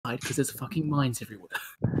outside because there's fucking mines everywhere.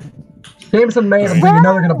 Jameson made them, so you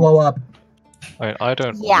know they're gonna blow up. I mean, I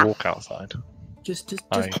don't walk outside. Just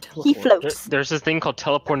teleport. He floats. There's this thing called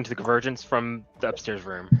teleporting to the Convergence from the upstairs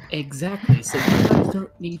room. Exactly, so you guys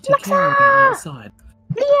don't need to care about outside.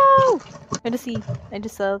 Leo! I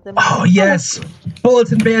just saw them. Oh yes!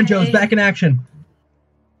 Bullets and banjos back in action.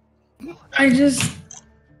 I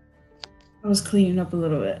was cleaning up a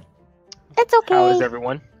little bit. It's okay. How is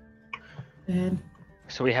everyone? Bad.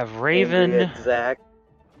 So we have Raven, Zach.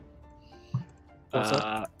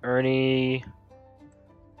 Ernie,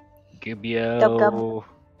 Gubio, Dub-Dub.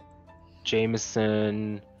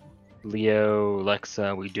 Jameson, Leo,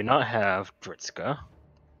 Lexa. We do not have Dritska.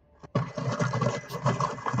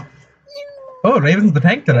 Oh, Raven's the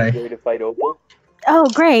tank today. Ready to fight Opal? Oh,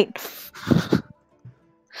 great.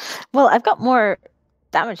 Well, I've got more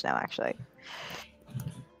damage now, actually.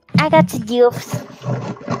 I got to dupes.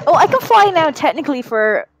 Oh, I can fly now, technically,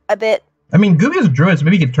 for a bit. I mean, Gooby's a druid, so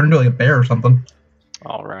maybe he could turn into like a bear or something.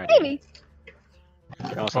 Alright. Maybe.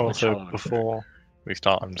 Also, before we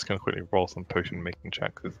start, I'm just going to quickly roll some potion making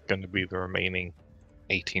checks. It's going to be the remaining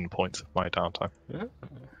 18 points of my downtime.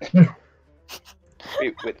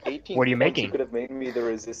 Wait, with 18 What are you points, making? You could have made me the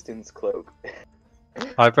resistance cloak.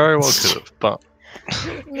 I very well could have, but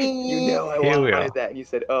You know I Here we are. wanted that, and you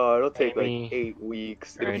said, "Oh, it'll take Amy, like 8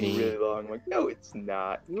 weeks. It'll Ernie, be really long." I'm like, no, it's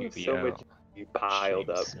not. You have so Gubio, much you piled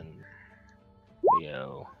up. Jameson,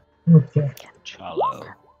 Leo, Okay. Chalo,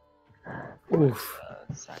 Oof.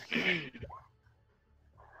 Zach.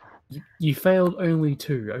 You failed only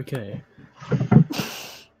 2, okay.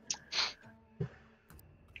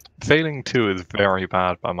 failing 2 is very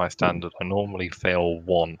bad by my standard. I normally fail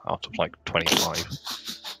 1 out of like 25.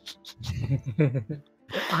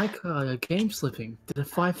 I got a game slipping. Did a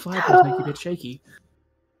 5-5 make you a bit shaky?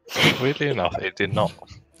 Weirdly enough, it did not.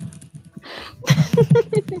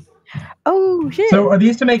 Oh, shit. So are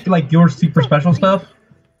these to make like your super special stuff?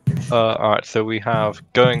 Alright, so we have,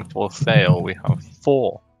 going for sale, we have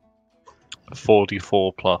 4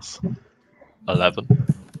 4d4 plus 11,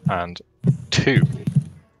 and 2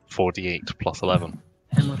 4d8 plus 11.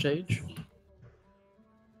 How much age?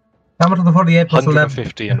 How much of the 48 plus 11?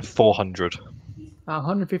 150 and 400.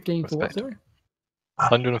 115 for what, Respect. sorry?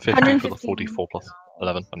 150 for the 44 plus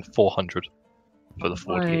 11, and 400 for the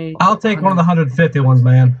 48. I'll take one of the 150 ones,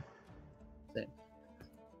 man.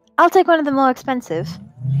 I'll take one of the more expensive.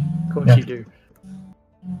 Of course Yeah. you do.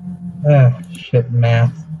 Shit,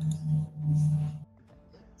 math.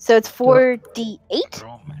 So it's 4d8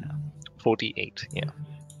 48, yeah.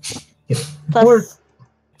 plus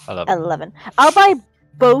 11. 11. I'll buy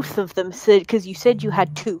both of them because you said you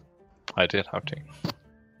had 2. I did have to.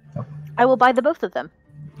 I will buy the both of them.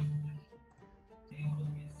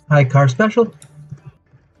 High car special.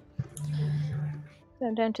 So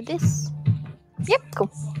I'm down to this. Yep, cool.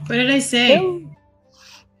 What did I say?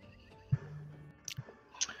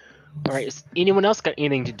 Alright, has anyone else got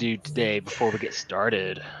anything to do today before we get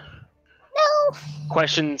started? No.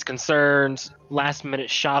 Questions, concerns, last minute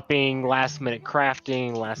shopping, last minute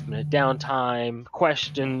crafting, last minute downtime,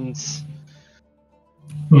 questions.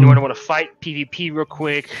 Anyone want to fight PvP real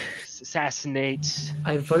quick? Assassinate?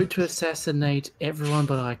 I vote to assassinate everyone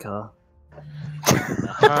but Icar.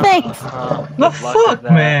 Thanks. Good The luck with fuck,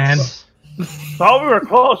 that. man? Thought we were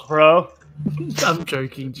close, bro. I'm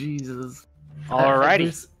joking, Jesus.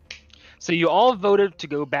 Alrighty. So you all voted to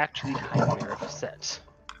go back to the Chimera Facet.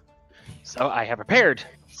 So I have prepared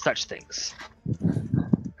such things.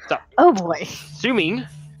 So, Oh boy. assuming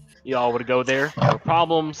y'all would go there, no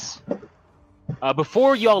problems.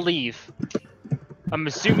 Before y'all leave, I'm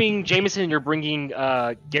assuming, Jameson, you're bringing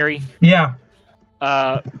Gary. Yeah.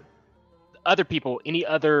 Other people, any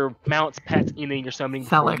other mounts, pets, anything you're summoning?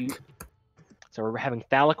 before you- Phallic. So we're having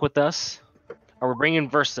Phallic with us. Or we're bringing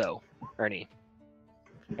Verso, Ernie.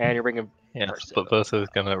 And you're bringing Yes, Verso. but Versa is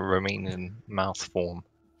going to remain in mouse form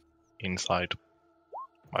inside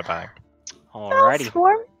my bag. Alrighty.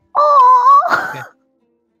 Swarm. Aww.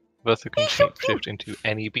 Versa can shapeshift into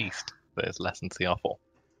any beast that is less than CR4.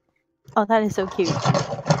 Oh, that is so cute.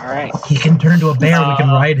 Alright. He can turn into a bear. We can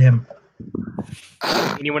ride him.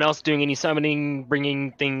 Anyone else doing any summoning,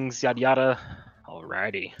 bringing things, yada yada?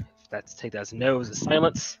 Alrighty. Let's take that as a no, as a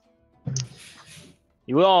silence.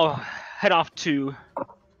 You will all head off to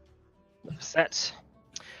the Facet.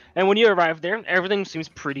 And when you arrive there, everything seems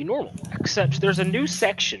pretty normal. Except there's a new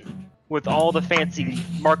section with all the fancy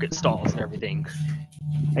market stalls and everything.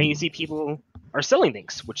 And you see people are selling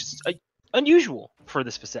things, which is unusual for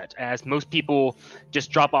this Facet, as most people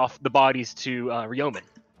just drop off the bodies to Ryomen.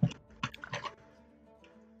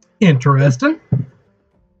 Interesting.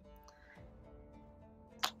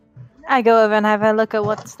 I go over and have a look at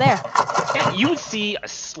what's there. Yeah, you would see a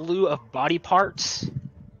slew of body parts.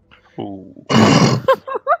 Ooh. High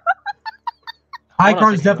Hold on a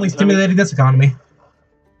cars second, definitely let me- stimulated this economy.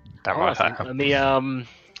 That Hold on a might second, happen. let me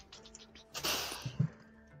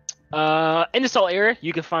in this whole area,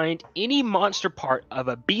 you can find any monster part of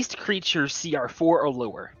a beast creature CR4 or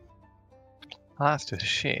lower. That's just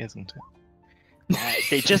shit, isn't it?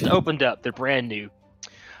 They just opened up. They're brand new.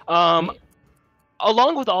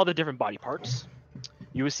 Along with all the different body parts,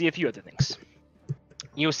 you will see a few other things.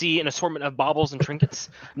 You'll see an assortment of baubles and trinkets,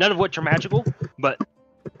 none of which are magical, but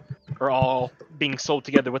are all being sold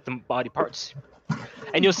together with the body parts.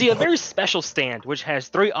 And you'll see a very special stand, which has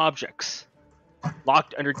 3 objects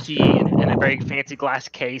locked under key in a very fancy glass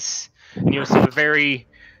case. And you'll see a very,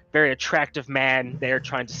 very attractive man there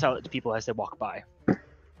trying to sell it to people as they walk by.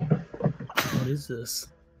 What is this?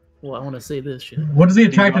 Well, I want to see this shit. What does the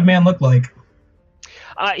attractive man look like?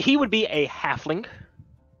 He would be a halfling,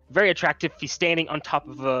 very attractive. He's standing on top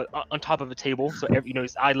of a table, so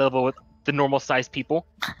he's eye level with the normal sized people.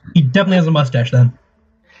 He definitely has a mustache then.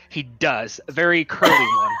 He does, a very curly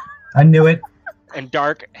one, I knew it. and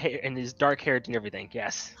dark hair, and he's dark haired and everything.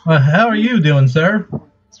 Yes. How are you doing, sir?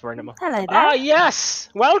 Hello there. Ah, yes.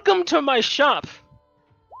 Welcome to my shop.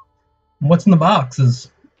 What's in the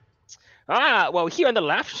boxes? Well, here on the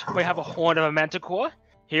left we have a horn of a manticore.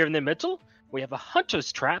 Here in the middle we have a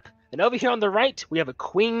hunter's trap, and over here on the right we have a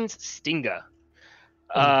queen's stinger.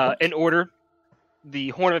 In order, the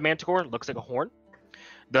horn of a manticore looks like a horn.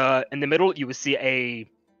 In the middle you would see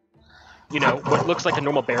what looks like a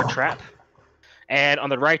normal bear trap, and on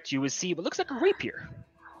the right you would see what looks like a rapier.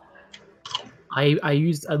 I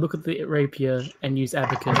look at the rapier and use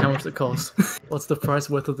abacus. How much does it cost? What's the price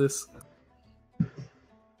worth of this?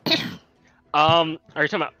 Are you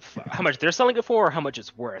talking about how much they're selling it for, or how much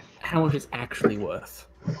it's worth? How much it's actually worth?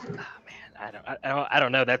 Oh, man, I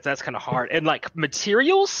don't know. That's kind of hard. And like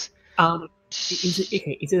materials,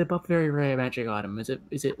 Is it above very rare magic item? Is it?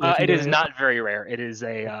 it legendary? is not very rare. It is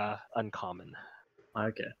a uncommon.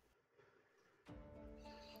 Okay.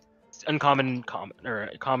 It's uncommon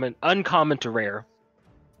to rare,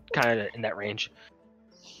 kind of in that range.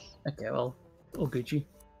 Okay, well, all Gucci.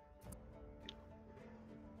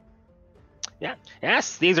 Yeah.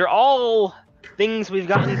 Yes, these are all things we've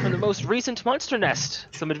gotten from the most recent monster nest.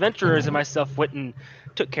 Some adventurers and myself went and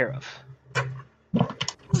took care of.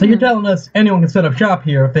 So you're telling us anyone can set up shop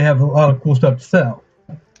here if they have a lot of cool stuff to sell?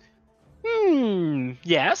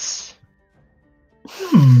 Yes.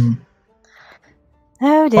 Hmm.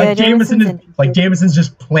 Oh dear, Jameson's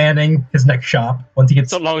just planning his next shop once he gets.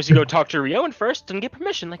 So long as you go talk to Rioan first and get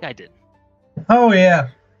permission, like I did. Oh yeah,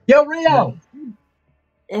 yo Rio.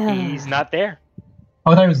 He's not there.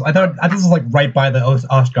 Oh, I thought this was like right by the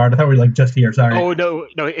Ostgard. I thought we were like just here. Sorry. Oh no,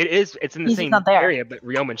 it is. It's in the He's same not there. area, but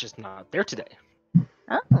Rioman's just not there today.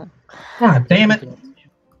 Oh. God damn it.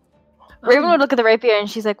 Raven would look at the rapier and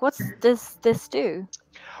she's like, "What's this do?"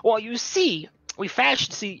 Well, you see,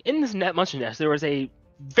 in this monster nest there was a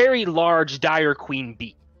very large dire queen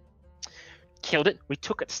bee. Killed it. We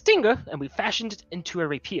took its stinger and we fashioned it into a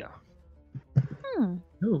rapier.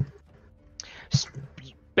 Ooh.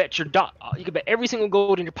 Bet you can bet every single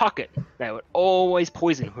gold in your pocket that it would always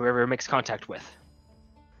poison whoever it makes contact with.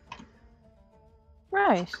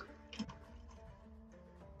 Right.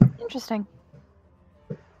 Interesting.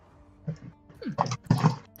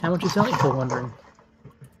 How much is selling for? Wondering.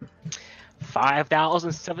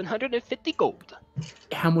 5,750 gold.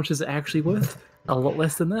 How much is it actually worth? A lot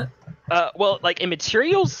less than that. Well, like in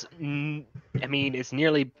materials, I mean, it's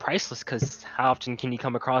nearly priceless because how often can you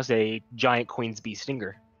come across a giant queen's bee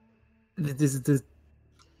stinger? This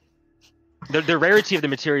The rarity of the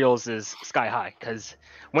materials is sky high because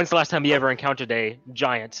when's the last time you ever encountered a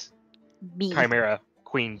giant Bee. chimera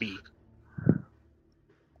queen bee?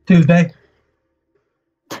 Tuesday.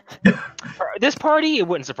 For this party, it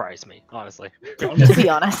wouldn't surprise me, honestly. To be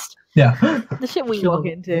honest, Yeah. the shit we walk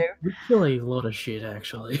into. we kill a lot of shit,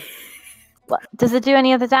 actually. What, does it do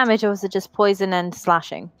any other damage, or is it just poison and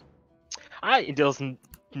slashing? It deals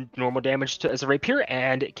normal damage as a rapier,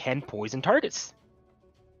 and it can poison targets.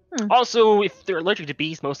 Also, if they're allergic to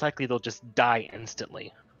bees, most likely they'll just die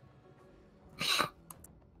instantly.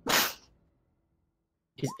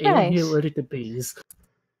 Is anyone here Nice. allergic to bees?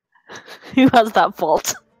 Who has that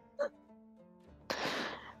fault?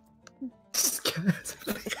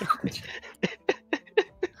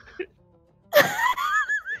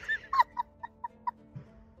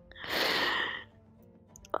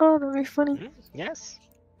 Oh, that'd be funny. Yes.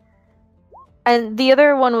 And the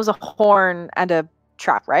other one was a horn and a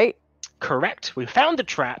trap, right? Correct. We found the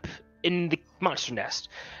trap in the monster nest,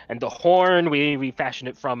 and the horn we fashioned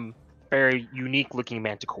it from very unique looking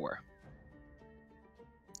manticore.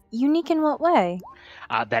 Unique in what way?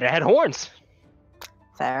 That it had horns.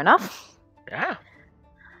 Fair enough. Yeah.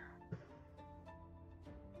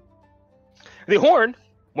 The horn,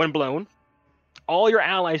 when blown, all your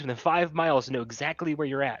allies within 5 miles know exactly where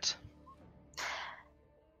you're at.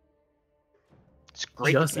 It's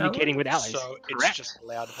great for Just communicating with allies. So it's Correct. just a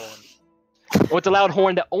loud horn. Oh, it's a loud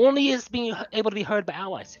horn that only is being able to be heard by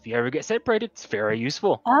allies. If you ever get separated, it's very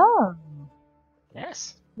useful. Oh.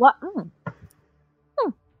 Yes. What?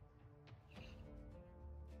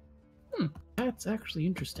 That's actually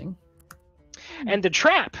interesting. And the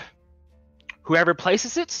trap. Whoever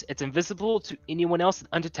places it, it's invisible to anyone else and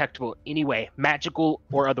undetectable anyway, magical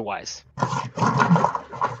or otherwise.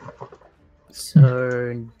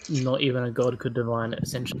 So not even a god could divine it,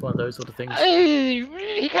 essentially one of those sort of things.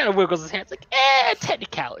 He kind of wiggles his hands like,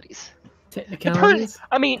 technicalities. Technicalities?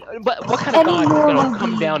 I mean, but what kind of god is going to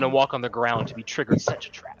come down and walk on the ground to be triggered such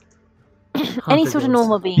a trap? Any sort of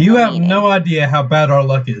normal being. You will have need no idea how bad our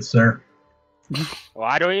luck is, sir. Well,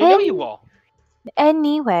 I don't even know you all.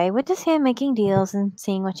 Anyway, we're just here making deals and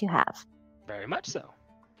seeing what you have. Very much so.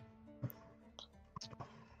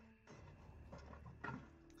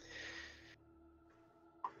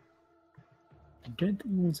 I don't think he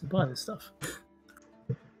wants to buy this stuff.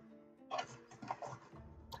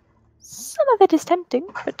 Some of it is tempting,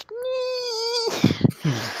 but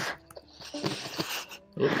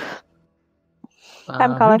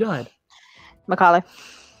I'm Who calling. died? Macaulay.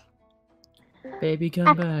 Baby,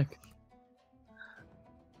 come back.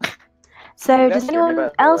 So You does guys hear me, by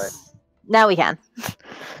anyone the else? Now we can.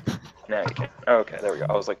 No, you can't. Okay, there we go.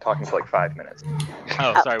 I was like talking for like 5 minutes.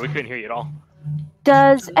 Oh, sorry, we couldn't hear you at all.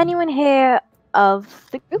 Does anyone here of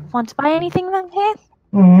the group want to buy anything from here?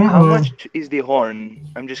 How much is the horn?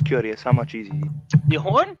 I'm just curious. How much is it? The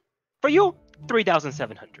horn? For you,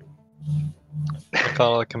 3,700.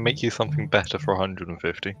 Carl, I can make you something better for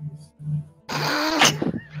 150.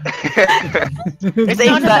 It's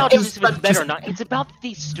not about if it's better or not. It's about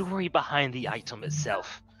the story behind the item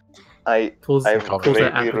itself. I Pulls greatly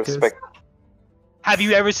out abacus. respect. Have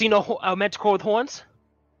you ever seen a manticore with horns?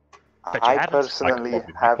 Bet you I haven't. personally I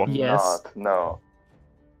could have probably make one. not. No.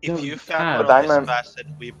 If you have. found But one on I'm this facet,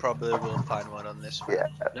 we probably will find one on this one. Yeah.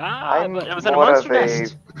 But it was at a more monster of a-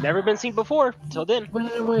 nest. Never been seen before. Till then.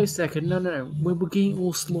 Wait a second. No. We were getting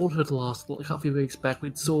all slaughtered last like, a few weeks back.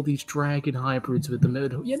 We saw these dragon hybrids with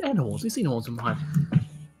the and horns. We've seen horns from hybrids.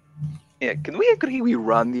 Yeah. Can we agree we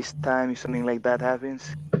run this time if something like that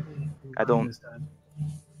happens? I don't. understand.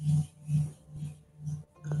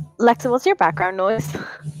 Lexa, what's your background noise?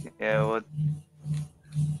 Yeah. What?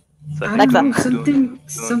 It's I like- don't know, Alexa.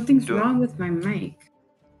 something's Doing- wrong with my mic.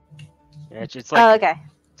 Yeah, it's Oh, like okay.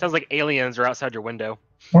 sounds like aliens are outside your window.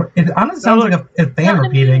 Or it honestly sounds like a fan Not in a mean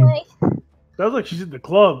repeating. way. Sounds like she's at the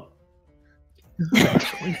club. That's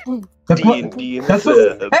what. Do you That's have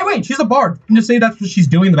what. Hey, wait, she's a bard. You can just say that's what she's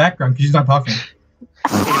doing in the background because she's not talking.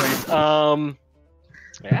 Anyways,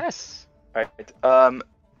 yes. Alright.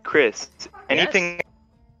 Chris, anything?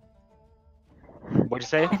 What'd you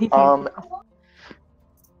say?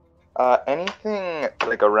 Anything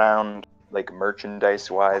like around like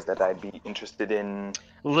merchandise-wise that I'd be interested in?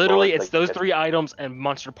 Literally, Or, it's like, those 3 items and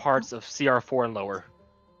monster parts of CR4 and lower.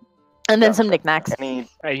 And then some knickknacks. Any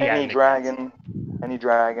Yeah, any dragon,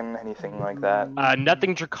 anything like that?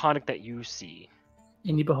 Nothing draconic that you see.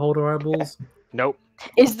 Any beholder eyeballs? Nope.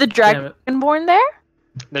 Is the Damn it. dragonborn there?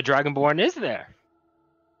 The Dragonborn is there.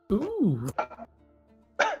 Ooh.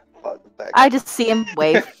 Fuck that I just see him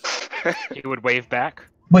wave. He would wave back.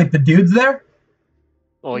 Wait, the dude's there?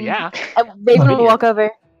 Well, yeah. Raven will yeah. walk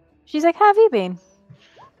over. She's like, "How have you been?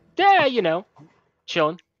 Yeah, you know.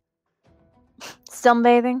 Chilling.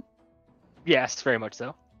 Sunbathing? Yes, very much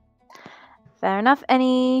so. Fair enough.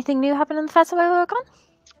 Anything new happen in the festival while we were gone?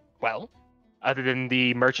 Well, other than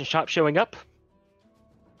the merchant shop showing up,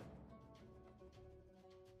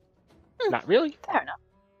 not really. Fair enough.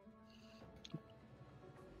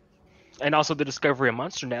 And also the discovery of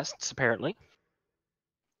monster nests, apparently.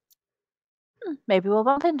 Maybe we'll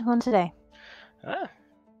bump into one today. Well,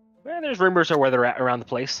 there's rumors of where they're at around the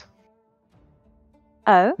place.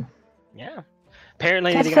 Oh, Yeah.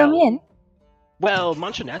 Apparently can they you fill got, me in? well,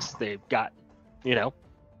 monster nests, they've got,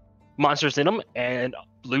 monsters in them and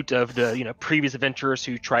loot of the, previous adventurers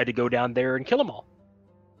who tried to go down there and kill them all.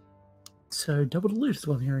 So double the loot is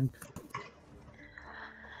what I'm hearing.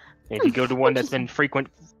 And if you go to one that's been frequent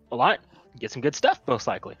a lot, you get some good stuff, most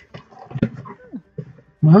likely.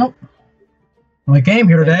 Well, we came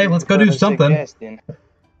here today. Let's go do something. Suggestion.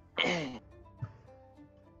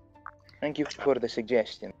 Thank you for the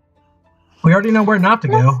suggestion. We already know where not to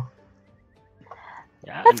go.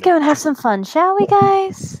 Yeah, Let's go and have some fun, shall we,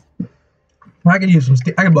 guys? I can use some.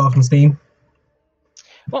 I can blow off some steam.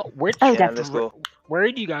 Well, where, Oh, Yeah, definitely. let's go.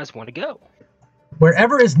 where do you guys want to go?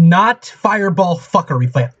 Wherever is not fireball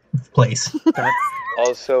fuckery place.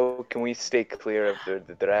 Also, can we stay clear of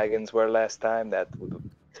the dragons were last time? That would.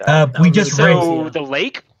 We just So- raised. So the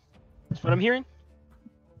lake. That's what I'm hearing.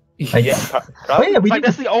 Yeah, Oh probably. yeah, we Like did.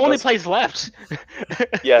 that's the only let's- place left.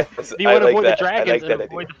 Yeah, you I want to like avoid that. the I dragons like and that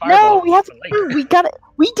avoid the No, fireballs. we have the lake. we got it.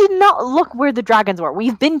 We did not look where the dragons were.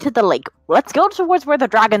 We've been to the lake. Let's go towards where the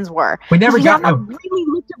dragons were. We never We got. haven't really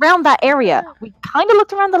looked around that area. We kind of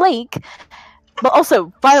looked around the lake. But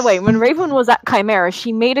also, by the way, when Raven was at Chimera,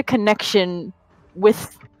 she made a connection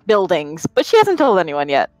with buildings, but she hasn't told anyone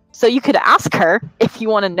yet. So you could ask her if you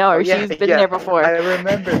want to know. Oh, yeah, She's been yeah. there before. I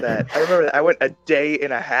remember that. I went a day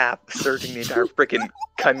and a half searching the entire freaking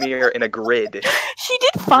Chimera in a grid. She did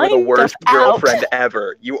You're find the worst stuff out. girlfriend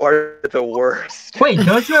ever. You are the worst. Wait,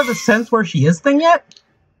 don't you have a sense where she is thing yet?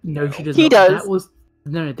 No, she does He not. does. That was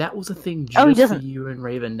that was a thing Oh, he just for doesn't. you and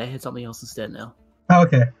Raven. They had something else instead now. Oh,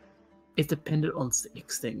 okay. It's dependent on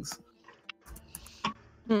 6 things.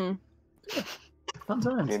 Hmm. Fun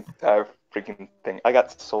times. The entire freaking thing. I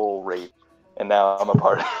got soul raped, and now I'm a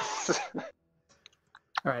part of this.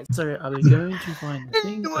 Alright, so are we going to find the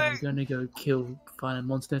thing? Or are we going to go find a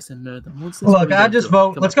monster nest and murder the monsters? What Look, are we I gonna just do?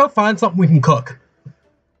 vote. Come Let's on. go find something we can cook.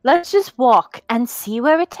 Let's just walk and see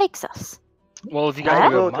where it takes us. Well, if you Huh?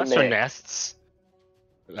 guys Go go to monster Nick. nests,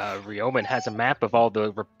 Ryomen has a map of all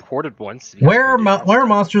the reported ones. If you guys Where are wanna do that where are stuff.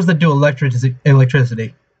 monsters that do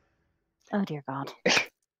electricity? Oh dear God.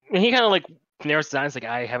 And he kind of like narrows his eyes, like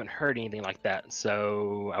I haven't heard anything like that,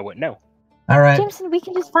 so I wouldn't know. All right. Jameson, we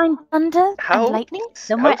can just find thunder How- and lightning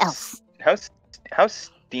somewhere how else. How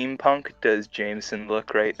steampunk does Jameson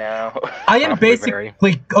look right now? I am Probably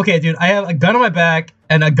basically okay, dude. I have a gun on my back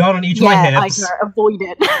and a gun on each of my hips. avoid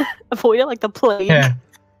it. Avoid it like the plague. Yeah,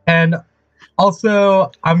 and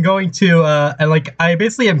also I'm going to and like I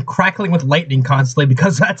basically am crackling with lightning constantly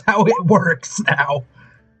because that's how it works now.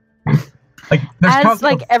 Like there's As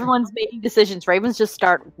constant- like everyone's making decisions, Ravens just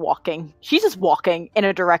start walking. She's just walking in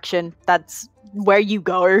a direction that's where you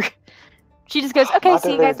go. She just goes, okay,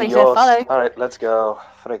 see you guys later, follow. Alright, let's go.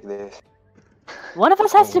 Frick this. One of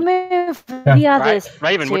us has to move Yeah. the others.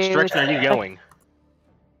 Raven, which to- direction are you going?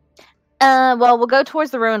 Well, we'll go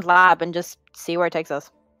towards the ruined lab and just see where it takes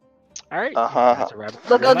us. All right. Uh-huh. That's a rabbit.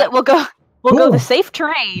 We'll go Ooh. the safe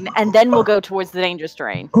terrain and then we'll go towards the dangerous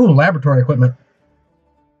terrain. Ooh, laboratory equipment.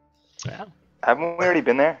 Yeah. Haven't we already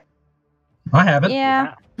been there? I haven't.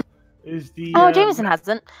 Yeah. Is the Oh, Jameson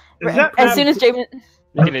hasn't. is that As map- soon as Jameson.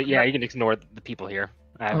 You can ignore the people here.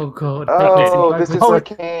 Oh god. Oh, this is Oh, where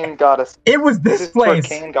Kane got us. It was this This is where place.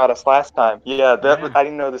 Kane got us last time. Yeah, I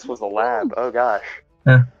didn't know this was a lab. Oh gosh.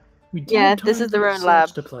 We did Yeah, have this time is the to ruined research lab.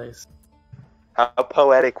 The place. How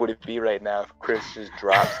poetic would it be right now if Chris just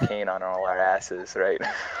drops Kane on all our asses, right?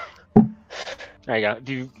 There you go.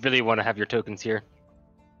 Do you really want to have your tokens here?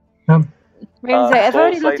 Raven's like, I've full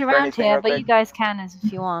already sight looked for around anything here, real but you quick? guys can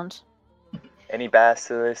if you want. Any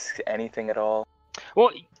basilisks, anything at all?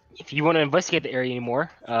 Well, if you want to investigate the area anymore,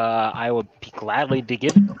 I would be gladly to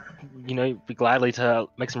give. Be gladly to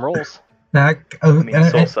make some rolls. Nah, I mean,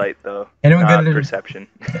 soul sight though, anyone not good at perception.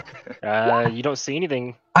 You don't see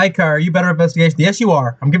anything. Icar, are you better at investigation? Yes, you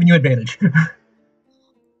are. I'm giving you advantage.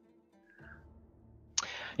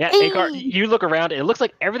 Yeah, Hey! Akar, you look around. It looks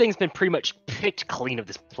like everything's been pretty much picked clean of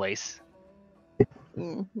this place.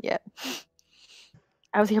 Yeah.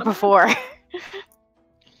 I was here before.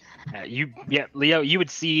 Leo, you would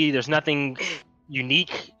see there's nothing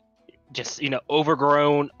unique. Just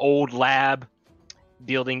overgrown old lab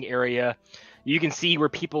building area. You can see where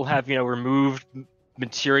people have removed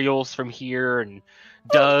materials from here and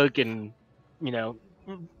dug and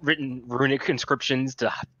written runic inscriptions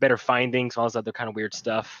to better findings, all this other kind of weird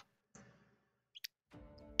stuff.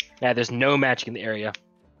 Yeah, there's no magic in the area.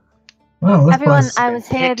 Wow, this Everyone, place. I was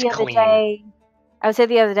here picked the other clean. day.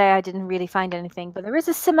 I didn't really find anything, but there is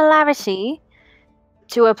a similarity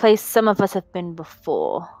to a place some of us have been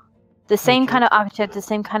before. The same Okay. kind of architect, the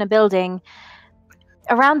same kind of building.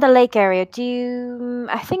 Around the lake area,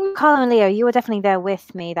 I think Colin and Leo, you were definitely there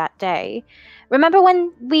with me that day. Remember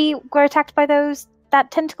when we were attacked by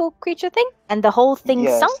that tentacle creature thing? And the whole thing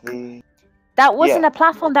Yes, sunk? That wasn't yeah. a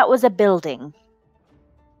platform, that was a building.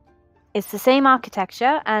 It's the same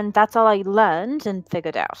architecture, and that's all I learned and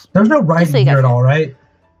figured out. There's no so writing you here guys at all, right?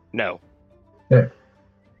 No.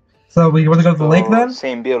 So we want to go to the lake then?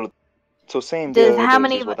 Same build. So same build. How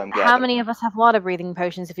many is what I'm how gathering. many of us have water breathing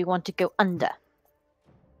potions if you want to go under?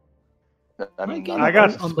 I mean, can none I of got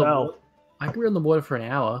us. the spell. I can be on the water for an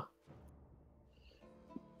hour.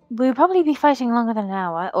 We'll probably be fighting longer than an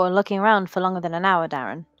hour, or looking around for longer than an hour,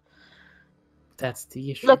 Darren. That's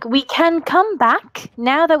the issue. Look, we can come back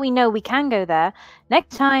now that we know we can go there.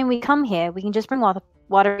 Next time we come here, we can just bring water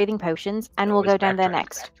breathing potions, and we'll Always go down there backtrack.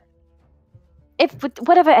 next. If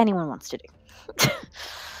whatever anyone wants to do.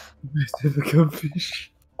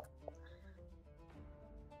 Fish.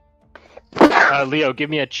 Leo, give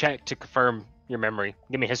me a check to confirm your memory.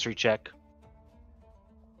 Give me a history check.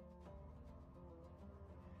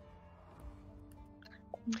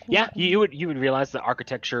 Yeah, you would realize the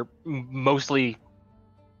architecture mostly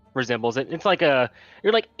resembles it. It's like you're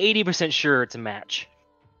like 80% sure it's a match.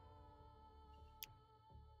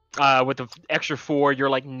 With the extra 4, you're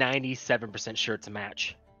like 97% sure it's a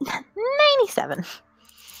match. 97.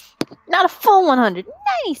 Not a full 100.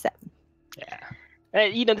 97. Yeah.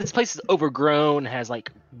 You know, this place is overgrown, has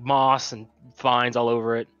like moss and vines all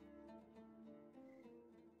over it.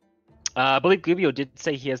 I believe Gubio did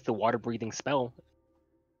say he has the water breathing spell.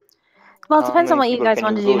 Well, it How depends on many what you people guys can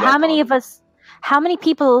want you to do. do How that many on? of us, how many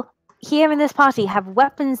people here in this party have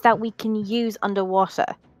weapons that we can use underwater?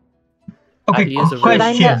 Okay, He is a Because I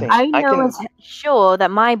really know, question. I I know can- as sure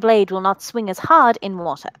that my blade will not swing as hard in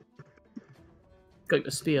water. Got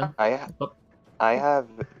the spear. I have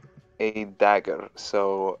a dagger,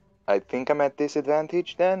 so I think I'm at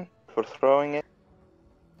disadvantage then for throwing it.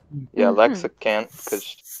 Yeah, Mhm. Alexa can't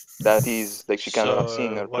because that is like she cannot So see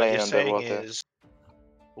or what play you're saying underwater. is,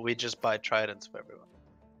 we just buy tridents for everyone.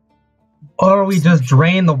 Or we just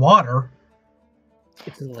drain the water.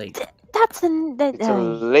 It's a lake. That's an. It's a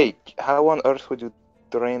lake. How on earth would you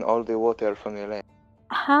drain all the water from the lake?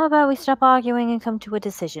 How about we stop arguing and come to a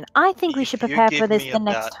decision? I think we If should you prepare give for this me the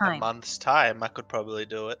next about time. a month's time, I could probably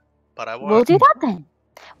do it, but I won't. We'll do that then.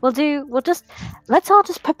 Let's all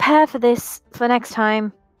just prepare for this for next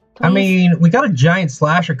time. I please. mean, we got a giant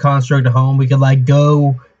slasher construct at home. We could like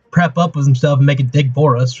go prep up with some stuff and make it dig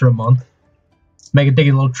for us for a month. Make it dig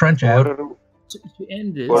a little trench out. Or, To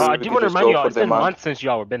end this, Or I we do could want to just remind go y'all, for it's the been month. months since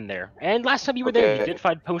y'all have been there. And last time you were there, you Okay. did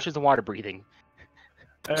find potions of water breathing.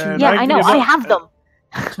 And yeah, I know. give I up- have them.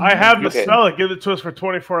 I have the Okay. spell. It gives it to us for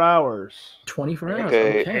 24 hours. 24 hours.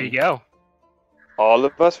 Okay. There you go. all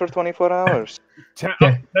of us for 24 hours. 10,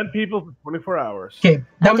 Okay. 10 people for 24 hours. Okay,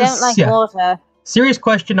 that I was don't like yeah. water. Serious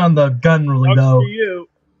question on the gun ruling Sucks though. for you.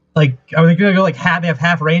 Like, are they gonna go like they have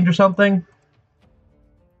half range or something?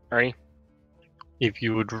 Right? If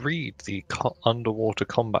you would read the underwater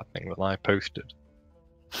combat thing that I posted,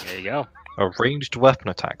 There you go. a ranged weapon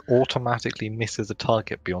attack automatically misses a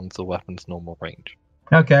target beyond the weapon's normal range.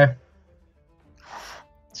 Okay.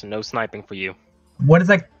 So no sniping for you. What is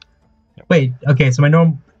that? Wait. Okay, so my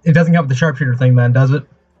norm it doesn't count with the sharpshooter thing then, does it?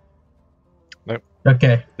 Nope.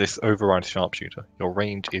 Okay. This overrides sharpshooter. Your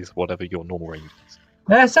range is whatever your normal range is.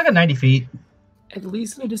 I stuck at 90 feet. At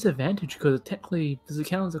least at a disadvantage, because technically, does it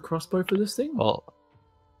count as a crossbow for this thing? Well,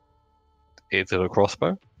 is it a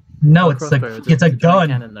crossbow? No, Not it's crossbow, it's a giant gun.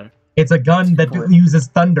 cannon, though. It's a gun that Bullet. uses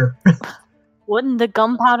thunder. Wouldn't the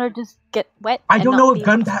gunpowder just get wet? I and don't not know be if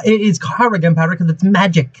gunpowder is carbon gunpowder because it's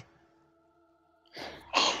magic.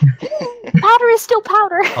 Powder is still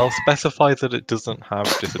powder. I'll specify that it doesn't have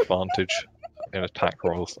disadvantage in attack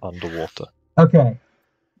rolls underwater. Okay.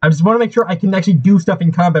 I just want to make sure I can actually do stuff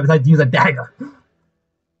in combat besides use a dagger.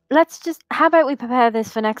 Let's just. How about we prepare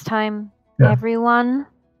this for next time, Yeah. everyone?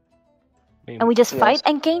 And we just Yes. fight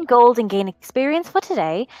and gain gold and gain experience for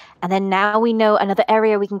today. And then now we know another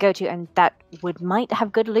area we can go to, and that might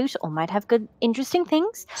have good loot or might have good interesting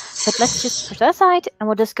things. But let's just put that aside, and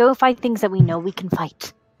we'll just go fight things that we know we can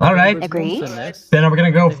fight. All right. There's Agree. monster nests. Then are we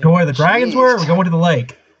gonna go to where the dragons were? Or we're going to the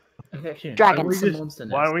lake. Actually, Dragons. some monster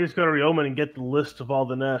Why don't nests. we just go to Rioman and get the list of all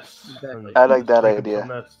the nests? Exactly. and I like that take up idea. some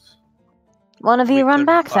nests. One of you We run couldn't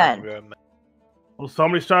back find then. room. Well,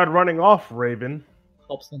 somebody started running off, Raven.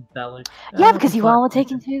 Hobson Valley. Yeah, because you all were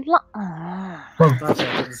taking too long. Ah. Well, 5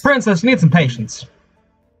 seconds. princess, you need some patience.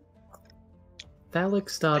 Thalic Are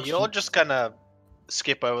starts. you all just gonna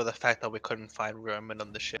skip over the fact that we couldn't find Roman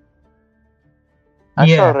on the ship? I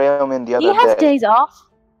saw Yeah. Railman the He other has day. days off.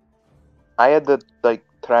 I had to like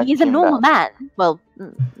track He is a him normal down. man. Well,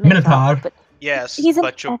 Minotaur. but Yes, He's an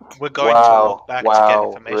but act. we're going Wow, to walk back to wow, get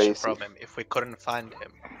information racy. from him. If we couldn't find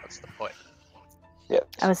him, what's the point? Yeah.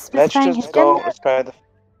 I was Let's specifying his just go. gender. Let's try the.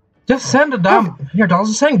 Just send it down. Here, I'll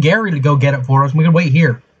just send Gary to go get it for us. We can wait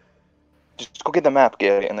here. Just go get the map,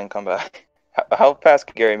 Gary, and then come back. How fast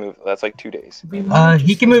can Gary move? That's like 2 days. We might He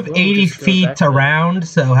just can as move well 80 just go feet back there. around,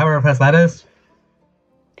 so however fast that is.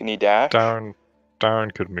 Can he dash?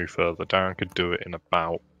 Darren could move further. Darren could do it in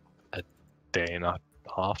about a day and a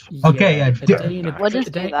half. Okay, yeah, a day and a- We'll just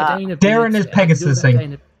a do day- a that. day and a Darren bit, is and I can do that Pegasusing. day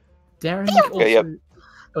and a- Darren also. Okay, yep.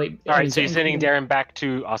 Wait, All right, is so that you're sending including- Darren back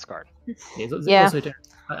to Asgard. Yeah. Also, Darren.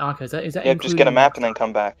 Okay, is that Yep, including? just get a map and then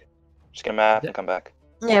come back. Just get a map Yeah. and come back.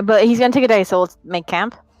 Yeah, but he's gonna take a day, so let's make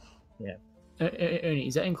camp. Ernie,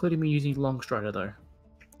 is that including me using long strider though?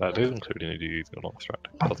 That is including you using a long stride.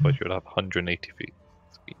 Otherwise, you would have 180 feet.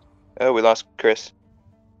 Speed. Oh, we lost Chris.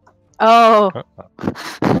 Oh,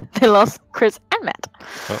 Oh, they lost Chris and Matt.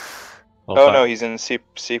 well, Oh that- no, he's in the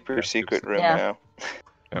super Yeah, secret room Yeah.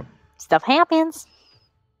 now. Stuff happens.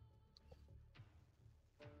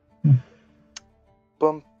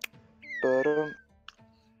 Bum, ba-dum.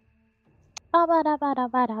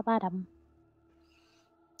 Ba-ba-da-ba-da-ba-da-ba-dum.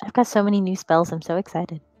 I've got so many new spells. I'm so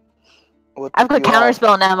excited. What I've do got you have?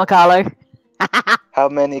 counterspell now, McCullough. How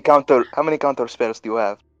many counter spells do you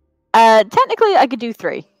have? Technically, I could do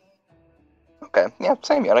 3. Okay, yeah,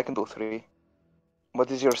 same here. I can do 3. What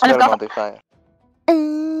is your I've spell got- modifier?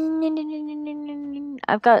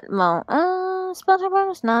 I've got spell type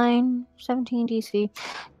bonus 9, 17 DC.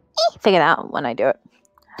 Figure it out when I do it.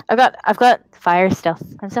 I've got fire stuff.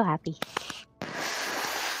 I'm so happy.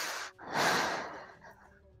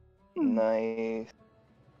 Nice.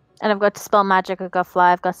 And I've got spell magic. I've got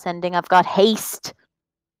fly. I've got sending. I've got haste.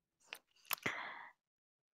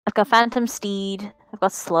 I've got phantom steed. I've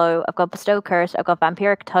got slow. I've got bestow curse. I've got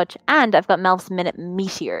vampiric touch, and I've got Melv's minute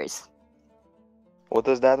meteors. What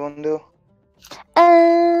does that one do?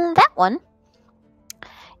 That one.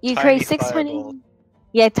 You Tiny create 620. fireball.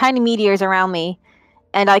 Yeah, tiny meteors around me,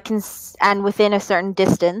 and and within a certain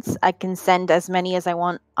distance, I can send as many as I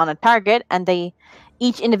want on a target, and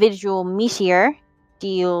each individual meteor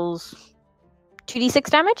deals 2d6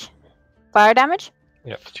 damage, fire damage.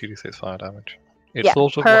 Yep, 2d6 fire damage. It's Yeah,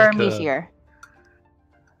 sort of per like meteor.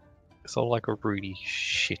 It's sort of like a really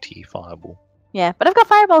shitty fireball. Yeah, but I've got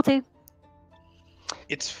fireball too.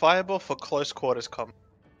 It's fireball for close quarters combat.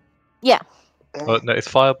 No, it's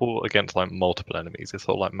fireball against like multiple enemies. It's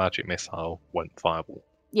sort of like magic missile went fireball.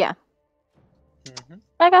 Yeah, Mm-hmm.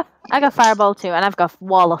 I got fireball too, and I've got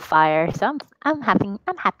wall of fire, so I'm happy.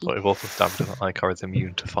 I'm happy. But we've also established that Icar is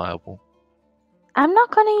immune to fireball. I'm not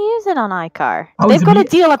gonna use it on Icar. Oh, They've he's got a immune-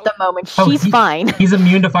 deal at the moment. Oh, She's fine. He's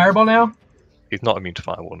immune to fireball now? He's not immune to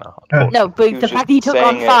fireball now. Oh. unfortunately. No, but the fact that he took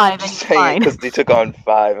on 5 and he's fine. because he took on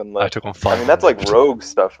 5 and I like. took on 5. I mean, that's like rogue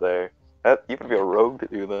stuff there. You can be a rogue to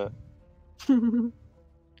do that.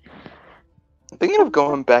 I'm thinking of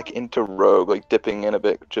going back into rogue, like dipping in a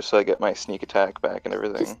bit, just so I get my sneak attack back and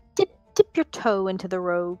everything. Just dip your toe into the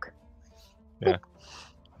rogue.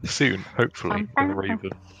 Soon, hopefully, the Raven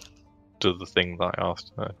does the thing that I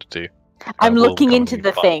asked her to do. I'm will looking become into immune the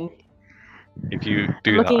to fire. thing. If you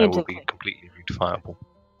do looking that, I into will be it. completely immune to fireball.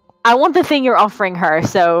 I want the thing you're offering her,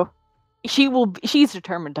 so she's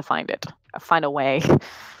determined to find it. Find a way.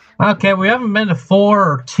 Okay, we haven't been to 4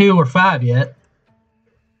 or 2 or 5 yet.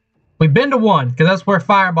 We've been to 1, because that's where the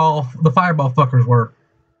fireball fuckers were.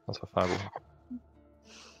 That's a fireball.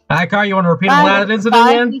 Icar, you want to repeat all that incident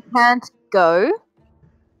 5 again? we can't go.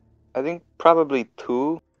 I think probably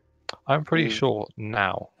 2. I'm pretty Mm. sure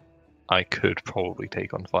now I could probably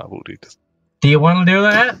take on fireball dudes. Do you want to do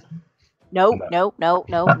that? No. We'll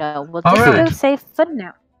all just go right. safe for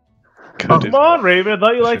now. Could Come on, Raven. I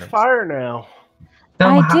thought you liked Sure. fire now. Then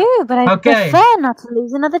I do, but I okay. prefer not to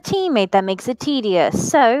lose another teammate. That makes it tedious.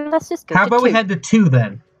 So let's just go How to about 2. we head to 2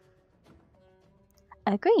 then?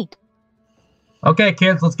 Agreed. Okay,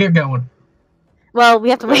 kids, let's get going. Well, we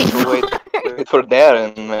have to wait for Wait for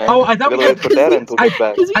Darren, man. Oh, I thought we gotta wait had- for Darren to get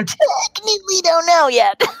back. because we technically don't know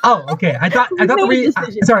yet. Oh, okay. I thought We made we. a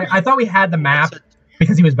decision. Sorry, I thought we had the map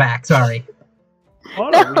because he was back. Sorry.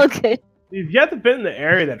 Hold on, No, okay. You've yet to been in the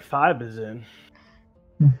area that 5 is in.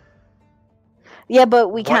 Yeah, but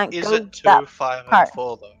we What can't is go it 2, that 5, part. and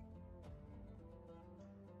 4 though?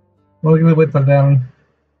 Well, we wait for Darren.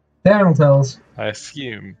 Darren will tell us. I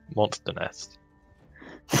assume Monster Nest.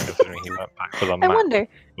 Considering he went back for the I map. wonder.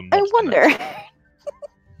 for I Monster wonder. Nest.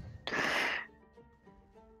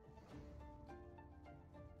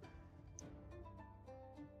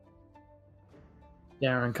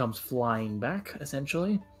 Darren comes flying back,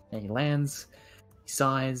 essentially, and he lands, he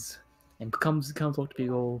sighs, and comes up to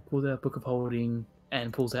people, pulls out a book of holding,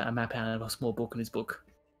 and pulls out a map out of a small book in his book.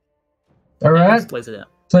 All And right. displays it out.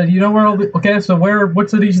 So do you know where? Okay, so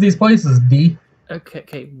what's at each of these places? D.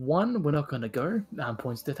 Okay, 1, we're not going to go.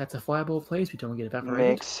 Points that that's a fireball place, we don't get evaporated.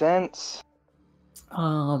 Makes sense.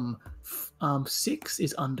 6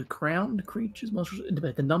 is underground creatures.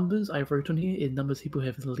 The numbers I wrote on here is numbers people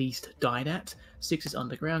have least died at. 6 is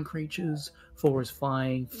underground creatures. 4 is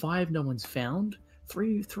flying. 5 no one's found.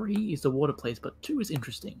 three is the water place, but 2 is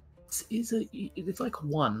interesting. It's like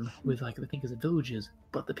 1 with like I think it's the villages,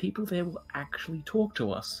 but the people there will actually talk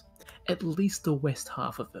to us. At least the west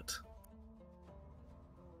half of it.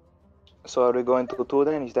 So are we going to 2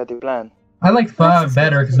 then? Is that the plan? I like 5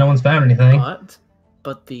 better because no one's found anything.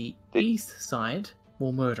 But the east side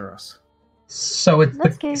will murder us. So it's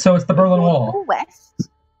the Berlin Wall. West.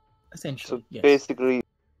 Essentially, So yes. basically,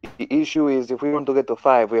 the issue is if we want to get to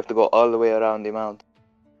 5, we have to go all the way around the mountain.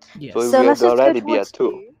 Yes. So we So have let's to just go already be towards at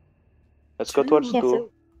 2. 2. Let's go towards 2. Yeah, so-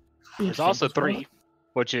 There's also 3,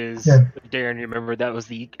 which is Yeah. Darren. You remember that was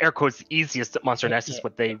the air quotes easiest at Monster Nest. Is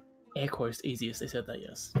what they. Air quotes easiest. They said that,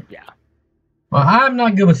 yes. Yeah. Well, I'm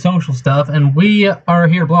not good with social stuff, and we are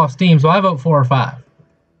here to blow off steam, so I vote 4 or 5.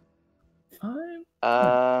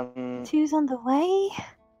 5. 2's on the way.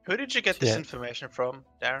 Who did you get this Yeah. information from,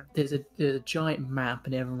 Darren? There's a giant map,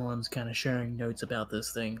 and everyone's kind of sharing notes about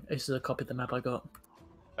this thing. This is a copy of the map I got.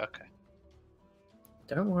 Okay.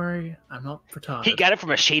 Don't worry, I'm not retarded. He got it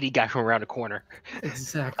from a shady guy from around the corner.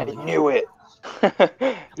 Exactly. I knew it.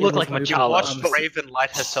 Looked like was Majala. Watched Raven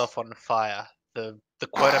light herself on fire. The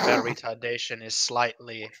quote about retardation is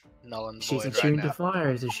slightly null and She's void right attuned now. to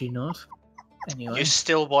fires, is she not? Anyway, You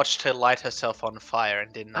still watched her light herself on fire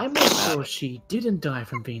and did I'm nothing not about sure it. she didn't die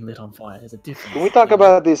from being lit on fire. There's a difference. Can we talk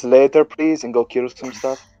about this later, please, and go kill some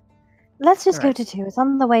stuff? Let's just go Alright. to 2. It's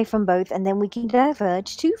on the way from both, and then we can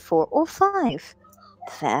diverge to 4 or 5.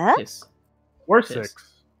 Fair? Yes. Or Yes.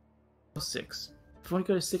 6. 6. If we want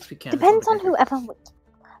to go to 6, we can. Depends on whoever.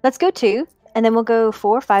 Let's go 2, and then we'll go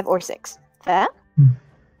 4, 5, or 6. Fair?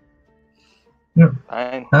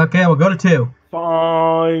 Fine. Okay, we'll go to 2.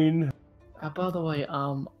 Fine. By the way,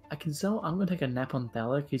 I can sell. I'm gonna take a nap on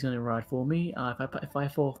Thalek. He's gonna ride for me. If I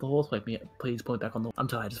fall off the horse, wake me up. Please point back on the. I'm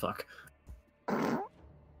tired as fuck. You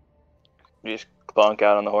just bonk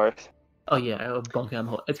out on the horse. Oh yeah, I'll bonk down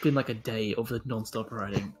the horse. It's been like a day of the non-stop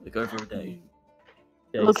riding, like over a day.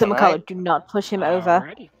 Look at Can I- McCullough. Do not push him over.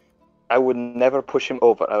 Alrighty. I would never push him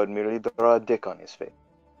over. I would merely draw a dick on his face.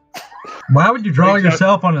 Why would you draw Wait, Jeff.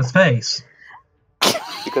 yourself on his face?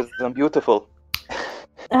 Because I'm beautiful.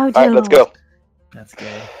 Oh, dear. Alright, let's go. That's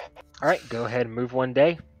good. All right, go ahead and move 1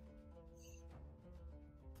 day.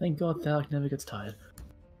 Thank God Thalek never gets tired.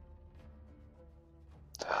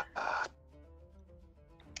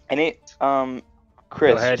 Any,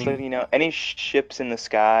 Chris, ahead just and- letting you know, any ships in the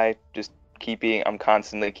sky, I'm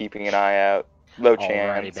constantly keeping an eye out. Low Alrighty,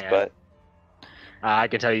 chance, man. but I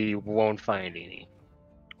can tell you won't find any.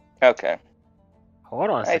 okay. Hold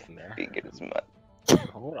on a I second there. figured as much.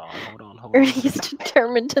 Hold on. Ernie's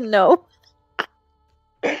determined to know.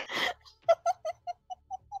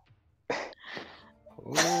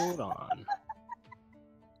 Hold on.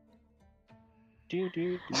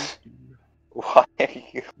 Do. Why are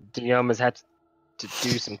you? DM has had to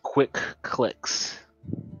do some quick clicks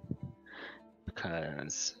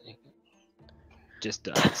because it just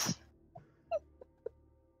does.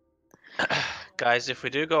 Guys, if we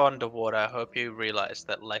do go underwater, I hope you realize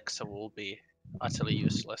that Lexa will be utterly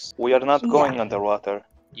useless. We are not going Yeah. underwater.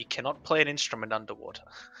 You cannot play an instrument underwater.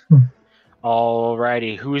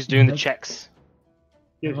 Alrighty, who's doing the checks?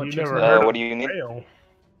 Yeah, What you checks never are- heard what of do you need? fail. What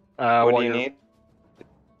do while you you're- need?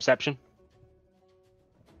 Perception.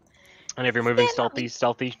 And if you're moving Yeah,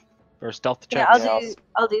 stealthy, or stealth Yeah, checks.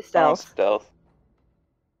 I'll do Oh, stealth. stealth.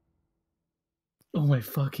 Oh my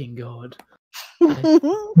fucking God.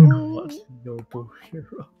 What noble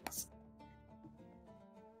heroes.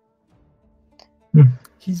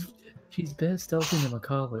 She's better stealthy than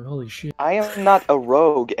Macaulay. Holy shit. I am not a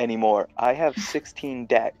rogue anymore. I have 16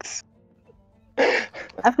 decks.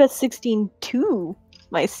 I've got 16-2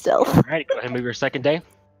 myself. Alright, go ahead and move your second day.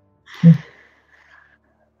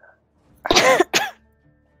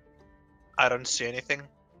 I don't see anything.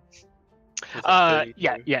 With a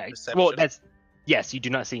 32 Yeah. perception. Well, yes. You do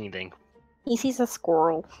not see anything. He sees a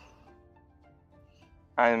squirrel.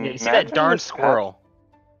 I'm Yeah, you see that darn squirrel.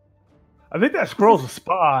 I think that squirrel's a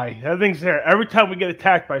spy. That thing's there every time we get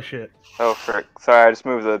attacked by shit. Oh, frick. Sorry, I just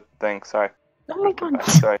moved the thing. Sorry. Oh my god.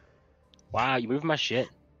 Sorry. Wow, you moved my shit.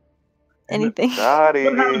 Anything. Sorry.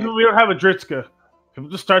 What happens when we don't have a Dritska? People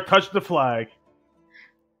just start touching the flag.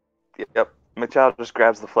 Yep. Machado just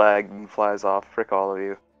grabs the flag and flies off. Frick all of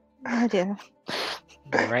you. Oh dear.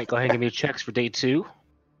 Alright, go ahead and give me your checks for day 2.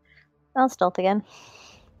 I'll stealth again.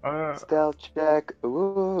 Stealth check.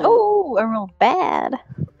 Ooh. Oh, I rolled bad.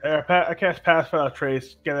 I cast Pass Without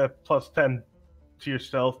Trace. Get a +10 to your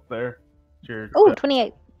stealth there. To your, Oh,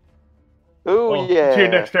 28. Ooh, well, yeah. To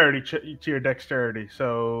your dexterity. To your dexterity.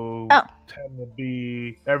 So Oh. 10 would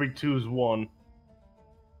be every 2 is 1.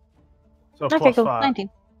 So Okay, plus cool. 5. 19.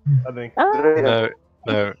 I think.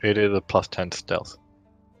 No, it is a +10 stealth.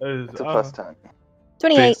 It's, It's a +10.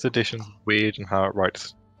 28. 5th edition's weird in how it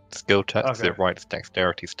writes skill checks. 'Cause Okay. it writes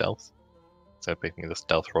dexterity stealth. So picking the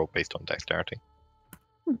stealth roll based on dexterity.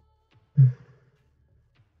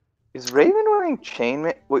 Is Raven wearing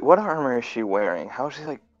chainmail? Wait, what armor is she wearing? How is she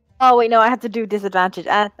like? Oh wait, no, I have to do disadvantage.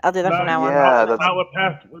 I'll do that from now on. Yeah, That's that's not what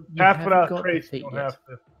Path haven't Without got the Trace. feat You don't yet. have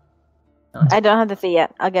to. I don't have the fee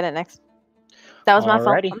yet. I'll get it next. That was my fault.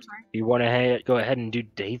 Alrighty. I'm sorry. You want to go ahead and do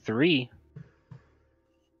day 3?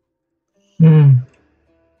 Maybe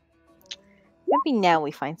now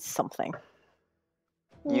we find something.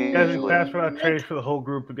 You guys can Usually, Path Without Trace for the whole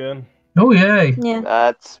group again. Oh yay! Yeah.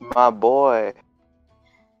 that's my boy.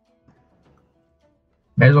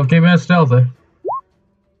 May as well keep it as stealth.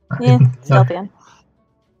 Yeah. Stealthy. on.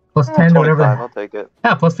 Plus 10 to 25, whatever. I'll take it.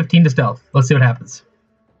 Yeah, plus 15 to stealth. Let's see what happens.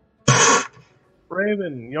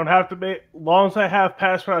 Raven, you don't have to make. As long as I have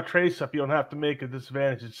Path Without Trace up, you don't have to make a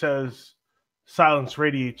disadvantage. It says silence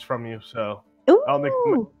radiates from you, so Ooh. I'll make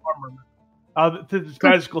armor. It's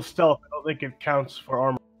magical stealth. I don't think it counts for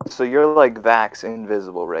armor. So you're like Vax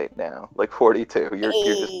invisible right now, like 42. You're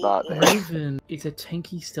just not there. Raven is a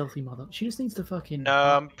tanky, stealthy mother. She just needs to fucking. No,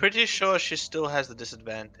 I'm pretty sure she still has the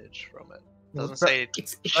disadvantage from it. Doesn't say.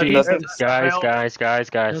 It's She, doesn't- guys.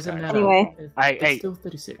 doesn't matter. Anyway. It's Hey, still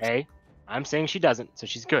 36. Hey, I'm saying she doesn't, so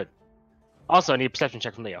she's good. Also, I need a perception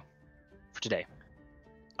check from Leo for today.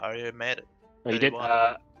 I already made it. Oh, you did?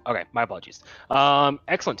 31. Okay, my apologies.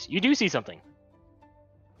 Excellent. You do see something.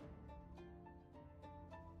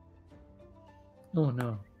 Oh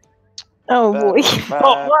no. Oh boy.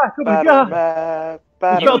 Oh, black! Oh my god!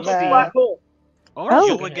 You Felt see- the black hole. Oh.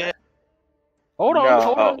 You again. Hold on, No.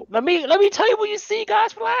 hold on. Let me tell you what you see,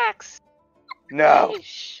 guys. Relax. No.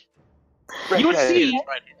 Yeesh. You would Redhead. see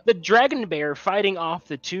the dragon bear fighting off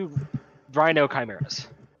the 2 rhino chimeras.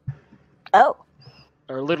 Oh.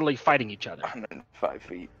 Are literally fighting each other. 105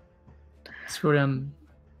 feet. Scroll down.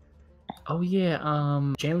 Oh yeah,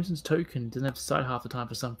 Jameson's token doesn't have sight half the time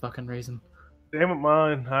for some fucking reason. Damn it,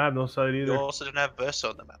 mine. I have no sight You either. also didn't have burst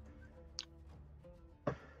on the map.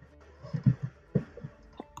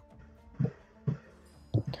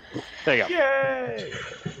 There you go. Yay!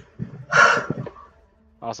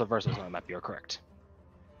 Also, versus on the map, you're correct.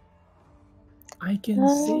 I can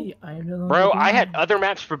see. I am no longer Bro, I had blind. other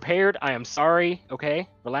maps prepared. I am sorry. Okay,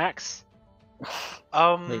 relax.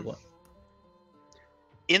 Wait, what?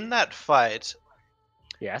 In that fight,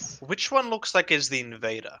 Yes. which one looks like is the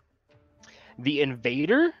invader? The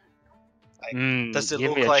invader? Like, Does it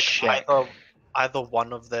give me look a like check. either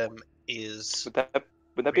one of them is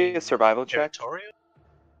Would that be a survival check? territorial?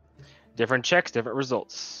 Different checks, different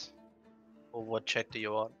results. Or what check do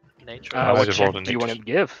you want? Nature. I What just check rolled a do you want to nature-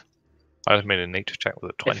 give? I just made a nature check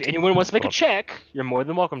with a 20. If anyone wants to make a Well, check, you're more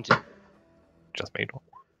than welcome to. Just made one.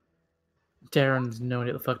 Darren's no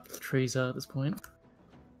idea what the fuck the trees are at this point.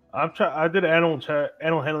 I did an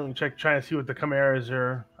animal handling check, trying to see what the chimeras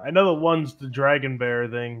are. I know the one's the dragon bear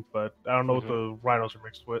thing, but I don't know what the rhinos are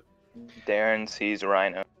mixed with. Darren sees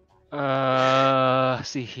rhino.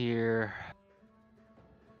 See here.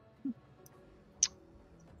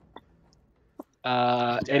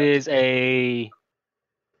 It is a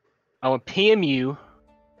PMU,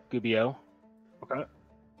 Gubio. Okay.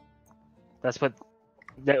 That's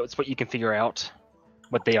what you can figure out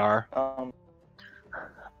what they are.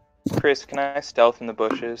 Chris, can I stealth in the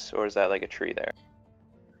bushes, or is that like a tree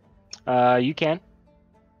there? You can.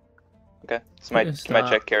 Okay. So can my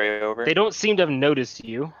check carry over? They don't seem to have noticed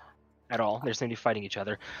you at all. They seem to be fighting each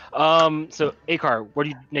other. So Akar, what are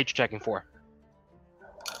you nature checking for?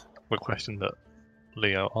 The question that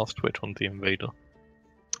Leo asked, which one's the invader?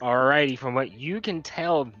 Alrighty, from what you can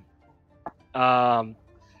tell, it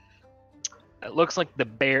looks like the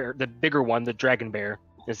bigger one, the dragon bear,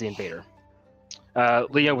 is the invader.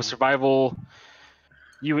 Leo with survival,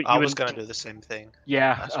 I was gonna do the same thing.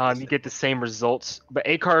 Yeah, you get the same results. But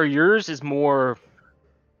Akar, yours is more.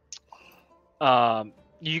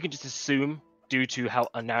 You can just assume, due to how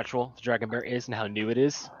unnatural the dragon bear is and how new it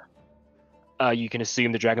is. You can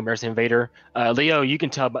assume the dragon bear's the invader. Leo, you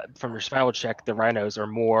can tell from your survival check the rhinos are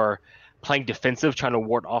more playing defensive, trying to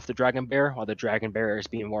ward off the dragon bear, while the dragon bear is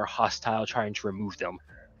being more hostile, trying to remove them.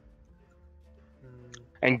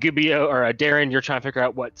 And Gubio or Darren, you're trying to figure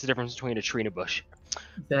out what's the difference between a tree and a bush.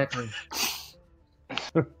 Exactly.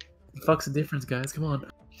 Fuck's the difference, guys? Come on.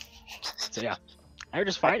 So yeah, they're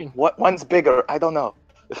just fighting. What one's bigger? I don't know.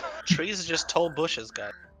 Trees are just tall bushes,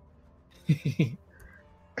 guys.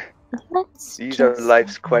 These are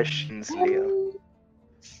life's questions, Leo.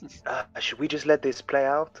 Should we just let this play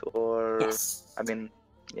out, or Yes. I mean,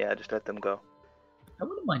 yeah, just let them go. I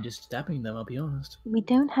wouldn't mind just stabbing them, I'll be honest. We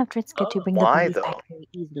don't have Dritska to bring Why, the police though? back very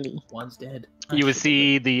easily. One's dead. You would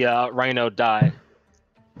see the rhino die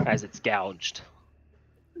as it's gouged.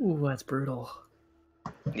 Ooh, that's brutal.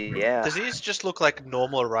 Yeah. Does these just look like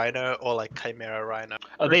normal rhino or like Chimera rhino?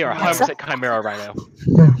 Oh, they are Yes. 100% Chimera rhino.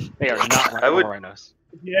 They are not I would- rhinos.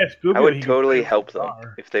 Yes, Google I it, would he can totally tell you help what them they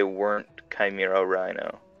are. if they weren't Chimera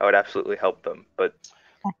Rhino. I would absolutely help them, but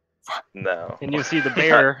no. And you'll see the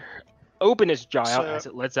bear open its jaw out So- as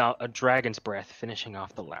it lets out a dragon's breath, finishing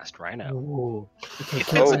off the last rhino. Ooh. Okay, If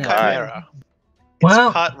kill it's Oh a it now. my. Chimera, it's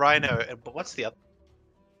Well- part rhino, but what's the other?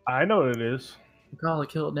 I know what it is. Call it,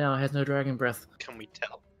 kill it now. It has no dragon breath. Can we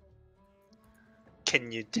tell?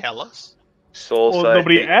 Can you tell us? Soul Well, Side.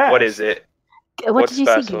 nobody What asked. is it? What What's did you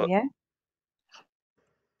see, special? Gilio?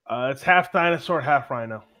 It's half dinosaur, half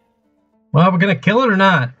rhino. Well, we're gonna kill it or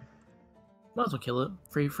not? Might as well kill it.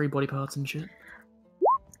 Free body parts and shit.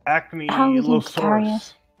 Acne How are we going to carry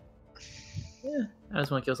Losaurus. Yeah, I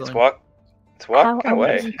just want to kill It's something. walk. It's walking How-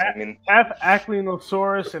 away. I mean, Half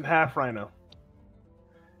Aclinosaurus and half rhino.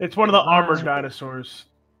 It's one of the armored dinosaurs.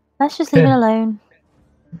 Let's just leave it alone.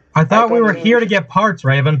 I thought we thought were we here were- to get parts,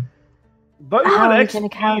 Raven. But you How had are we XP going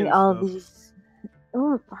to carry and all stuff. these?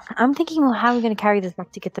 Ooh, I'm thinking, well, how are we going to carry this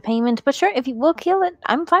back to get the payment? But sure, if you will kill it,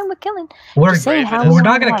 I'm fine with killing. We're, Just saying, Raven how is- we're we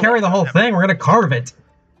not gonna gonna carry the whole thing. We're gonna carve it.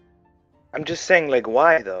 I'm just saying, like,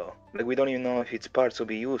 why though? Like, we don't even know if its parts will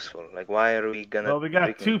be useful. Like, why are we gonna? Well, we got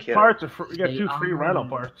freaking two kill parts. it? We got They two free rhino are-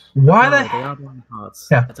 parts. Why No, the? they are blind parts.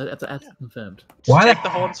 Yeah. That's confirmed. Why Take the? the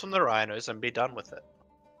horns from the rhinos and be done with it.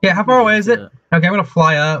 Yeah, how far away is it? Okay, I'm gonna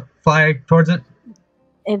fly towards it.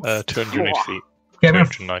 It's 280 feet. Okay, I'm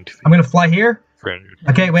 290 feet. gonna fly here. 300.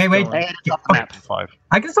 Okay, wait. Still- And it's off the map. 5.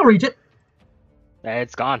 I can still reach it.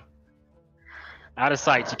 It's gone. Out of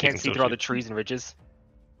sight. You can't can see still through all see the trees and ridges.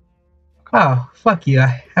 Oh, fuck you!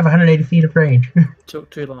 I have 180 feet of range. Took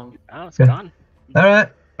too long. Oh, it's Yeah. gone. All right.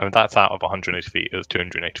 I mean, that's out of 180 feet. It was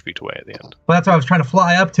 280 feet away at the end. Well, that's why I was trying to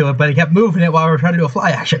fly up to it, but he kept moving it while we were trying to do a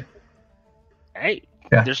fly action. Hey,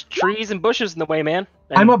 Yeah. there's trees and bushes in the way, man.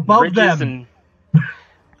 I'm And above ridges them. And...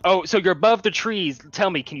 Oh, so you're above the trees. Tell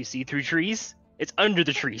me, can you see through trees? It's under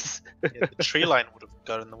the trees. Yeah, the tree line would have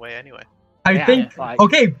got in the way anyway. I Yeah, think. like-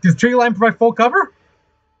 Okay, does tree line provide full cover?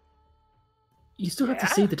 You still have to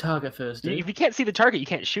see the target first, dude. If you can't see the target, you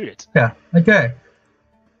can't shoot it. Yeah. Okay.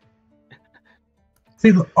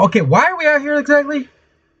 See, okay, why are we out here exactly?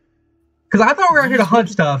 Because I thought we were out here to hunt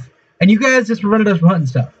stuff, and you guys just running us from hunting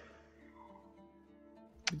stuff.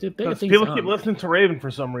 The bigger Because things people are- keep listening to Raven for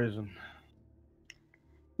some reason.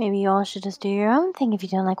 Maybe you all should just do your own thing if you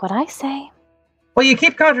don't like what I say. Well, you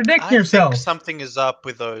keep contradicting I yourself. think something is up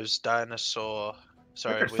with those dinosaur.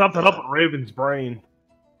 Sorry, There's with something the- up with Raven's brain.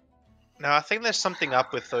 No, I think there's something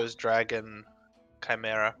up with those dragon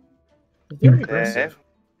chimera. Very Okay. aggressive.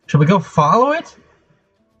 Should we go follow it?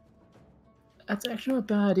 That's actually not a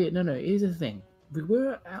bad idea. No, here's the thing. We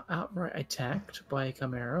were outright attacked by a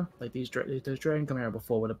Chimera, like those Dragon Chimera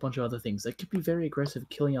before, with a bunch of other things. They could be very aggressive,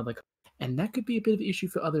 killing other, and that could be a bit of an issue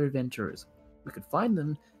for other adventurers. We could find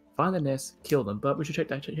them, find the nest, kill them, but we should check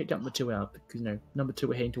number 2 out, because, number 2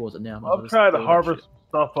 we're heading towards it now. Might as well I'll just try to kill them harvest shit.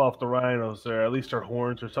 stuff off the rhinos there, at least their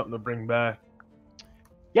horns or something to bring back.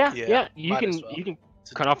 Yeah, Yeah, you might can as well. you can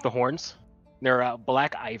cut off the horns. They're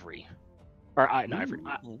black ivory, or not ivory.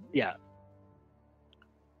 Yeah,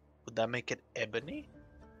 Would that make it ebony?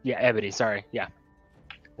 yeah, ebony. Sorry, yeah,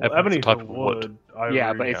 Well, Ebony's a ebony's type a of wood. Ivory.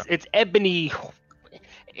 yeah, but yeah. it's ebony.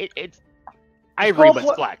 It's ivory, called but it's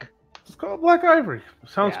what? black. It's called black ivory.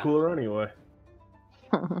 Sounds Yeah. cooler anyway.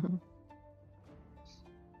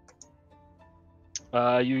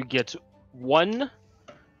 You get one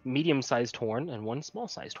medium-sized horn and one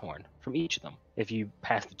small-sized horn from each of them if you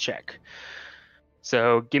pass the check.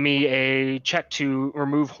 So give me a check to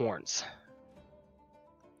remove horns.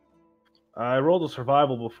 I rolled a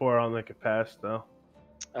survival before. I don't think it passed though.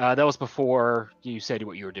 That was before you said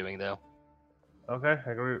what you were doing, though. Okay,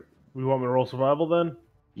 I agree. We want me to roll survival then?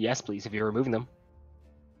 Yes, please, if you're removing them.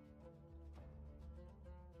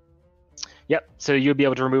 Yep, so you'll be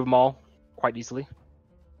able to remove them all quite easily.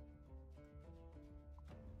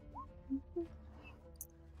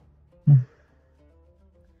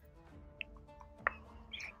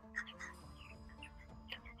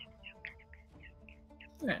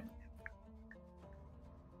 Alright.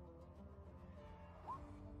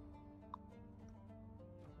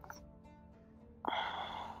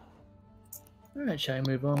 Alright, shall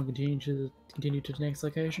we move on and continue to the next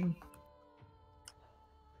location?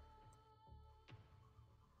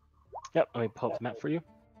 Yep, let me pull up the map for you.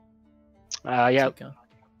 Yeah, Okay.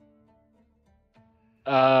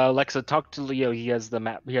 Alexa, talk to Leo. He has the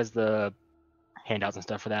map. He has the handouts and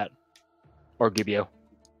stuff for that. Or Gibio.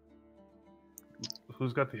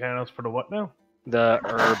 Who's got the handouts for the what now? The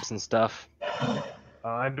herbs and stuff.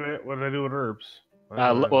 I do it. What did I do with herbs?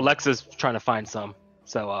 Well, Lexa's trying to find some.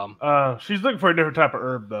 So she's looking for a different type of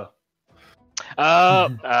herb though.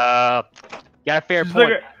 got a fair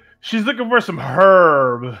point. She's looking for some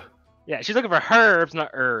herb. Yeah, she's looking for herbs, not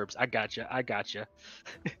herbs. I gotcha.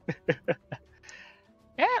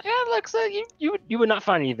 Yeah, Alexa, you would not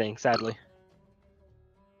find anything, sadly.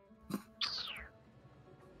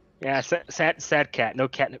 Yeah, sad cat. No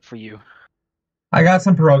catnip for you. I got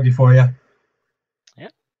some pierogi for you. Yeah.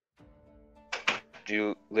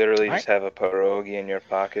 You literally just have a pierogi in your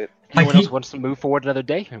pocket. Anyone else wants to move forward another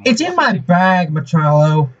day? It's in my bag,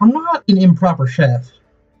 Machalo. I'm not an improper chef.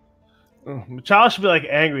 Machalo should be like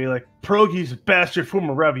angry, like pierogi's a bastard form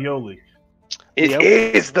of ravioli. It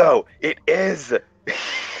is though. It is.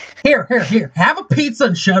 Here. Have a pizza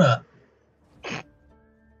and shut up.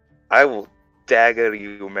 I will dagger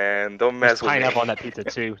you, man. Don't mess There's with me. pineapple on that pizza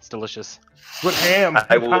too. It's delicious. With ham.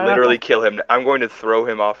 I will literally kill him. I'm going to throw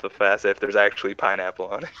him off the fast if there's actually pineapple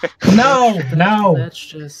on it. No. That's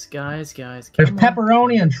just guys. There's come on.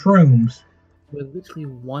 pepperoni and shrooms. We're literally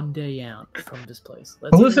one day out from this place.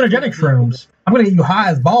 Hallucinogenic shrooms. I'm gonna get you high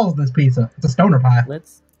as balls with this pizza. It's a stoner pie.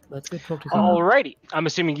 Let's go talk to someone. Alrighty. I'm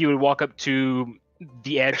assuming you would walk up to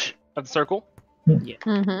the edge of the circle. Yeah.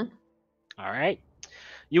 Mm-hmm. All right.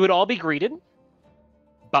 You would all be greeted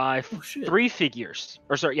by three figures.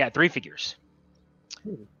 Three figures.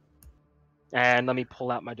 Ooh. And let me pull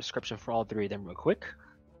out my description for all three of them real quick.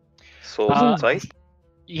 Souls in sight?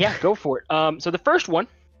 Yeah, go for it. So the first one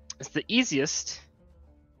is the easiest.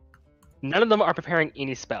 None of them are preparing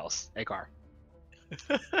any spells, Agar.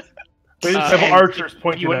 They just have archers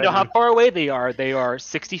pointing. You wouldn't know how far away they are. They are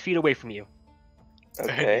 60 feet away from you.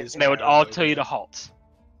 Okay. And they would all tell you to halt.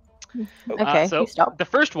 Okay, so stop. the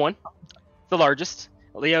first one, the largest,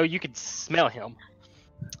 Leo, you could smell him.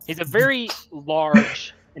 He's a very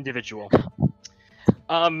large individual.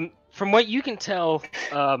 From what you can tell,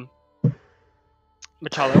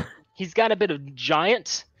 Machalo, he's got a bit of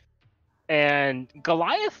giant and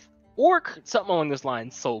Goliath, orc, something along those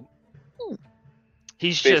lines. So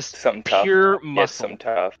he's just something pure tough. muscle. Yes, something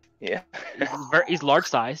tough. Yeah. He's large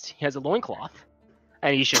sized. He has a loincloth,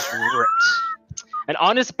 and he's just ripped. And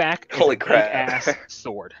on his back is Holy a crap. big-ass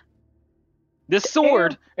sword. This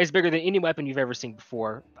sword is bigger than any weapon you've ever seen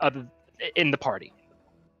before in the party.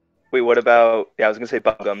 Wait, what about? Yeah, I was gonna say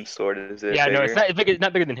Bubblegum's sword. Is it? Yeah, no, bigger? it's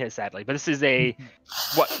not bigger than his, sadly. But this is a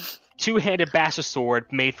two-handed bastard sword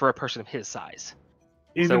made for a person of his size.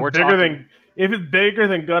 Even we're bigger talking- if it's bigger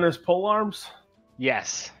than Gunner's pole arms.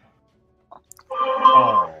 Yes.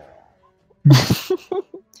 Oh.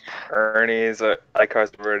 Ernie's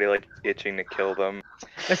Icar's already like itching to kill them.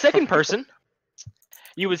 The second person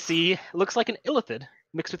you would see looks like an illithid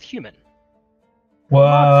mixed with human.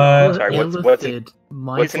 What? Sorry, what's an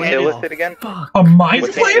illithid again? Fuck. A mind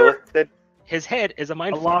What's an flayer? illithid? His head is a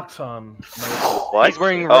mind A flayer. Loxon. What? He's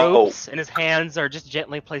wearing Oh, robes, and his hands are just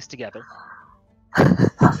gently placed together.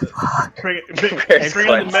 Bring Where's in the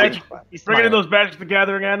Clancy? magic. He's Bring in smiling. those Magic the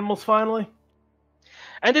Gathering animals finally.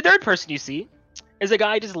 And the third person you see is a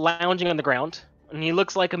guy just lounging on the ground, and he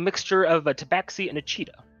looks like a mixture of a tabaxi and a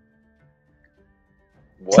cheetah.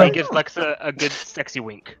 What? He gives Lex a good sexy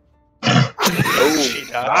wink. Oh,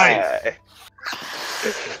 Nice.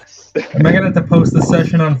 Am I gonna have to post this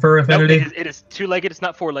session on Fur No, Affinity? it is two-legged. It's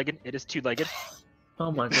not four-legged. It is two-legged.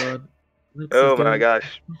 Oh my god. Let's Oh go my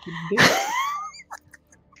gosh. fucking do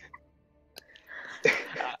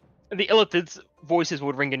it. The illithid's voices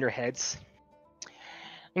would ring in your heads.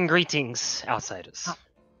 And greetings, outsiders.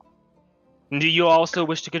 Do you also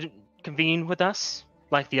wish to convene with us,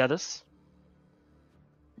 like the others?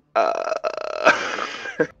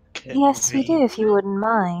 Yes, we do, if you wouldn't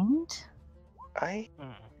mind.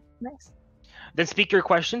 Nice. Then speak your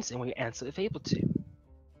questions, and we answer if able to.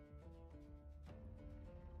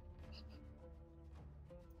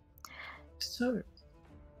 So,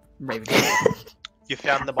 Raven. You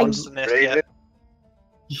found the monster nest Raven?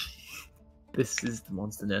 yet? This is the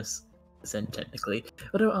monster nest, technically.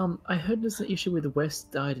 But I heard there's an issue with the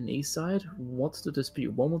west side and east side. What's the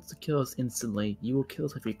dispute? One wants to kill us instantly. You will kill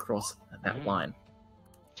us if we cross that line.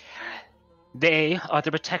 They are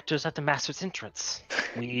the protectors of the Master's entrance.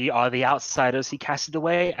 We are the outsiders he casted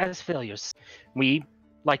away as failures. We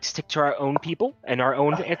like to stick to our own people and our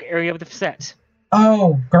own area of the Facet.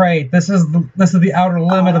 Oh, great! This is the outer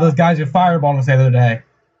limit of those guys who fireballed us the other day.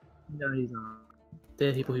 No, he's not.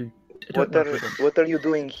 They're people who. What are you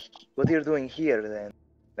doing? What are you doing here then?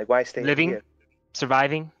 Like, why stay Living, here?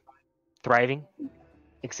 surviving, thriving,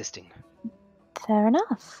 existing. Fair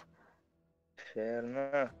enough. Fair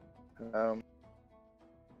enough.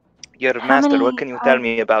 Your How master, many what can you tell are-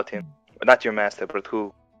 me about him? Not your master, but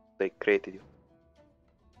who created you?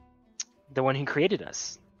 The one who created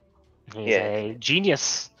us. He's Yes. a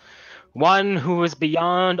genius. One who is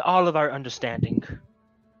beyond all of our understanding.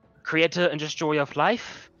 Creator and destroyer of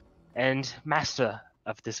life, and master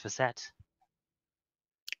of this facet.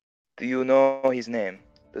 Do you know his name?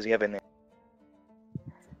 Does he have a name?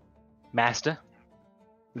 Master,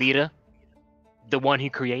 leader, the one who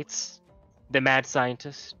creates, the mad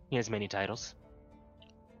scientist. He has many titles.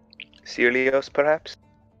 Sirius, perhaps?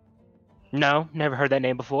 No, never heard that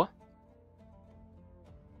name before.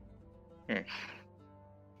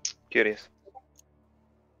 Curious.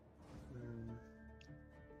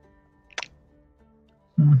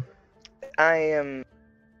 I am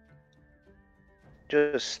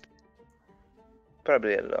just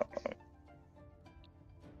probably alone.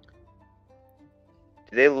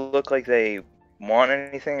 Do they look like they want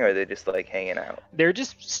anything, or are they just like hanging out? They're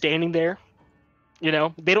just standing there. You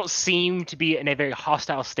know, they don't seem to be in a very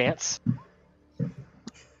hostile stance.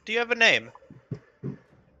 Do you have a name?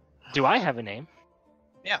 Do I have a name?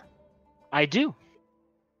 Yeah. I do.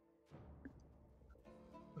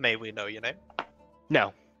 May we know your name?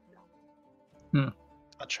 No.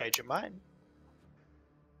 I'll trade you mine.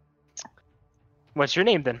 What's your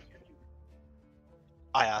name then?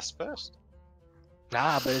 I asked first.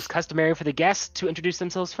 Ah, but it's customary for the guests to introduce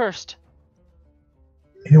themselves first.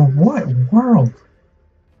 In what world?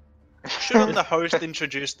 Shouldn't the host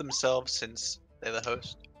introduce themselves since they're the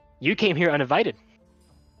host? You came here uninvited.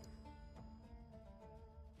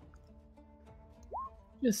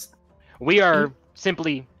 Just We are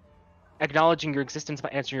simply acknowledging your existence by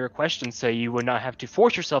answering your questions so you would not have to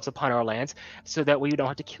force yourselves upon our lands so that we don't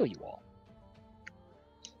have to kill you all.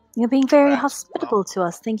 You're being very That's hospitable to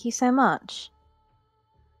us. Thank you so much.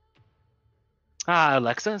 Ah,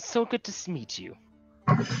 Alexa, it's so good to meet you.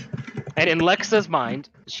 And in Lexa's mind,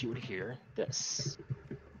 she would hear this.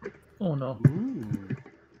 oh no,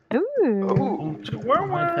 Ooh.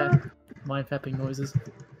 mind fapping noises.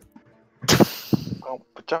 Oh,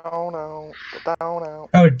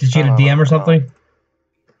 did she get a DM or something?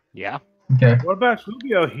 Yeah, Okay. What about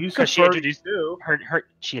Rubio? He's a because she furry introduced too. her.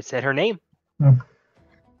 She had said her name. Oh.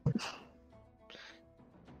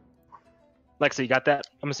 Lexa, you got that?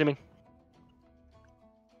 I'm assuming.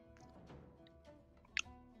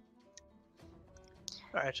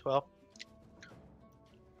 Alright, well.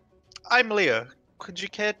 I'm Leo. Could you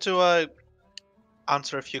care to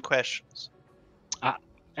answer a few questions?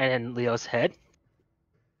 And Leo's head.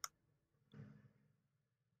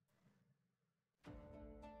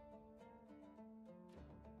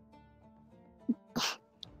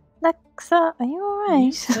 Lexa, are you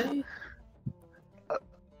alright? Say,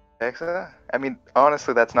 Alexa? I mean,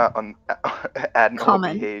 honestly, that's not abnormal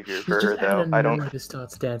Common. behavior she's for her, just out though. of I don't. nowhere just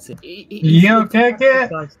starts dancing. You okay,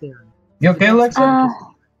 kid? You okay, Lexa?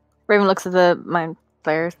 Raven looks at the mind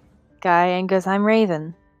flayer guy and goes, I'm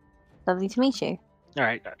Raven. Lovely to meet you. All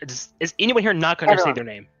right. Is anyone here not going to say Everyone.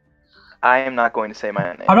 their name? I am not going to say my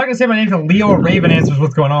name. I'm not gonna say my name until Leo or Raven answers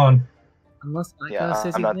what's going on. Unless I Yeah, gotta say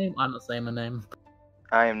I'm his not- name, I'm not saying my name.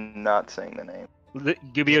 I am not saying the name.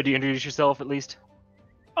 Gubio, do you introduce yourself at least?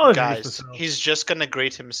 I'll introduce Guys, myself. he's just gonna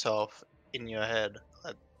greet himself in your head.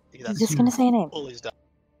 He's just gonna say a name. all he's done.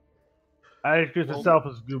 I introduce myself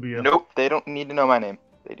as Gubio. Nope, they don't need to know my name.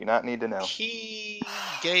 They do not need to know. He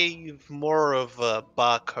gave more of a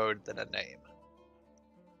barcode than a name.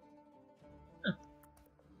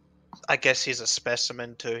 I guess he's a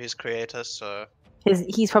specimen to his creator, so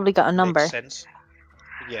He's probably got a number. makes sense.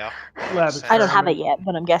 Yeah. Lab makes sense. I don't have it yet,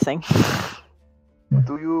 but I'm guessing.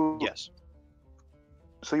 Do you? Yes.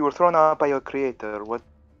 So you were thrown out by your creator. What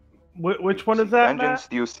Which one is that, vengeance Matt?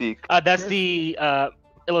 do you seek? That's the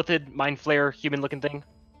illithid mind flayer human-looking thing.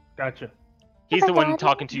 Gotcha. He's the one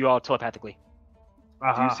talking to you all telepathically. Do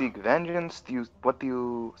you Uh-huh. seek vengeance? What do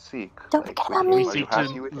you seek? Don't forget what about do you- We me. are you seek to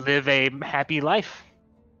happy with? live a happy life.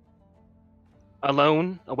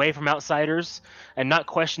 Alone, away from outsiders, and not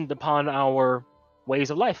questioned upon our ways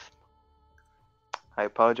of life. I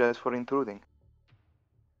apologize for intruding.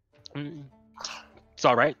 It's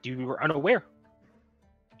alright, you were unaware.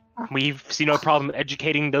 We see no problem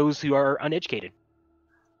educating those who are uneducated.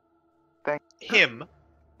 Him.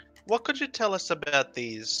 What could you tell us about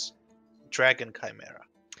these dragon chimera?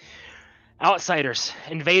 Outsiders,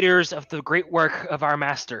 invaders of the great work of our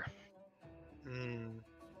master.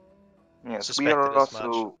 Yes, we Suspected are as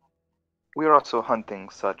much. also hunting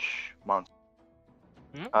such monsters.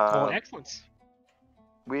 Well, Uh, excellent.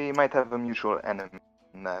 We might have a mutual enemy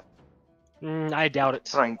in that. I doubt it.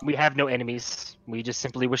 Frank. We have no enemies. We just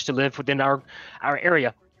simply wish to live within our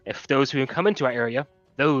area. If those who come into our area,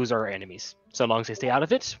 those are our enemies. So long as they stay out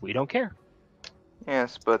of it, we don't care.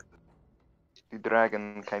 Yes, but the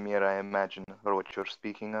dragon chimera, I imagine, are what you're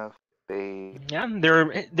speaking of. They. Yeah,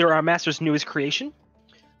 they're our master's newest creation.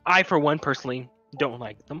 I, for one, personally don't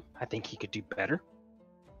like them. I think he could do better.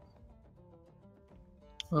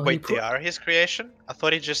 Well, Wait, they are his creation? I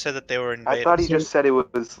thought he just said that they were invaders. I thought he just said it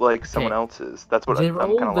was like someone else's. That's what I'm kind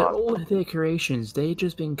of lost. all their creations. They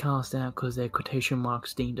just been cast out because their quotation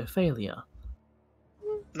marks deemed a failure.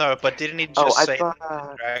 No, but didn't he just say thought,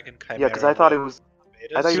 that the dragon chimera? Yeah, because I thought it was.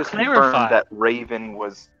 invaders? I thought you To just clarify- confirmed that Raven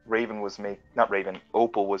was made. Not Raven.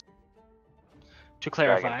 Opal was. To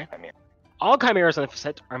clarify, Dragon chimera. all chimeras on the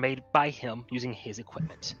facet are made by him using his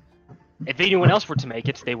equipment. If anyone else were to make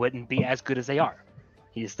it, they wouldn't be as good as they are.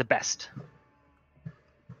 He is the best.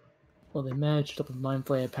 Well, they managed to stop a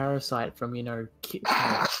mindflayer parasite from,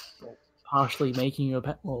 partially making you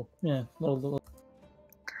a well, yeah, well,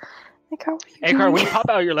 Akar, when you pop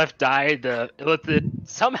out your left eye, it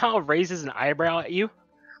somehow raises an eyebrow at you.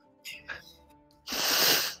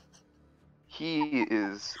 He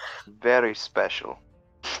is very special.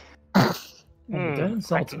 don't I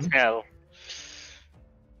insult can him. tell.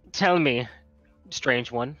 Tell me,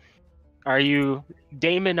 strange one, are you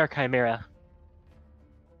Damon or Chimera?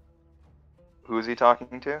 Who is he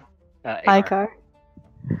talking to? Icar.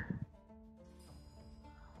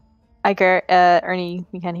 Icar, Ernie,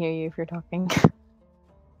 we can't hear you if you're talking.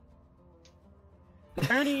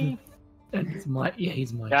 Ernie. He's my,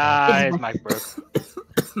 he's my. His mic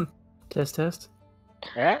broke. Test.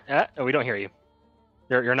 Oh, we don't hear you.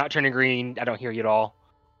 You're not turning green. I don't hear you at all.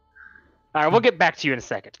 All right, we'll get back to you in a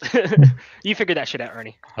second. You figured that shit out,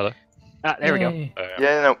 Ernie. Hello? There we go. Yay.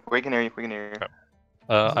 Yeah, no, we can hear you. We can hear you.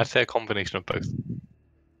 I'd say a combination of both.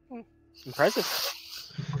 Impressive.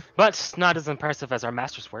 But not as impressive as our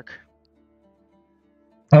master's work.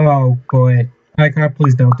 Oh boy. Icar,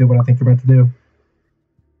 please don't do what I think you're about to do.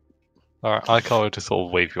 Alright, I can't just sort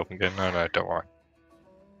of wave you up and go, no, don't worry.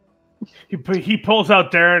 He pulls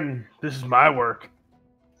out Darren. This is my work.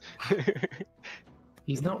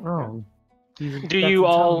 He's not wrong. Do you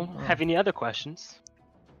all have any other questions?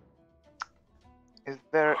 Is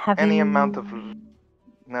there Have any you- amount of?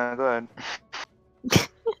 No, go ahead.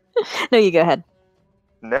 No, you go ahead.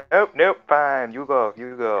 Nope. Fine, you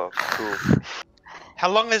go. Cool. How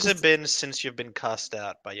long has it been since you've been cast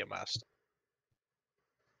out by your master?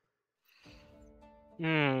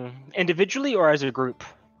 Individually or as a group?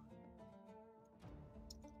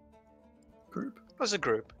 Group. As a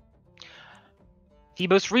group. The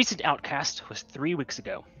most recent outcast was 3 weeks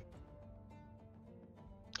ago.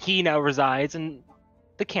 He now resides in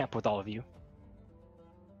the camp with all of you.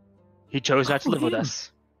 He chose not to live with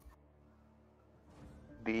us.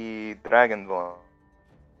 The dragon one.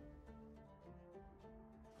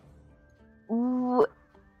 Ooh,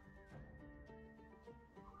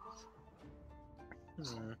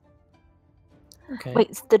 Okay. wait,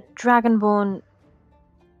 it's the Dragonborn.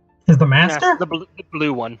 Is the Yes, master? the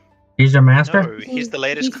blue one. He's your master? No, he's the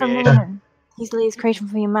latest from creation. London. He's the latest creation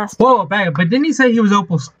from your master. Whoa, back, but didn't he say he was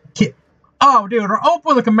Opal's kid? Oh, dude, are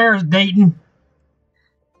Opal and the Chimera's dating?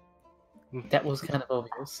 That was kind of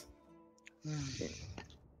obvious.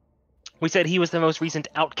 We said he was the most recent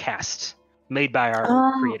outcast made by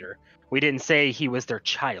our creator. We didn't say he was their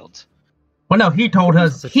child. Well, no, he told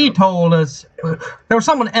us. There was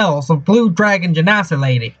someone else, a blue dragon Janassa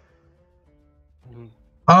lady.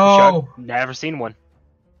 Oh, Never seen one.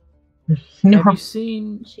 no. Have you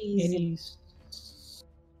seen Jeez.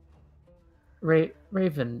 any?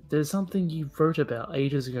 Raven, there's something you wrote about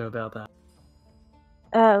ages ago about that.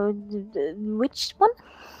 Which one?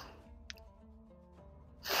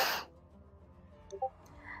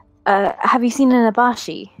 Have you seen an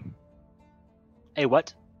Abashi? A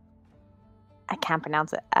what? I can't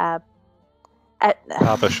pronounce it.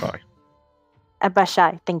 Abishai.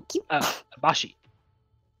 Abashai. Thank you. Bashi.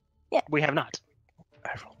 Yeah. We have not.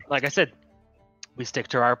 Like I said, we stick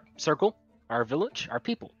to our circle, our village, our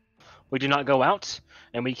people. We do not go out,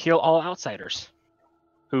 and we kill all outsiders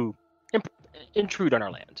who intrude on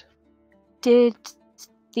our land. Did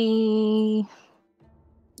the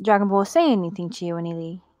Dragon Ball say anything to you when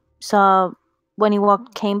he when he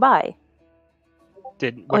came by?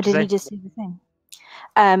 Or did he just do the thing?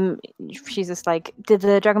 She's just like, did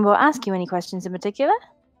the Dragon Ball ask you any questions in particular?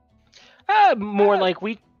 More like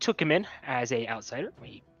we took him in as a outsider.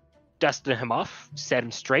 We dusted him off, set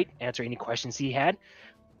him straight, answered any questions he had,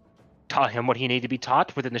 taught him what he needed to be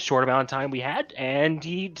taught within the short amount of time we had, and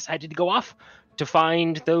he decided to go off to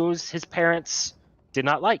find those his parents did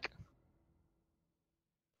not like.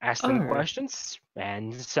 Asked him Oh. questions,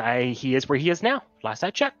 and he is where he is now. Last I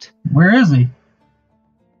checked. Where is he?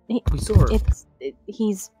 We saw it.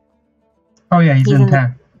 He's Oh yeah, he's He's in in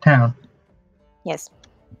the- town. yes.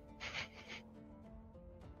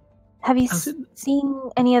 Have you How's it- seen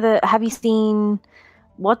any other? Have you seen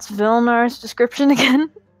what's Vilnar's description again?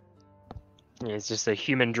 It's just a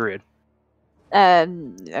human druid.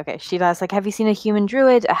 Okay, she asks, like, have you seen a human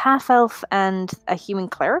druid, a half elf, and a human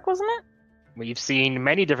cleric? Wasn't it? We've seen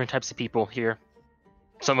many different types of people here,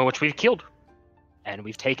 some of which we've killed, and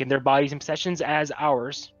we've taken their bodies and possessions as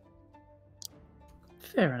ours.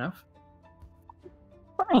 Fair enough.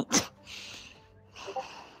 Right.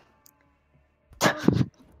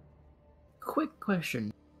 Quick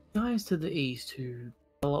question. Guys to the east who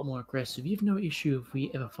are a lot more aggressive, you have no issue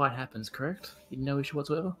if a fight happens, correct? No issue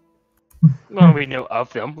whatsoever? Well, we know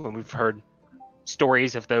of them, and we've heard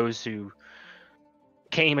stories of those who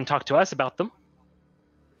came and talked to us about them.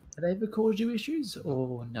 Have they ever caused you issues,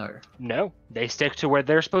 or no? No, they stick to where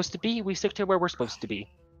they're supposed to be. We stick to where we're supposed to be.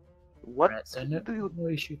 What Right, so do you no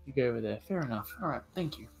issue if you go over there. Fair enough. Alright,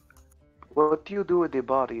 thank you. what do you do with the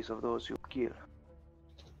bodies of those you kill?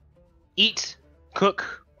 Eat,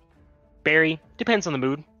 cook, bury, depends on the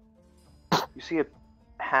mood. You see a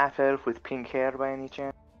half elf with pink hair by any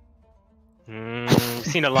chance? We've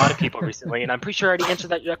seen a lot of people recently, and I'm pretty sure I already answered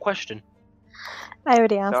that question. I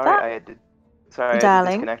already asked Sorry, that. I had to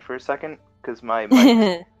Darling. disconnect for a second because my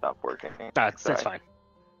mic stopped working. That's Sorry. fine.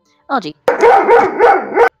 Algie.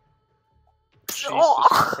 Jesus Oh.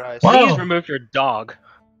 Christ. Wow. Please remove your dog.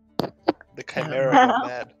 The Chimera got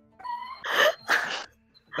mad.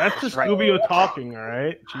 That's the That's right. Scooby-Doo talking,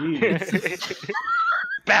 alright? Jeez.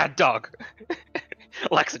 Bad dog.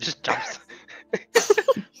 Alexa just jumps.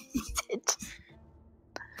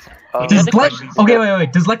 Um, Does other Lex? questions? Okay,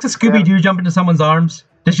 wait. Does Lexa Scooby Doo jump into someone's arms?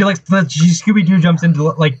 Does she Scooby Doo jumps into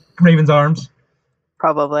like Raven's arms?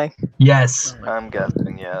 Probably. Yes. I'm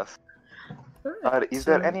guessing yes. Alright, Is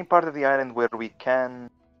so- there any part of the island where we can,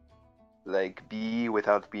 like, be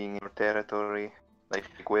without being in your territory? Like,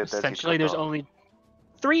 where does it Essentially, cut there's off? only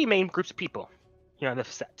 3 main groups of people here on the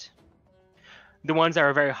Facet. The ones that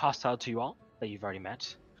are very hostile to you all, that you've already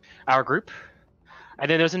met. Our group. And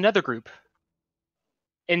then there's another group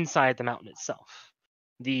inside the mountain itself.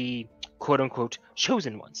 The quote-unquote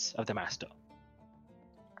chosen ones of the Master.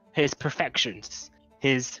 His perfections.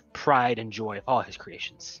 His pride and joy of all his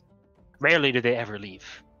creations. Rarely do they ever leave.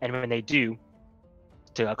 And when they do,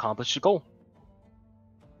 to accomplish the goal.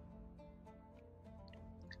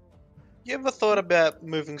 You ever thought about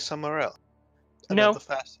moving somewhere else? No. About the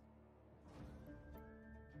fast.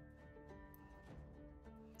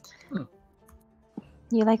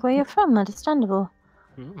 You like where you're from, understandable.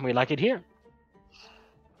 We like it here.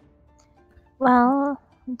 Well,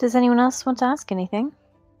 does anyone else want to ask anything?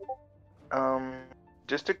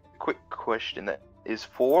 Just a quick question. That is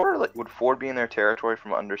 4, like, would 4 be in their territory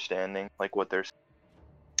from understanding, like, what they're...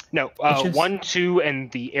 No, It's just- 1, 2,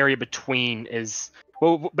 and the area between is...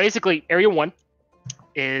 Well, basically, Area 1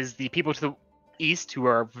 is the people to the east who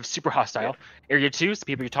are super hostile. Area 2 is the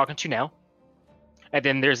people you're talking to now. And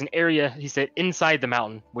then there's an area, he said, inside the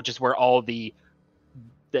mountain, which is where all the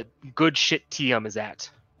good shit TM is at.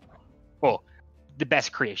 Well, the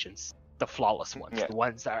best creations. The flawless ones. Yeah. The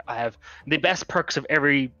ones that have the best perks of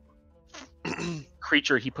every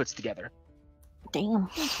creature he puts together. Damn.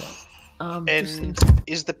 Just And thinking-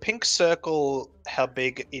 is the pink circle how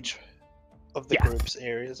big each of the Yeah. group's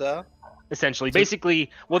areas are? Essentially, basically,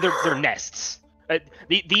 well, they're nests. The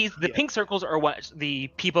Yeah. pink circles are what the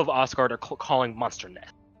people of Asgard are calling monster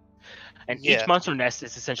nests, and Yeah. each monster nest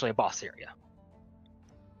is essentially a boss area.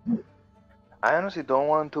 I honestly don't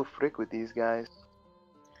want to frick with these guys.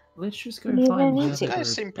 Let's just go Leave find it the easy. These other guys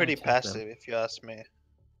group seem pretty and attack them. passive, if you ask me.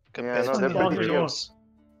 Compared no, to they're the pretty other chill. groups.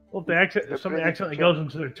 Well, if something pretty accidentally chill. goes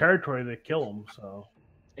into their territory, they kill them, so...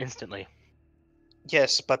 Instantly.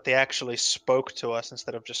 Yes, but they actually spoke to us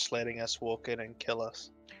instead of just letting us walk in and kill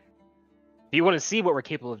us. If you want to see what we're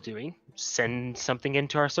capable of doing, send something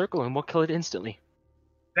into our circle and we'll kill it instantly.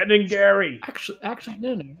 Send in Gary! Actually,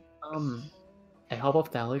 no. Hey, hop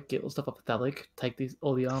off Thalic, get all the stuff off Thalic, take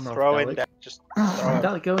all the armor Throw off in Thalic. that. Just throw it.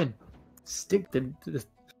 Thalic, go in. Stick the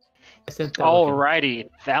send Thalic in. Alrighty,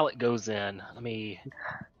 Thalic goes in. Let me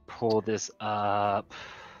pull this up.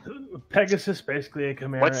 Pegasus, basically a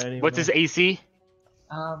Chimera anyway. What's his AC?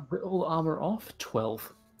 With all the armor off,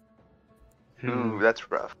 12. Ooh,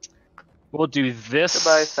 that's rough. We'll do this.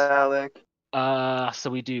 Goodbye, Thalic. So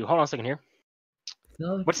we do. Hold on a second here.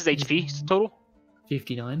 Thalic What's his is HP total?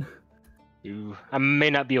 59. Ooh, I may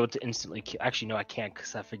not be able to instantly kill. Actually, no, I can't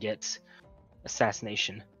because I forget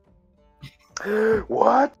assassination.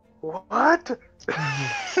 What? What?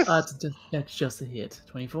 That's just a hit.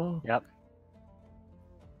 24. Yep.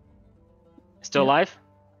 Still alive?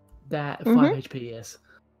 That Mhm. 5 HP. Yes.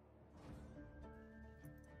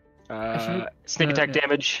 Actually, Sneak no, attack no.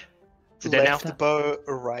 damage. Is it dead now? Left bow,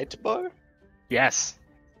 right bow? Yes.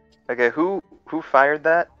 Okay, who fired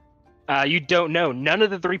that? You don't know. None of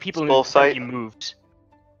the 3 people Full in sight. you moved.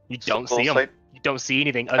 You don't Full see them. sight? You don't see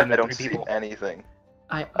anything other I than don't the 3 see people. anything.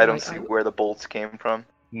 I I don't see where the bolts came from.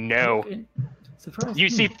 No. Surprise. You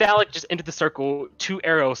see Thalic just into the circle, 2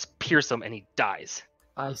 arrows pierce him, and he dies.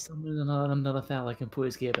 I summoned another Thalic and put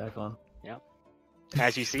his gear back on.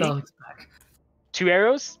 As you see, Thalic's back. 2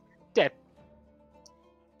 arrows, dead.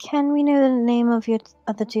 Can we know the name of your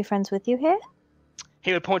other 2 friends with you here?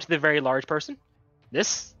 He would point to the very large person.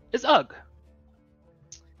 This is Ugg.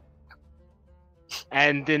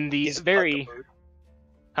 And then the Is very... Ugg a bird?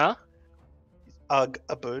 Huh? Ugg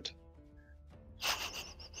a bird?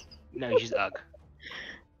 No, she's Ugg.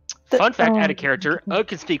 Fun fact, add a character, oh. Ugg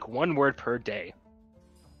can speak 1 word per day.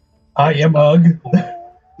 I am Ugg.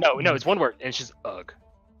 No, it's 1 word, and it's just Ugg.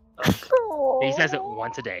 Ugg. And he says it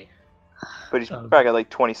once a day. But he's probably got like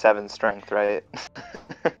 27 strength, right?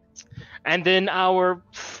 And then our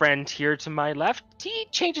friend here to my left, he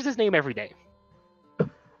changes his name every day.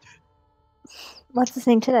 What's his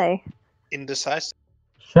name today? Indecisive.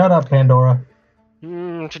 Shut up, Pandora.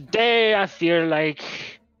 Today I feel like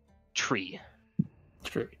tree.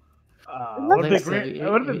 True. Would Let's have say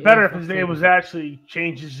been better if his name was actually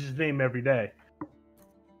changes his name every day.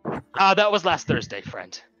 That was last Thursday,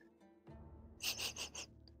 friend.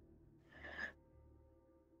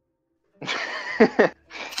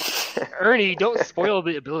 Ernie, don't spoil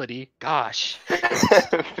the ability. Gosh.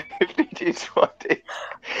 50 20.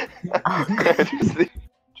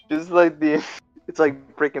 just like the, it's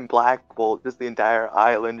like freaking Black Bolt. Just the entire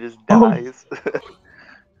island just dies.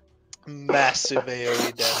 Massive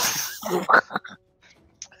AoE damage.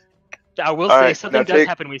 I will All say right, something now does take-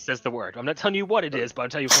 happen when he says the word. I'm not telling you what it is, but I'll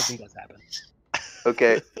tell you something does happen.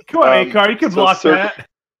 Okay. Come on, Akar, you can so block that.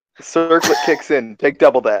 Circlet kicks in. Take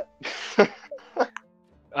double that.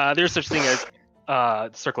 There's such thing as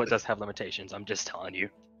circlet does have limitations. I'm just telling you.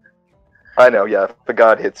 I know, yeah. If a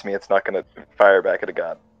god hits me, it's not gonna fire back at a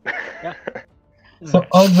god. So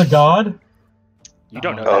Ugg's a god? You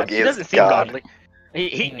don't know Ugg that. He is doesn't seem God. godly.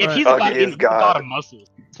 If he's a Ugg god, is he's a god God. of muscles.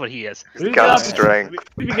 That's what he is. He's got strength.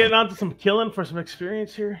 We be getting on to some killing for some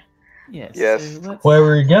experience here. Yes. Yes. So let's- Well,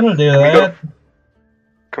 we're gonna do we go- that.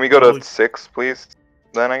 Can we go to 6, please?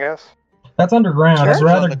 Then I guess. That's underground. Church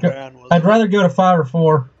on the ground, wasn't I'd it? rather go to 5 or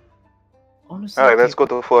 4. Honestly, Alright, let's go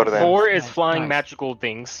to 4 then. 4 is Guys, flying guys. magical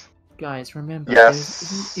things. Guys, remember.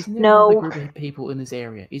 Yes. Isn't there No. another group of people in this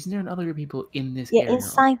area? Isn't there another group of people in this Yeah, area?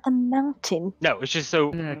 inside the mountain. No, it's just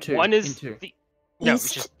so No, 2. one is in 2. no, it's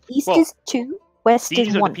East, just east well, is 2, west these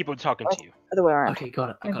is are 1. the people talking to you. Other way around. Okay,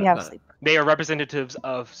 got it. I Maybe got it. have Got it. sleep. They are representatives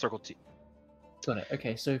of Circle 2. Got it.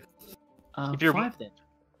 Okay, so If you're- 5 then.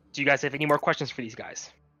 Do you guys have any more questions for these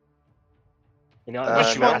guys? You know, Which unless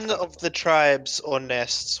Which you ask one them. of the tribes or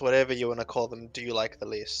nests, whatever you want to call them, do you like the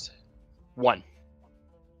least? 1.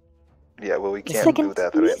 Yeah, well, we can't Second, do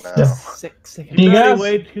that please. right now. Second. Do you Is there guys- any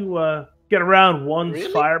way to get around one's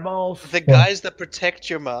Really? fireballs? The guys that protect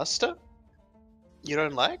your master? You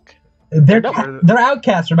don't like? They're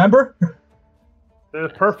outcasts, remember? They're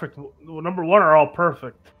perfect. Well, number 1 are all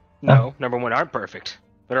perfect. No, number 1 aren't perfect.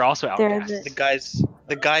 They're also They're outcasts.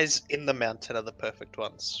 The guys in the mountain are the perfect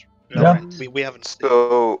ones. Yeah. Right. We haven't seen.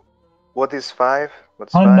 So, what is 5?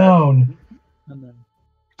 What's 5? Unknown.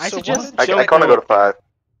 I So suggest what- I can't go to 5.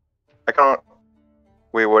 I can't.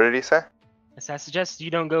 Wait, what did he say? I suggest you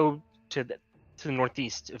don't go to the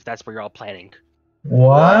northeast if that's where you're all planning.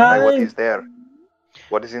 Why? What What? is there?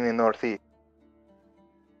 What is in the northeast?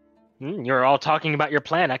 You're all talking about your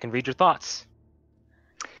plan. I can read your thoughts.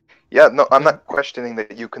 Yeah, no, I'm not questioning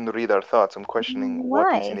that you can read our thoughts. I'm questioning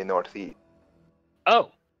what is Why? in the northeast.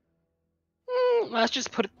 Oh. Let's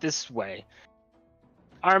just put it this way.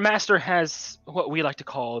 Our master has what we like to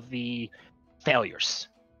call the failures.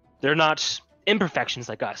 They're not imperfections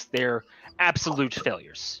like us. They're absolute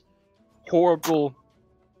failures. Horrible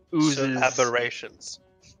oozes. So aberrations.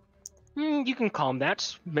 You can call them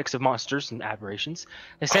that. Mix of monsters and aberrations.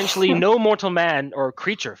 Essentially, no mortal man or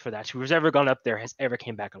creature, for that, who has ever gone up there has ever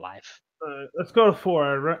came back alive. Let's go to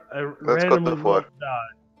 4. I Let's go to randomly 4. will die.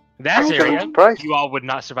 That I area, don't- Surprise. you all would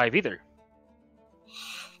not survive either.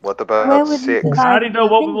 What Where about would we 6? find- How do you know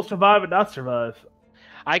what will survive and not survive?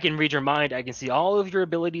 I can read your mind. I can see all of your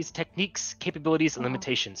abilities, techniques, capabilities, and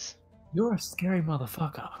limitations. You're a scary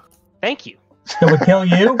motherfucker. Thank you. Can we kill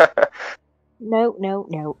you? No, no,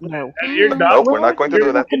 no, no. You're not. Nope, we're not going to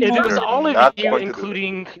do that. If If it was We're all of not you, going to do that.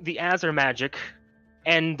 including the Azure magic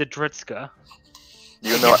and the Dritska,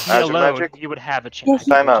 You know me Azure alone, magic? you would have a chance.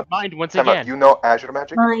 Time out. Mind once Time out. again. You know Azure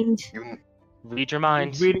magic? Mind. You Read your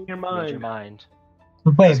mind. He's reading your Read your mind.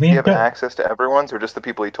 mind. Wait, does we he have don't. access to everyone's or just the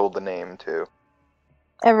people he told the name to?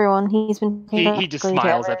 Everyone. He's been. He just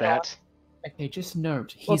smiles at that. Okay, just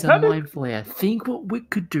note, Well, he's a technic- mind flayer. Think what Wick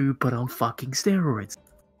could do, but on fucking steroids.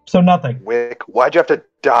 So nothing. Wick, why'd you have to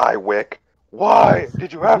die, Wick? Why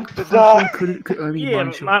did you have Wick to probably die? could only Yeah,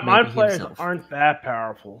 mind but mind maybe players himself. aren't that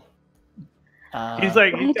powerful. He's Why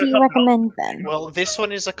got do you something recommend then? Well, this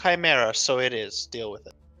one is a chimera, so it is. Deal with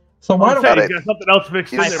it. So why else. don't He's we- got something else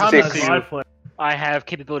mixed in He's there. sick. besides mind flayer. I have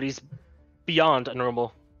capabilities beyond a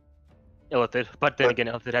normal Illithid, but then again,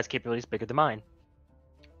 Illithid has capabilities bigger than mine.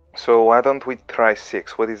 So why don't we try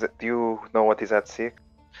 6? What is it? Do you know what is at 6?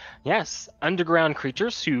 Yes, underground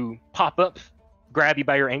creatures who pop up, grab you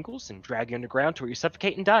by your ankles, and drag you underground to where you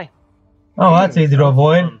suffocate and die. Oh, that's easy to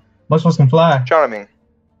avoid. Most of us can fly. Charming.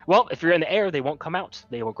 Well, if you're in the air, they won't come out.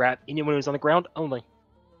 They will grab anyone who's on the ground only.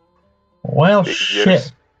 Well, Figures. shit.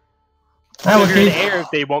 So That if would you're in be. the air,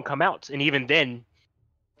 they won't come out, and even then,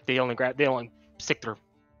 they only stick their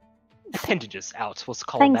appendages out. We'll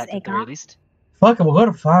call them Thanks, that at the very Akon. least. Fuck it, we'll go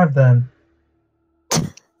to 5 then.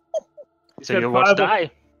 So you'll watch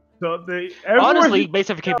die. So Honestly, based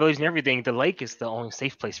off your capabilities and everything, the lake is the only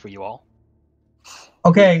safe place for you all.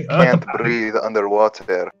 Okay, but Can't the, breathe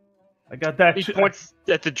underwater. I got that. He points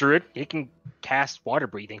at the druid. He can cast water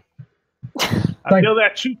breathing. I feel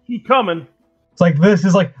that choo-choo coming. it's like this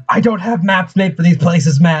is like I don't have maps made for these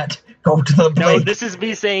places, Matt. Go to the No, lake. this is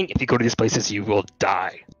me saying if you go to these places, you will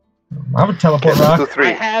die. I would teleport Get to rock. 3.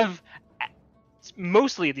 I have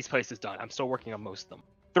mostly of these places done. I'm still working on most of them.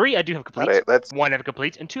 3 I do have complete. Alright, let's 1 I have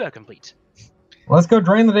complete, and 2 I have complete. Let's go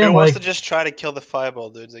drain the Who damn wants lake. to just try to kill the fireball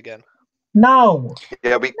dudes again? No.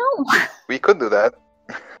 yeah, we could do that.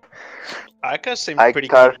 Ika seems I pretty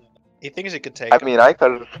can't- cool. He thinks he could take I him. mean, I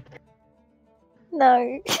could.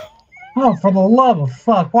 No. Oh, for the love of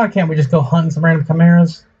fuck! Why can't we just go hunting some random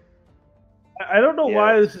chimeras? I don't know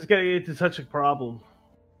why Yeah. this is getting into such a problem.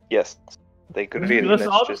 Yes, they could really. Listen,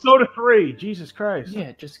 I'll just go to 3. Jesus Christ.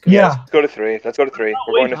 Yeah, just go. Yeah. Let's go to 3. Let's go to 3.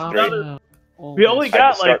 We're going to 3. We only I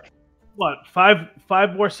got can start- like what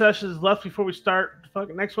 5 more sessions left before we start the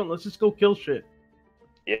fucking next one. Let's just go kill shit.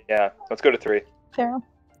 Yeah, let's go to 3. Fair enough.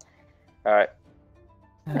 All right.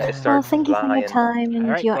 I Well, start thank you for your flying. time and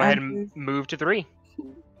Alright, your go ahead answers. and move to 3.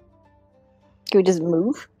 Can we just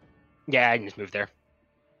move? Yeah, I can just move there.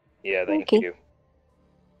 Yeah, thank Okay. you.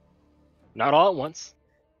 Not all at once.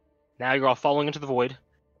 Now you're all falling into the void.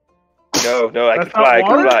 No, I can That's not fly. I can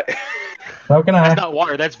water? fly. So can I? That's not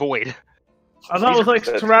water, that's void. I thought it was like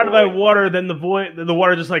That's surrounded by void. water, then the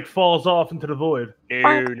water just like falls off into the void.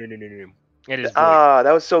 No. It is void. Ah,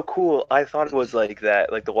 that was so cool. I thought it was like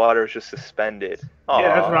that. Like the water is just suspended.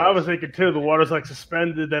 Yeah, that's what I Aw, was thinking too. The water's like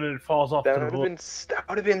suspended, then it falls off That into would the have void. been. That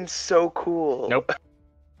would have been so cool. Nope.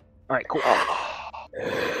 Alright, cool. Oh,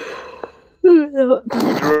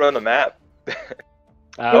 It drew on the map.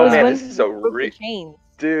 Oh was man, when this is a we broke the re- chains.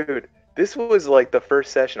 dude. This was like the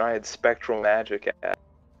first session I had spectral magic at.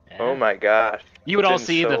 Oh my gosh. You would all It's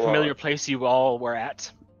been see so the familiar long. place you all were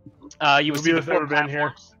at. You would see the Nobody's 4 ever been here.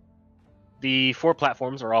 platforms. The 4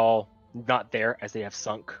 platforms are all not there as they have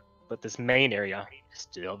sunk, but this main area is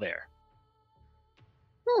still there.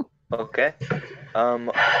 Okay.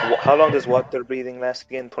 How long does water breathing last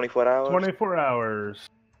again? 24 hours. 24 hours.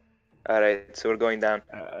 All right, so we're going down.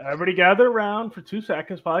 Everybody gather around for 2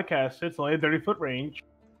 seconds. Podcast. It's only a 30-foot range.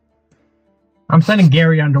 I'm sending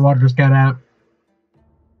Gary underwater to scout out.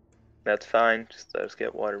 That's fine. Just let us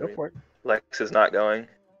get water Go breathing. for it. Lex is not going.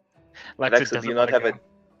 Lexa Lexa, do doesn't you not wanna have go.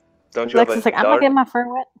 Don't you Lex have is a like, I'm not dart? getting my fur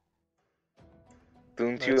wet.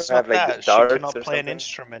 Don't you It's have not like that. the She darts cannot or play an something?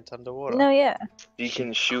 instrument underwater. No, yeah. She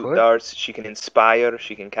can shoot could. darts. She can inspire.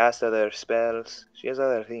 She can cast other spells. She has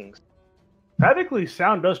other things. Technically,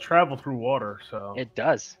 sound does travel through water, so. It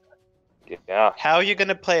does. Yeah. How are you going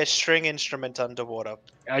to play a string instrument underwater?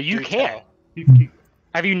 You Do can. tell.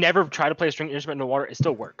 Have you never tried to play a string instrument in the water? It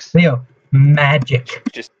still works. Leo, magic.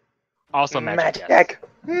 Also magic. Magic.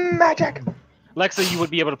 Magic. Lexa, you would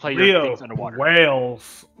be able to play your Leo, things underwater.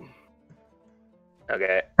 whales.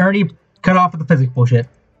 Okay. Already cut off with the physics bullshit.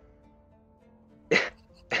 And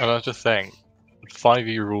I was just saying,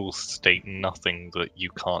 5e rules state nothing that you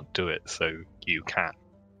can't do it, so you can.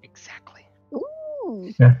 Exactly.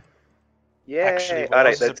 Ooh. Yay. Actually, All right,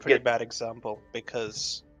 Wales is a let's pretty get. bad example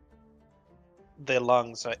because their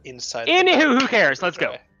lungs are inside. the Anywho, body. who cares? Let's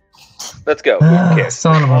go. Let's go. Ah, Okay.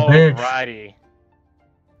 son of a bitch. Alrighty.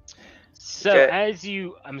 So Okay.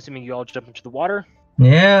 I'm assuming you all jump into the water.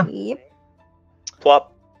 Yeah. Yep.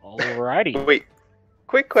 Plop. Alrighty. Wait.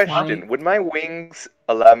 Quick question. Flying. Would my wings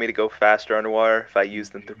allow me to go faster underwater if I use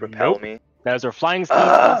them to propel Nope. me? Those are flying speed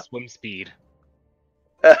Ah. and swim speed.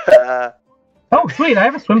 Oh, sweet. I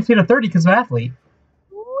have a swim speed of 30 because of athlete.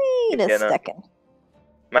 Wait a Yeah, no. second.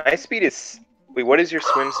 My speed is... Wait, what is your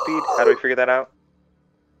swim speed? How do we figure that out?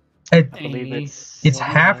 It, I believe it's it's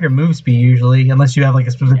half your move speed usually, unless you have like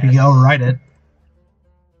a specific Yes. override it.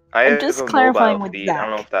 I I'm have just a clarifying mobile with speed. I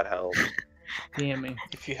don't know Zach. if that helps. Damn me.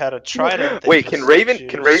 If you had a trident, then Wait, you can just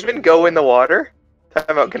Raven choose- go in the water?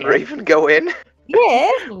 Time out. Can Yeah. Raven go in Yeah.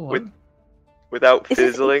 With- without It's just-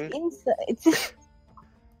 fizzling? It's just,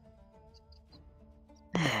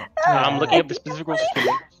 I'm looking up the specific rules for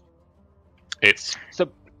swimming. It's So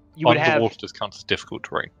you would have underwater just counts as difficult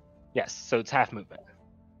terrain. yes. So it's half movement.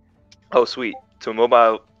 Oh, sweet. So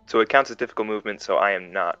mobile. So it counts as difficult movement. So I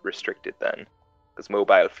am not restricted then, because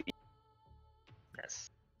mobile feet.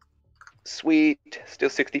 Yes. Sweet. Still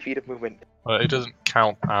 60 feet of movement. It doesn't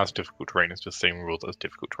count as difficult terrain. It's just the same rules as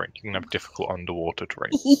difficult terrain. You can have difficult underwater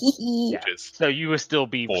terrain, Yeah. which is So you would still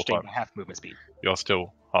be Full restricted time. by half movement speed. you're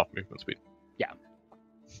still half movement speed.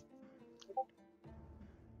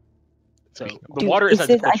 So Speaking of- the water is it a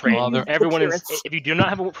says difficult I can terrain. use the Everyone is. turrets. If you do not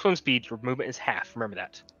have a swim speed, your movement is half. Remember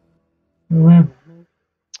that.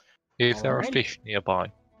 Is there a Alright. fish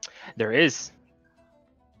nearby? There is.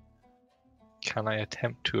 Can I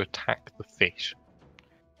attempt to attack the fish?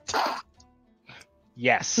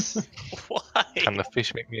 Yes. Why? Can the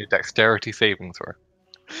fish make me a dexterity saving throw?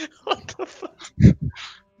 What the fuck?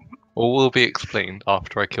 All will be explained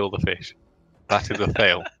after I kill the fish. That is a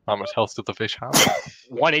fail. How much health does the fish have?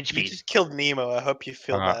 1 You HP. just killed Nemo. I hope you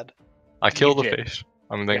feel Ah. bad. I kill the did. fish.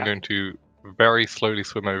 I'm then Yeah. going to very slowly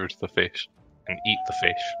swim over to the fish and eat the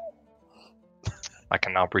fish. I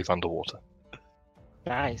can now breathe underwater.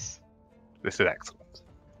 Nice. This is excellent.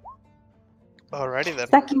 Alrighty then.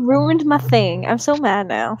 Zach, you ruined my thing. I'm so mad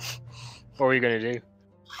now. What were you gonna do?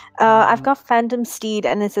 I've got Phantom Steed,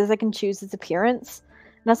 and it says I can choose its appearance.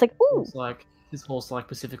 And I was like, ooh. It's like his horse like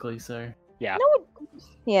specifically, so Yeah.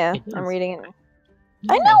 Yeah, It I'm is. reading it.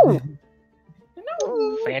 I know.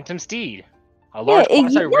 Phantom Steed. A large yeah,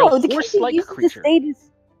 quasi no, real the key horse-like uses the creature.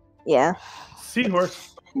 status. Yeah.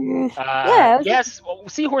 Seahorse. Yeah, I was Yes. Well,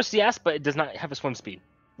 seahorse, yes, but it does not have a swim speed,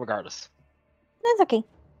 regardless. That's okay.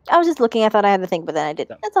 I was just looking. I thought I had the thing, but then I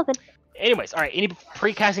didn't. No. That's all good. Anyways, all right. Any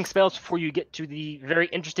pre-casting spells before you get to the very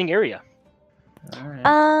interesting area?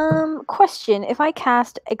 alright. Question: if I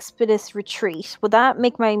cast Expeditious Retreat, would that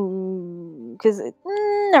make my? Because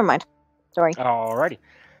never mind. Sorry. Alrighty.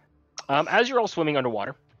 As you're all swimming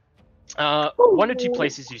underwater, one or two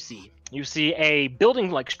places you see. You see a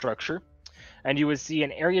building-like structure, and you would see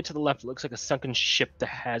an area to the left that looks like a sunken ship that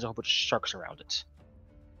has a whole bunch of sharks around it.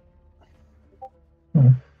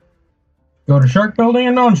 Go to shark building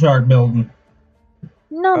and non-shark building.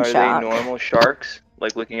 No Are they shot. normal sharks?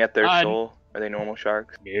 Like looking at their Uh, soul? Are they normal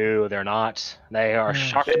sharks? No, they're not. They are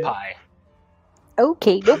shark shit. pie.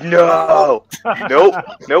 Okay. Nope. No!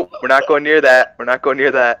 Nope. We're not going near that. We're not going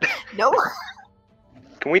near that. No.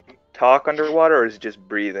 Can we talk underwater, or is it just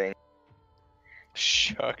breathing?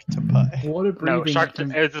 Shark to pie. Water breathing. No, shark.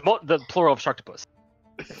 can- It's the plural of sharktopus.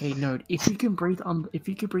 Okay, no. If you can breathe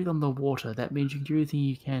underwater, that means you can do everything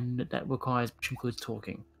you can that requires, which includes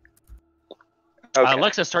talking. Okay.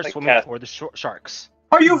 Alexa starts Like swimming cat. for the sharks.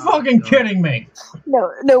 Are you Oh, fucking God. kidding me?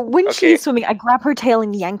 No. When Okay. she's swimming, I grab her tail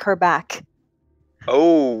and yank her back.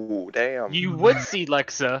 Oh, damn. You would see,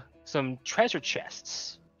 Lexa, some treasure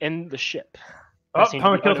chests in the ship. Oh, seem to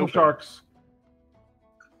time be to kill some unopened. sharks.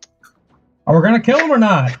 Are we gonna kill him or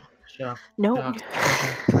not? Shark. No. Shark.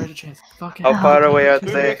 Treasure chest. Fucking How far away are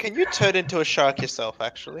Kuya, they? can you turn into a shark yourself,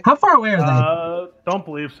 actually? How far away are they? Don't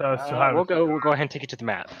believe so. It's too high. We'll go ahead and take it to the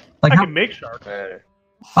map. Like I how? can make sharks.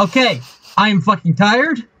 Okay, I am fucking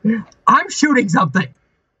tired. I'm shooting something.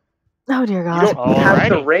 Oh dear You God. don't have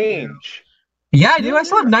the Alrighty. range. Yeah, I do. I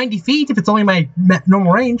still have 90 feet if it's only my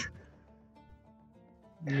normal range.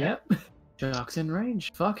 Yep. Sharks in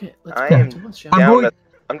range. Fuck it. Let's I go am to us, I'm sharks. going-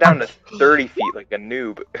 down to 30 feet like a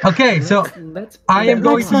noob. Okay, so Let's I am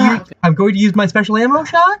going to use. I'm going to use my special ammo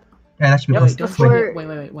shot. Yeah, that should be Wait, close. don't Before- shoot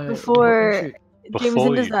yet. Wait. before- Don't shoot. Jameson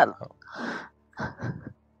Before does you that.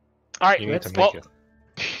 All right, You need to make well,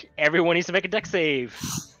 it. everyone needs to make a deck save.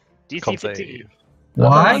 DC Con 15. save.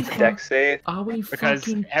 Why? Deck save. Are we Because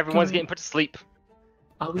fucking everyone's going- getting put to sleep.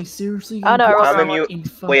 Are we seriously? Oh, no, gonna put I'm someone immune-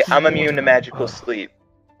 in Wait, fucking I'm immune to water? magical Oh. sleep.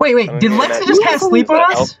 Wait. I'm Did immune to Lexa magical just cast sleep. sleep on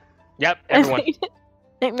Does us? Yep, I everyone. made it.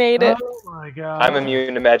 It made it. Oh my god. I'm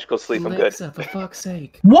immune to magical sleep. I'm good. Alexa, for fuck's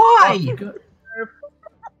sake. Why? You got-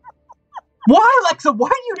 Why, Alexa? Why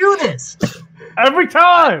do you do this? Every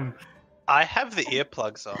time. I have the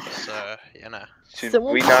earplugs on, so you know. Should So-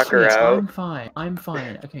 we knock her Yes, out? I'm fine. I'm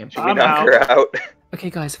fine. Okay. Should we I'm knock out. her out? Okay,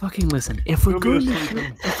 guys, fucking listen. If we're We'll going be to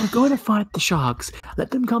sleeping. if we're going to fight the sharks,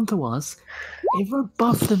 let them come to us. If they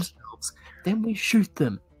buff themselves, then we shoot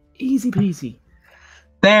them. Easy peasy.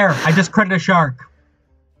 There, I just critted a shark.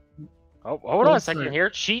 Oh, hold on a Also- second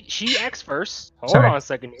here. She acts first. Hold Sorry. on a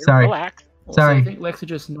second here. Sorry. Relax. Also, Sorry. I think Lexa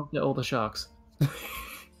just knocked out all the sharks.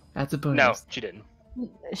 That's a bonus. No, she didn't.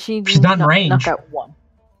 She She's not in knock range. out one.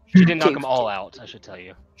 She didn't knock Two. them all out, I should tell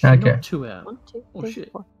you. She Okay. knocked 2 out. 1, 2, Oh, 3,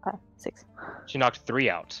 shit. 4, 5, 6. She knocked 3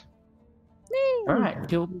 out. Alright,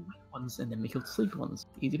 kill the white ones and then we kill the sleepy ones.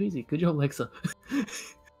 Easy peasy. Good job, Lexa.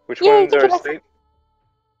 Which Yay, ones good are job, asleep?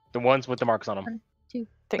 The ones with the marks on them. 2,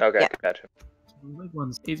 3. Okay, Yeah. gotcha. The white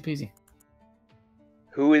ones. Easy peasy.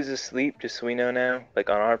 Who is asleep, just so we know now? Like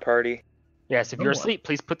on our party? Yes, if No you're one. asleep,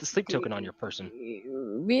 please put the sleep token on your person.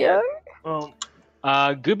 Yeah.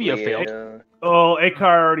 Gubio failed. Leah. Oh, Akar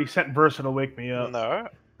already sent Versa to wake me up. No,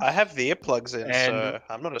 I have the earplugs in, And so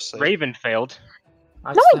I'm not asleep. Raven failed. No,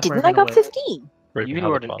 I slapped didn't. I Raven got away. 15. Raven You had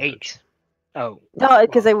rolled an advantage. 8. Oh, No,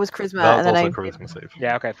 because I was charisma, That was and then also I. charisma save.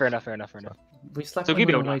 yeah, okay, fair enough. We slapped So Raven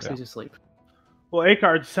Gubio away knocked so out. he's asleep. Well,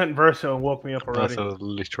 Akar sent Versa and woke me up already. That's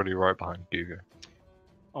literally right behind Gugu.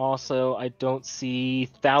 Also, I don't see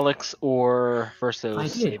Thalix or I Verso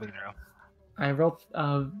did. saving throw. I rolled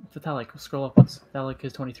for Thalic. Scroll up once. Thalic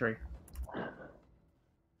is 23.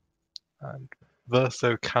 And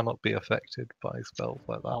Verso cannot be affected by spells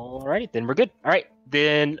like that. Alright, then we're good. Alright,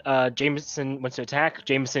 then Jameson wants to attack.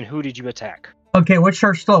 Jameson, who did you attack? Okay, which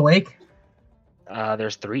shark's still awake?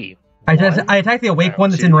 There's 3. I One, attacked the awake one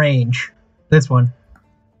that's in two. range. This one.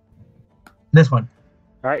 This one.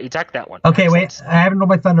 Alright, you attacked that one. Okay, Excellent. wait. I haven't rolled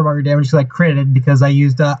my Thundermarker damage because I critted because I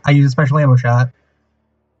used a special ammo shot.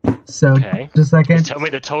 So Okay. just a second. Just tell me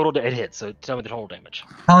the total it hit, so tell me the total damage.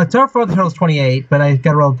 Total for the total is 28, but I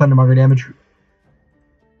got to roll Thundermarker damage.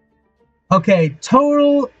 Okay,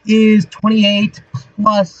 total is 28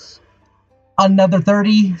 plus another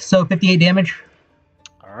 30, so 58 damage.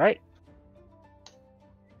 Alright.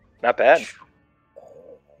 Not bad.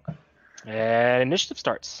 And initiative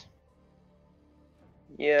starts.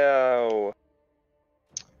 Yo.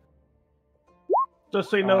 Just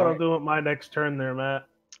so you know what I'm Alright. doing with my next turn there, Matt.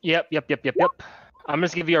 Yep. I'm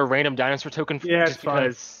just gonna give you a random dinosaur token Yeah, just it's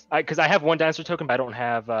fine. because I have one dinosaur token, but I don't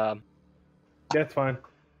have That's fine.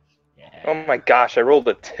 Oh my gosh, I rolled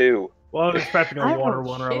a 2. Well, I was expecting I a don't water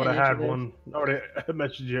one, or I shit would have had initiative. one. I already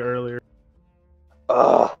messaged you earlier.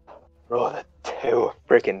 Ugh. Rolled a 2.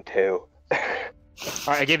 Freaking 2.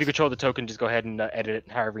 Alright, I gave you control of the token, just go ahead and edit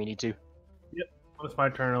it however you need to. When it's my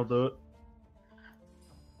turn, I'll do it.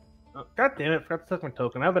 Oh, God damn it, I forgot to set my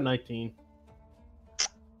token. I have a 19.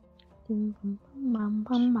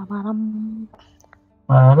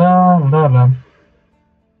 Ba-da-da-da.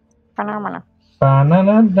 Banana.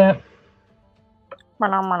 Ba-na-na-na.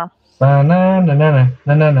 Banana. Ba-na-na-na-na.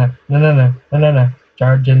 Na-na-na. Na-na-na. Na-na-na.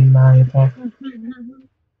 Charging my attack.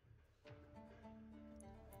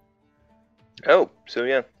 Oh, so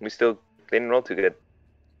yeah, we still didn't roll too good.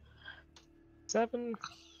 7,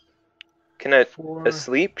 Can a 4.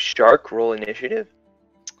 asleep shark roll initiative?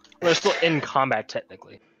 They're still in combat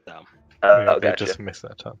technically, so Oh, They gotcha. just missed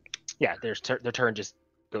their turn. yeah, their turn just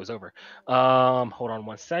goes over. Hold on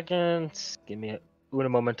 1 second. Give me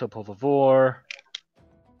un momento, por favor.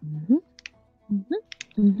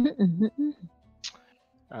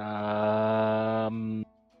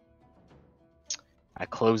 I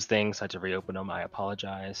closed things. I had to reopen them. I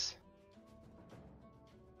apologize.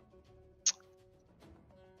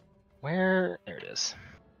 Where? There it is.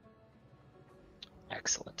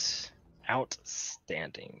 Excellent.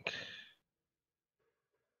 Outstanding.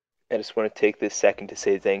 I just want to take this second to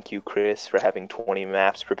say thank you, Chris, for having 20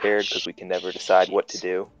 maps prepared because we can never decide what to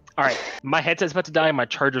do. All right, my headset's about to die. My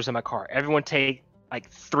charger's in my car. Everyone take like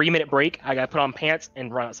 3-minute break. I gotta put on pants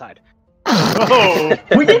and run outside. Oh!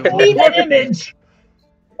 We didn't need that image!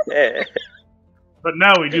 Yeah. But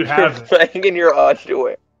now we do have it. Playing in your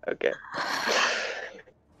underwear. Okay.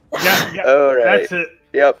 Yeah, All right. that's it.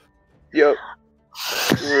 Yep.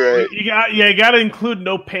 Right. You gotta include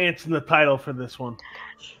no pants in the title for this one.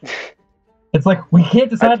 It's like, we can't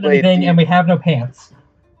decide played anything the- and we have no pants.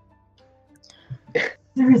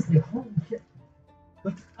 Seriously, holy shit.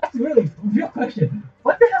 That's really a real question.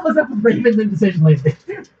 What the hell is up with Raven's indecision lately?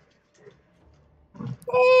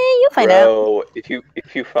 You'll find out. Bro,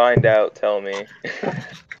 if you find out, tell me.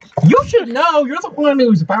 You should know. You're the one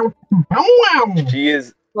who's about. Wow. She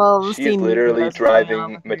is Well, literally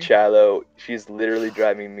driving Machado. She's literally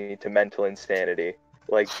driving me to mental insanity.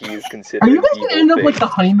 like he's Are considered you guys evil gonna end up like the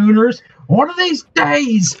things. honeymooners? One of these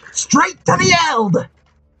days, straight to the Eld.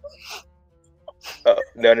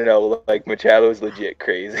 No. Like Machado's legit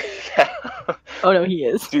crazy. Oh no, he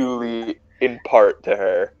is. Duly impart to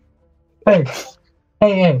her.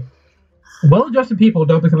 Hey. Well-adjusted people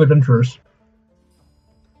don't become adventurers.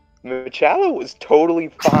 Machado was totally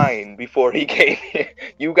fine before he came here.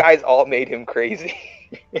 You guys all made him crazy.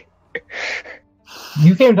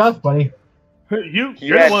 You came to us, buddy. You're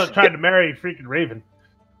Yes. the one that tried to marry freaking Raven.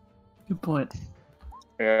 Good point.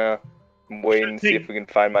 Yeah. I'm waiting to see if we can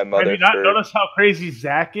find my mother Have you not for... noticed how crazy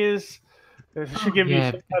Zach is? This should give you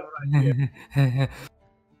Yeah. some type of idea.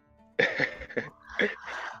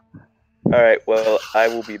 Alright, well, I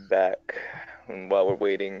will be back while we're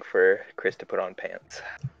waiting for Chris to put on pants.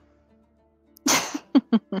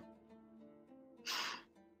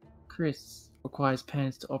 Chris requires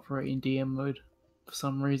pants to operate in DM mode for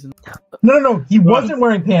some reason. No. He wasn't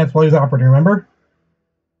wearing pants while he was operating, remember?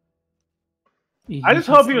 I just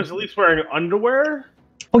hope he was at least wearing underwear.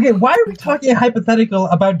 Okay, why are we talking hypothetical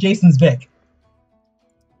about Jason's Vic?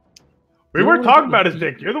 We weren't talking about his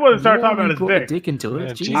dick. You're the one that started talking about his dick. Dick into it.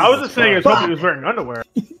 Yeah, Jesus. I was just saying I was Fuck. hoping he was wearing underwear.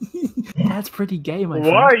 That's pretty gay, my Why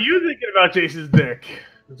are friend. you thinking about Jason's dick?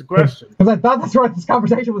 It's a question. Because I thought that's where this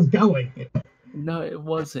conversation was going. No, it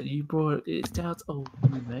wasn't. You brought it. It's doubts. Oh,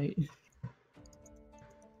 mate.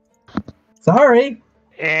 Sorry.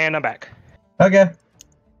 And I'm back. Okay.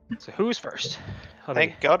 So who's first?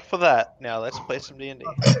 Thank God for that. Now let's play some D&D.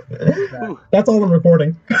 That's all I'm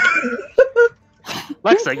recording.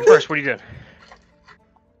 Lexa, you first. What are you doing?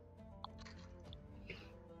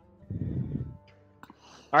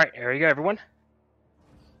 All right, here you go, everyone.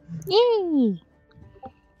 Yay!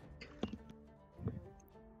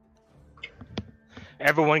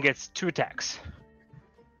 Everyone gets 2 attacks.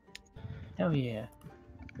 Hell yeah.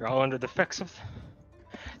 You're all under the effects of.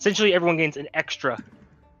 Essentially, everyone gains an extra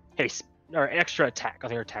haste or an extra attack on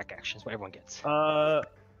their attack actions. What everyone gets.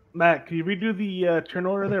 Matt, can you redo the turn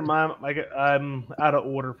order there? I'm out of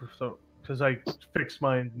order because I fixed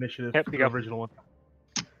my initiative Yep, for you the go. original one.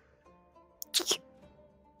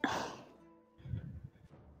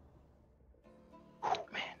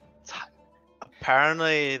 It's hot.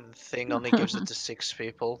 Apparently, the thing only gives it to 6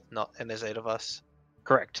 people, and there's 8 of us.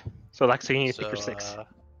 Correct. So, Lexa, you need to pick your 6.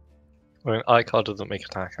 I mean, Icar doesn't make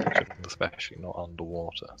attack actions, especially not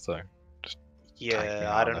underwater, so just Yeah,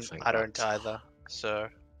 Attacking anything I don't that's- either. So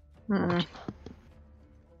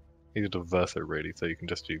he's a verso really, so you can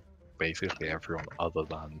just do basically everyone other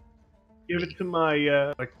than. Give it to my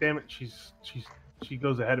damn it, she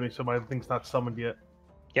goes ahead of me, so my thing's not summoned yet.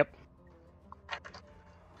 Yep.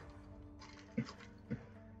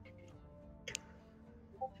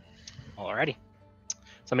 Alrighty.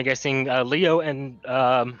 So I'm guessing Leo and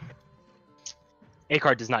Akar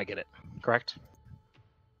does not get it, correct?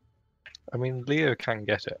 I mean, Leo can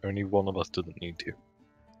get it. Only one of us doesn't need to.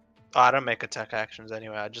 I don't make attack actions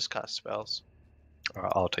anyway. I just cast spells.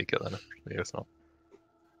 Alright, I'll take it then. If Leo's not.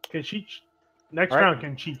 Can she next Alright. round?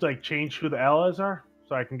 Can she like change who the allies are,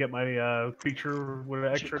 so I can get my creature with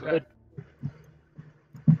an She extra could. attack?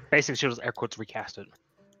 Basically, she'll just air quotes recast it.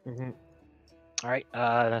 Mm-hmm. Alright,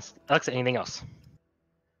 that's Alexa, anything else?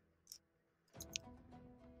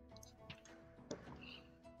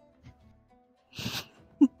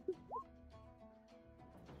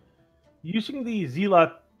 Using the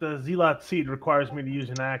zealot seed requires me to use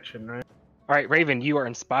an action, right? Alright, Raven, you are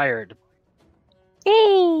inspired.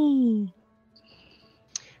 Yay!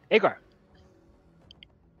 Agar.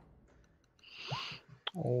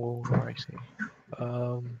 Alrighty.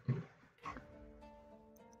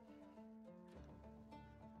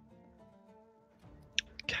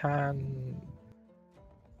 Can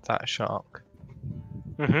that shark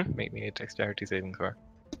Mm-hmm. make me a dexterity saving throw?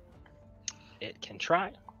 It can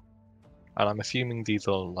try. And I'm assuming these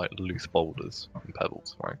are like loose boulders and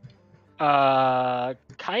pebbles, right?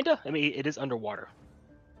 Kinda. I mean, it is underwater.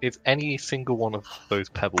 Is any single one of those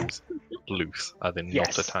pebbles loose, as in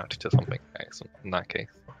Yes. not attached to something? Excellent. In that case,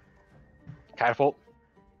 Catapult.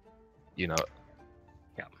 you know,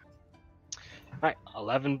 Alright,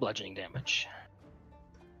 11 bludgeoning damage.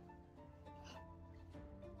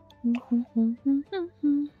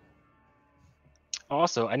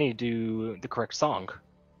 Also, I need to do the correct song.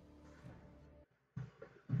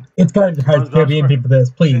 It's kind of hard to SpongeBob be people this,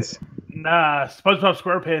 please. Nah, SpongeBob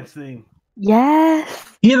SquarePants theme.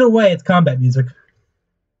 Yes! Either way, it's combat music.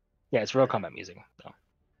 Yeah, it's real combat music. So.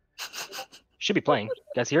 Should be playing. You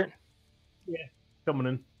guys hear it? Coming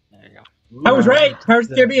in. There you go. I was right. Pirates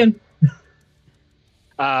of the Caribbean.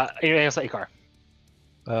 Anything else, Akar?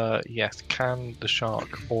 Yes. Can the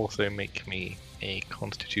shark also make me a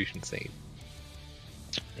Constitution save?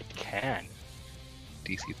 It can.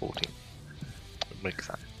 DC 14. Makes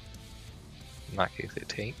that. In that case, it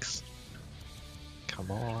takes.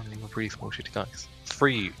 Come on, you breathe more shitty guys.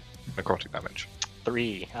 3 necrotic damage.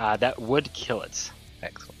 3. That would kill it.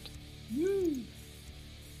 Excellent.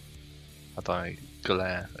 As I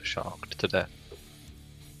glare a shark to death.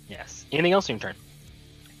 Yes. Anything else in your turn?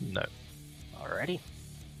 No. Alrighty.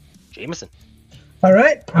 Jameson. All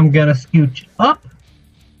right, I'm gonna scooch up.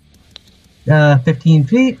 15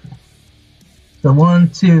 feet. So 1,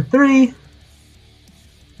 2, 3.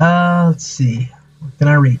 Let's see. What can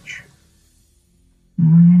I reach?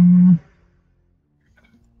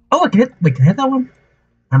 Oh, I can hit. Wait, can I hit that one?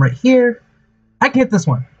 I'm right here. I can hit this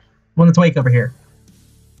one. One that's way over here.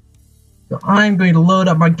 So I'm going to load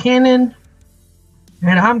up my cannon,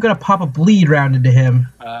 and I'm gonna pop a bleed round into him.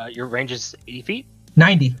 Your range is 80 feet.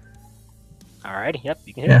 90. Alrighty. Yep.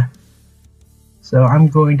 You can hit. Yeah. So I'm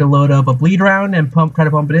going to load up a bleed round and try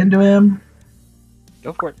to pump it into him.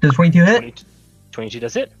 Go for it. Does 22 hit? 22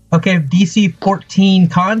 does hit. Okay, DC 14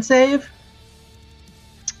 con save.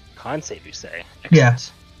 Con save, you say? Yeah.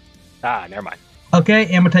 Excellent. Ah, never mind. Okay,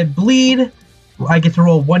 amortite bleed. I get to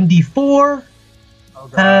roll 1d4. Oh,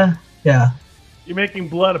 God. Yeah. You're making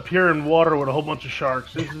blood appear in water with a whole bunch of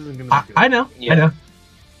sharks. This isn't gonna be good. I know. Yeah. I know.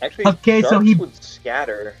 Actually, Okay, sharks so he- would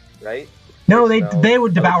scatter, right? No, There's they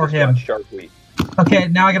would I devour just him. watch Shark Week. Okay,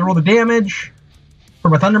 now I gotta roll the damage for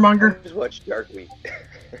my Thundermonger. I just watch Shark Week.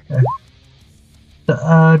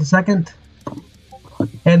 The second.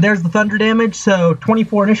 And there's the thunder damage, so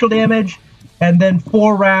 24 initial damage, and then 3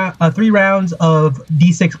 rounds of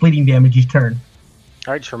d6 bleeding damage each turn.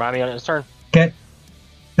 Alright, just remind me on his turn. Okay.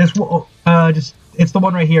 This will it's the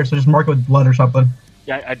one right here, so just mark it with blood or something.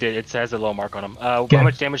 Yeah, I did. It says a little mark on him. Okay. How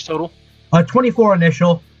much damage total? 24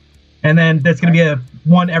 initial, and then there's gonna be a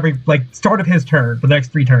one every start of his turn for the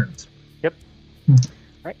next 3 turns. Yep.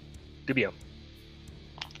 Alright. Gubio.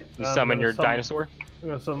 You I'm summon gonna your summon- dinosaur. I'm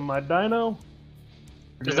gonna summon my dino.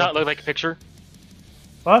 Does not look like a picture.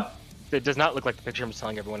 What? It does not look like the picture I'm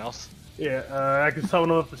telling everyone else. Yeah, I can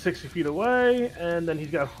summon him up to 60 feet away, and then he's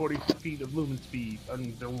got 40 feet of movement speed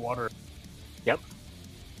underwater. Yep.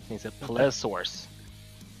 He's a plesiosaurus.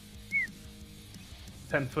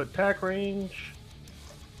 10-foot attack range.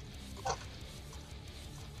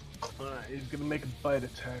 Alright, he's gonna make a bite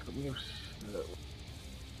attack. Let me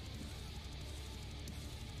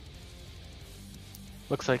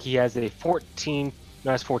Looks like he has a 14.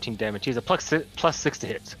 No, that's 14 damage. He's a plus 6 to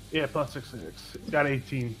hit. Yeah, plus 6. Got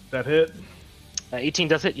 18. That hit. 18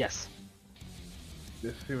 does hit, yes.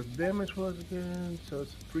 Let's see what the damage was again. So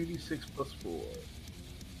it's 3d6 plus 4.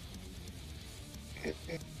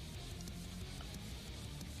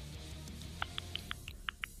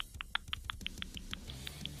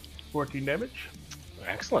 $14 damage.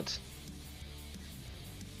 Excellent.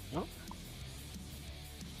 Oh.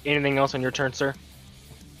 Anything else on your turn, sir?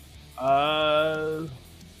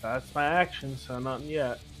 That's my action, so nothing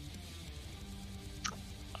yet.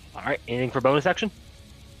 Alright, anything for bonus action?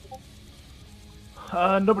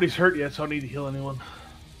 Nobody's hurt yet, so I don't need to heal anyone.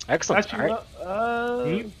 Excellent. Actually,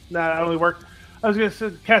 Alright. nah, it only worked. I was gonna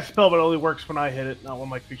say cast a spell, but it only works when I hit it, not when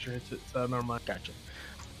my creature hits it. So never mind. Gotcha.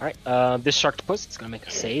 Alright, this sharktopus is gonna make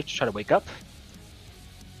a save to try to wake up.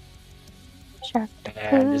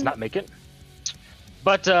 And does not make it.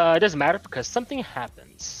 But it doesn't matter because something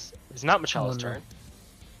happens. It's not Machella's turn.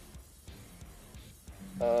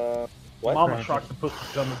 What? Mama sharktopus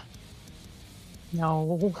is coming.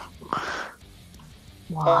 No.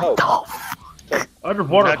 Oh.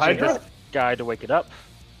 Underwater Nudging hydra. this guy to wake it up.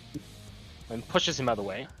 And pushes him out of the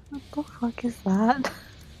way. What the fuck is that?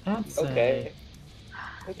 That's Okay.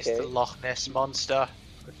 It's the Okay. Loch Ness monster.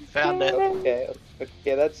 Found it.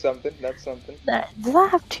 Okay, that's something. That's something. Does that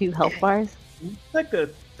have 2 health bars? It's like a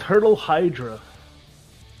turtle hydra.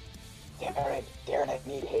 Darren, I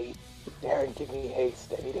need haste. Darren, give me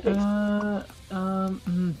haste. I need haste.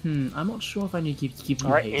 I'm not sure if I need to keep you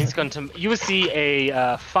Alright, haste. he's going to. You will see a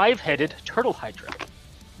 5-headed turtle hydra.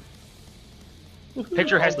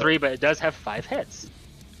 Picture has 3, but it does have 5 heads.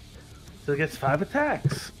 So it gets 5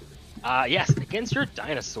 attacks. Yes, against your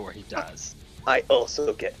dinosaur, he does. I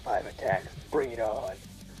also get 5 attacks. Bring it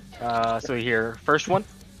on. So here, first one.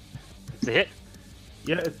 It's a hit.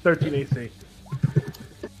 Yeah, it's 13 AC.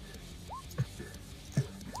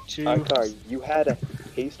 2. Akar, you had a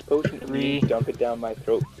haste potion. Can 3. you dump it down my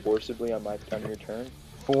throat forcibly on your turn?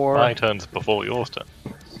 4. My turn's before yours turn.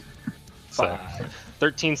 So, 5.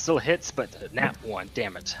 13 still hits, but nat 1.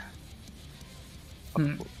 Damn it.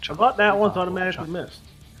 I thought that one's automatically missed.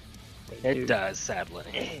 It does,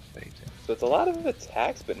 sadly. So it's a lot of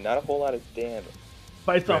attacks, but not a whole lot of damage.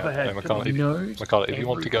 Bites off Yeah, a head. hey, Come on. Mikala, if you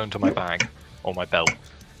want to go into my bag or my belt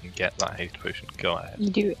and get that haste potion, go ahead. You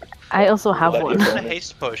do. I also have Would that be one. a The bonus?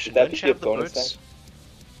 haste potion. Would that Don't be you a have the bonus boots? action?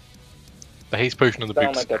 The haste potion and the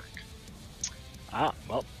Sound boots like a- stack Ah,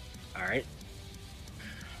 well, alright.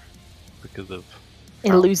 because of.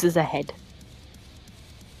 It loses a head.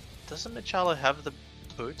 Doesn't Michala have the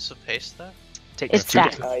boots of haste though? Take It's two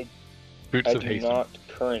stacked. damage. Boots I of do haste. not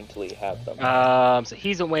currently have them. So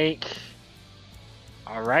he's awake.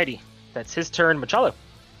 Alrighty. That's his turn. Machalo.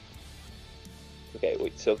 Okay,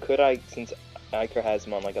 wait, so could I, since Iker has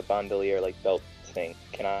him on like a bandolier, like belt thing,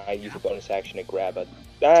 can I use a bonus action to grab a...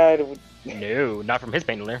 No, not from his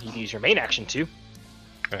bandolier. You can use your main action too.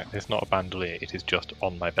 It's not a bandolier, it is just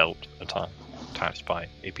on my belt attached by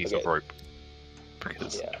a piece of Okay. rope.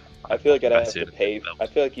 Because Yeah, I feel like I'd have to invested in pay... the belt. I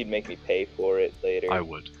feel like you'd make me pay for it later. I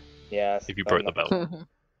would, Yeah. if you broke the belt.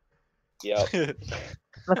 Yep.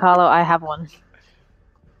 Mikalo, I have one.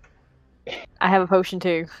 I have a potion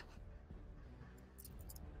too.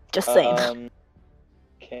 Just saying.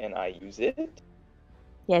 Can I use it?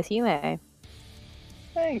 Yes, you may.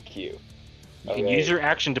 Thank you. You can use your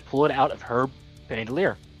action to pull it out of her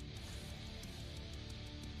bandolier.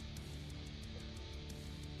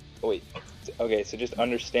 Wait. Okay, so just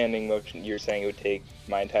understanding motion, you're saying it would take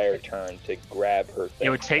my entire turn to grab her thing. It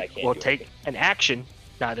would and I take can't do take anything. an action,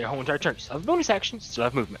 not their whole entire turn. You still have a bonus action, you still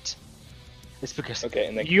have movement. It's because Okay,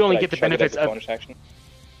 and then you only could I get the chug it benefits as a of. bonus action?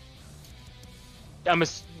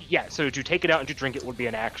 Yeah, so to take it out and to drink it would be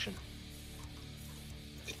an action.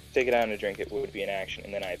 Take it out and drink it would be an action,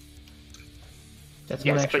 and then I... That's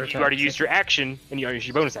one Yes, extra but you attack. already used your action and you already used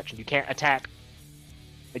your bonus action. You can't attack.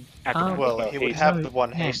 After that. Well, No, he would haste- have the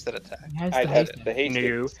one yeah. hasted attack. It has I'd the have haste. the haste.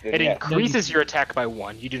 No, it yeah. increases your attack by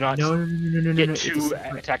 1. You do not. No. get It's a two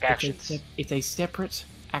separate- attack it's a actions. it's a separate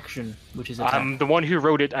action, which is attack. I'm the one who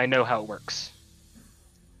wrote it. I know how it works.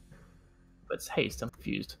 But it's haste. I'm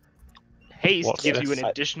confused. Haste What's gives you this? an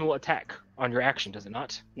additional attack on your action, does it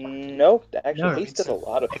not? Nope, actually, No, haste does a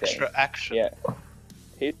lot of Extra things. action. Yeah.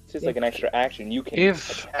 Haste is like an extra action. You can.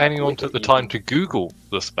 If attack anyone with took it, the you time can- to Google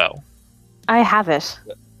the spell, I have it.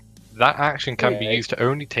 that action can be Yeah. used to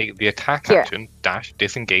only take the attack Here. action, dash,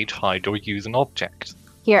 disengage, hide, or use an object.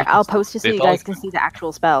 Here, I'll post it so If you guys I- can see the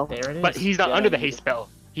actual spell. There it is. But he's not Yeah, under the you- haste spell.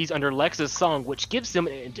 He's under Lex's song, which gives him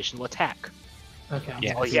an additional attack. Okay.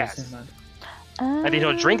 Yeah. Oh, yes. Never mind. And then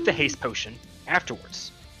he'll drink the haste potion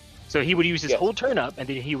afterwards. So he would use his Yes. whole turn up, and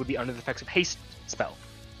then he would be under the effects of haste spell.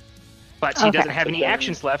 But he Okay. doesn't have any But then-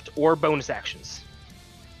 actions left or bonus actions.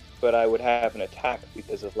 But I would have an attack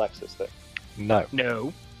because of Lexus thing. No.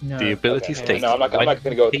 No. No. The ability Okay. states. No, I'm not when going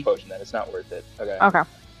to go with the he- potion then. It's not worth it. Okay. Okay.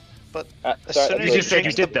 But Uh, as sorry, soon as you he just said you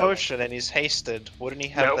drinks the did, though. potion and he's hasted, wouldn't he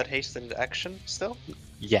have No. that hasted action still?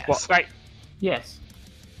 Yes. Well, right. Yes.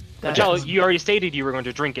 Majalo, you already stated you were going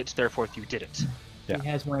to drink it, therefore you did it. Yeah. He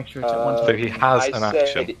has one extra attack. One So he has I an said,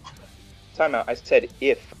 action. Time out. I said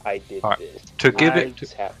if I did Alright. this. To give I it-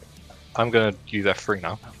 just happened. I'm going to use F3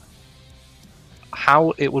 now.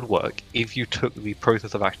 How it would work, if you took the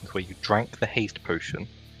process of actions where you drank the haste potion,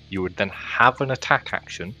 you would then have an attack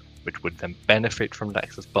action, which would then benefit from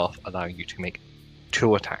Lex's buff, allowing you to make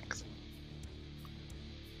 2 attacks.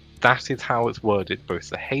 That is how it's worded, both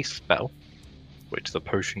the haste spell, which the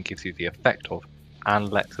potion gives you the effect of,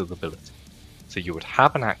 and Lex's ability. So you would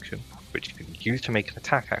have an action, which you can use to make an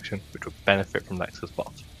attack action, which would benefit from Lex's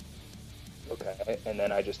buff. Okay, and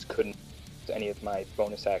then I just couldn't use any of my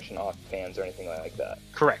bonus action offhands or anything like that.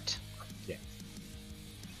 Correct. There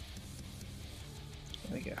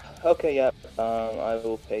we go. Okay, yeah. I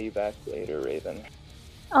will pay you back later, Raven.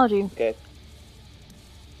 I'll do. Okay.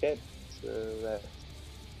 Okay. So that.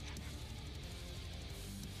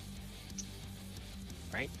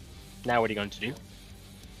 Now what are you going to do?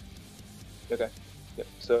 Okay. Yep.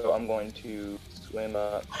 So I'm going to swim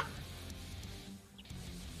up.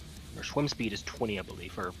 Your swim speed is 20, I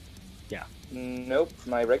believe, or Nope.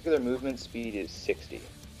 My regular movement speed is 60.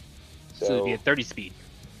 so it'd be a 30 speed.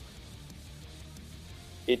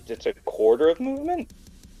 It's a quarter of movement.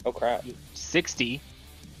 Oh crap. 60.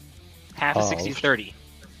 Half of 60 is 30.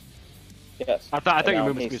 Yes. I thought And your now I'm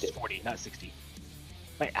movement speed was hasted. 40, not 60.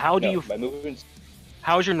 Wait, how do No, you? My movement's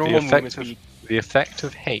How is your The normal movement effect, speed? the effect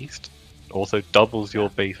of haste also doubles your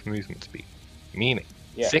base movement speed, meaning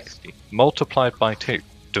yes. 60 multiplied by 2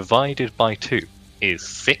 divided by 2 is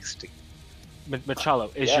 60.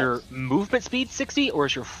 Machalo, is Yes. your movement speed 60 or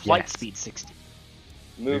is your flight Yes. speed 60?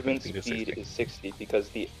 Movement speed is speed 60. is 60 because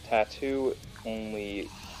the tattoo only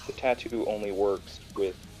works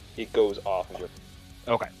with it goes off of your.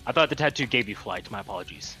 Okay, I thought the tattoo gave you flight. My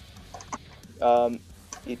apologies.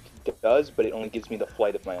 It does, but it only gives me the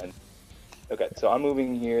flight of my end. Okay, so I'm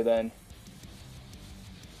moving here then.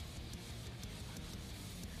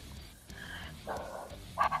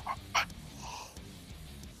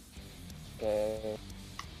 Okay.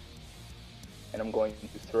 And I'm going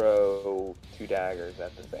to throw 2 daggers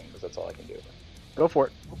at the thing, because that's all I can do. Go for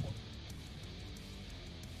it.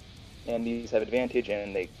 And these have advantage,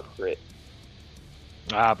 and they crit.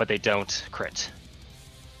 But they don't crit.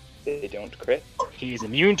 They don't crit? He is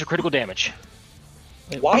immune to critical damage.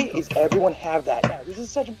 Why does everyone have that now? This is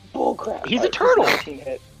such bullcrap. He's a turtle! 19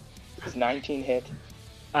 hit. Does 19 hit?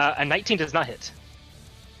 A 19 does not hit.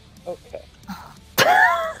 Okay.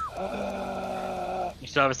 You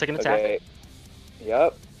still have a second attack? Okay.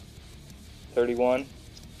 Yep. 31.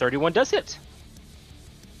 31 does hit.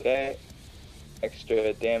 Okay.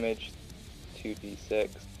 Extra damage. 2d6.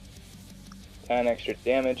 10 extra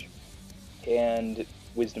damage. And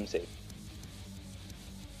wisdom save.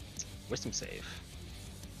 Wisdom save.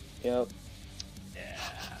 Yep. Yeah,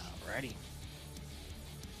 alrighty.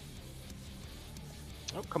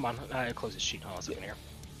 Oh, come on. Close this sheet. Hold on a second here.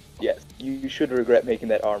 Yes, you should regret making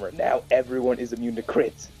that armor. Now everyone is immune to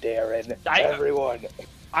crits, Darren. Everyone.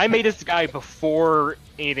 I made this guy before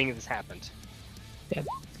anything has happened. Yeah,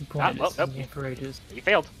 the point is, well, for ages. He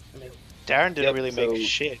failed. Darren didn't Yep, really so make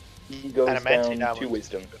shit. He goes Adamantine down armor. 2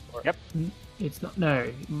 wisdom. Yep. It's not. No,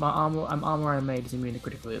 my armor I made is immune to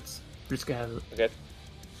critical hits. Briscoe has it. Okay.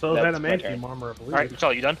 So That's is my adamantium turn. armor, I believe. Alright,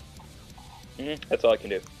 Michelle, you done? That's all I can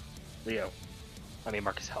do. Leo. I mean,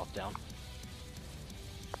 mark his health down.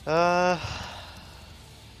 Oh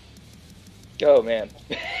man.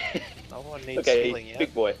 No one needs Okay, healing yet.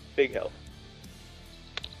 big boy, big health.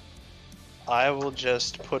 I will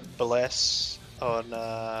just put Bless on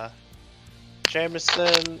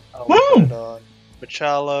Jameson, I'll Woo! put it on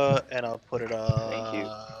Machala, and I'll put it on Thank you.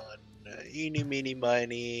 Eeny, Meeny,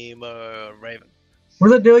 Miny, Raven. What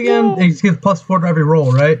does it do again? It just gives +4 to every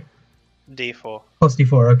roll, right? D4. Plus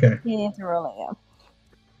D4, okay. You have to roll it, yeah.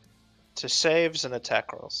 To saves and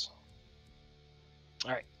attack rolls.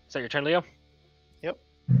 Alright, is that your turn, Leo?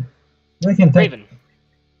 I can take. Raven.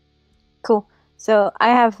 Cool. So I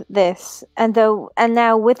have this, and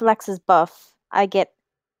now with Lex's buff, I get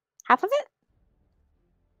half of it.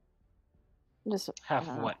 Just Half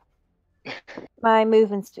of what? my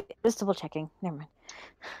movement speed. Just double checking. Never mind.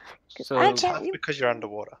 So, I It's can't. half because you're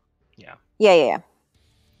underwater. Yeah.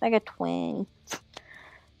 I got 20.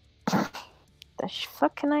 The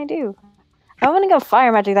fuck can I do? I want to go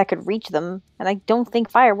fire magic that could reach them, and I don't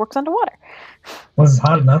think fire works underwater. Was it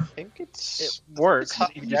hot enough? I think it it's works.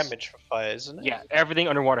 half You just- damage for fire, isn't it? Yeah, everything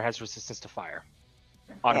underwater has resistance to fire.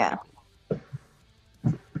 Automatically.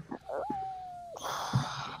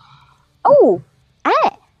 Oh!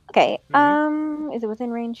 Okay. Mm-hmm. Is it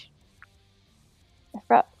within range? I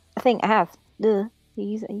forgot a thing I have. Duh. I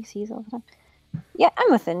use these all the time. Yeah,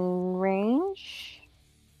 I'm within range.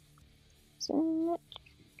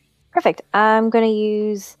 Perfect. I'm gonna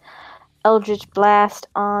use Eldritch Blast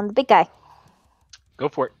on the big guy. Go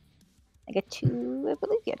for it. I get 2, I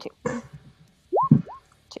believe. Yeah, 2.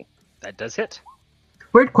 That does hit.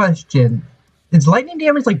 Weird question. Is lightning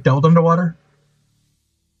damage like doubled underwater?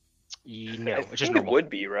 No, I it's just think it normal. would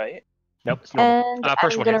be, right? Nope, it's normal. And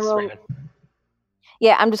First I'm one gonna hits, roll. Raven.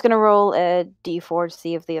 Yeah, I'm just gonna roll a D4 to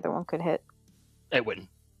see if the other one could hit. It wouldn't.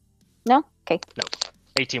 No? Okay. No.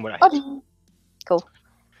 18 would not hit. Oh, cool.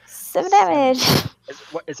 7 damage.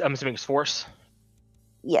 I'm assuming it's force.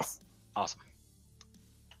 Yes. Awesome.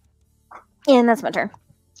 And that's my turn.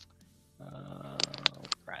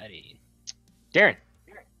 Alrighty. Darren.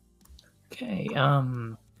 Okay,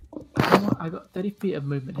 I got 30 feet of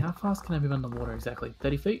movement. How fast can I move underwater exactly?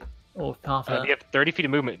 30 feet? Or half of If you have 30 feet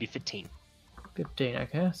of movement, it'd be 15. 15,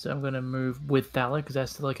 okay. So I'm going to move with Thalic. Is that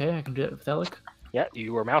still okay? I can do it with Thalic? Yeah,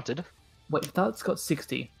 you were mounted. Wait, Thalic's got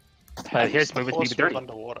 60. His movement would be 30.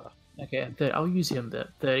 Underwater. Okay, 30. I'll use him there.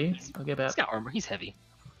 30. I'll get He's about... got armor. He's heavy.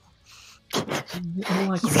 More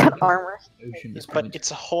like He's got armor. ocean at this But point.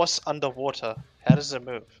 it's a horse underwater. How does it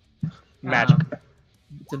move? Magic.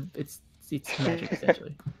 It's magic,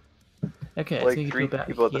 essentially. Okay, it's Like going to 3 go about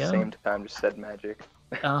people at the here. same time just said magic.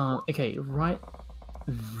 Okay, right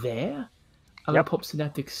there. I'm Yep. gonna pop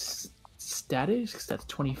Synaptic Status, because that's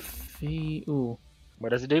 20 feet. Ooh. What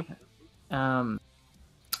does it do?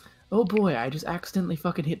 Oh boy, I just accidentally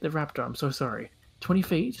fucking hit the raptor. I'm so sorry. 20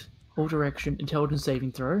 feet, all direction, intelligence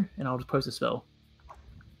saving throw, and I'll just post a spell.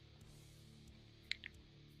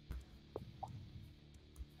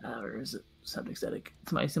 Where is it? Subject static.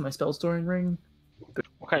 It's in my spell storing ring.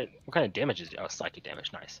 What kind of damage is it? Oh, psychic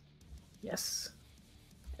damage. Nice. Yes.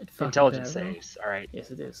 Intelligence saves. All right.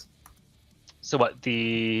 Yes, it is. So what?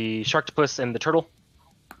 The Sharktopus and the turtle?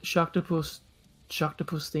 Sharktopus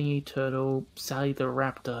thingy, turtle, Sally the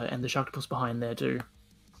raptor, and the Sharktopus behind there too.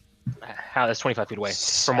 How? That's 25 feet away.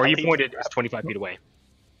 From where you Sally pointed, it's 25 feet away.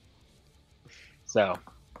 So.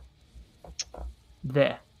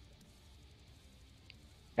 There.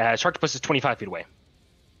 Sharktopus is 25 feet away.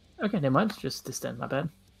 Okay, never mind. Just this then, my bad.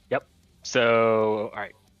 Yep. So,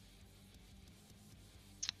 alright.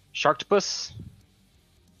 Sharktopus.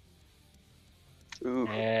 Ooh.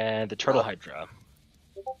 And the turtle hydra.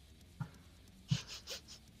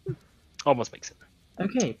 Almost makes it.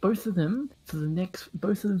 Okay, both of them for the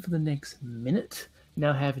next minute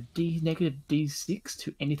now have negative D6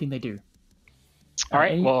 to anything they do.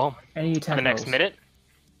 Alright, well, any attack for the next rolls. minute.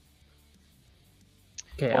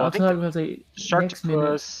 Okay, Well, I I'll think tell you what I say. Next minute,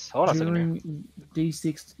 Sharktopus. Hold on a second here. during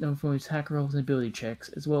D6 for attack rolls and ability checks,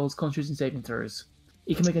 as well as Constitution saving throws.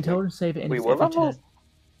 You can make an intelligence save at any Wait, what every level? turn.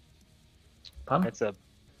 Pardon? It's a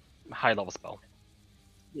high level spell.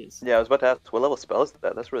 Yes. Yeah, I was about to ask, what level spell is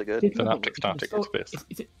that? That's really good. Fifth It's an level. optic It's in the static spell-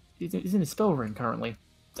 space. It's in a spell ring currently.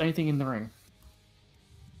 It's anything in the ring.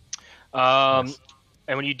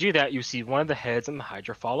 And when you do that, you see one of the heads and the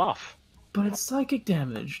hydra fall off. But it's psychic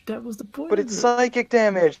damage. That was the point. But of it's it. psychic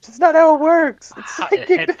damage. That's not how it works. It's The psychic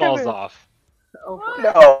head damage. falls off.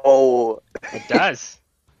 No. It does.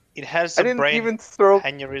 It has I a didn't brain even throw.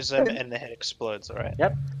 aneurysm and the head explodes, alright?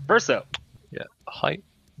 Yep. Verso. Yeah,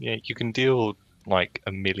 yeah, you can deal like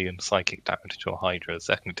 1 million psychic damage to a Hydra. It's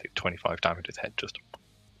going to take 25 damage to its head just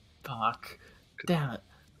Fuck. Damn it.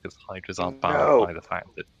 because Hydras are bound No. by the fact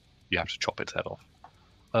that you have to chop its head off.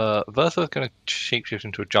 Versa's going to shapeshift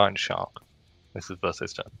into a giant shark. This is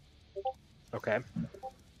Versa's turn. Okay.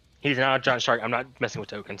 He's now a giant shark. I'm not messing with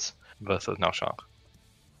tokens. Versa's now shark.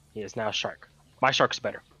 He is now a shark. My shark's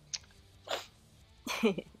better.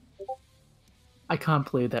 I can't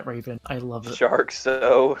believe that, Raven. I love it. Shark,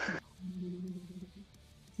 so.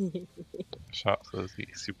 Sharks are the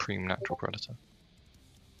supreme natural predator.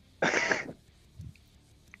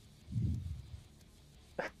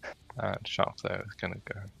 And Shark there is going to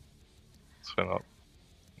go swim up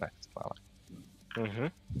next to Valley.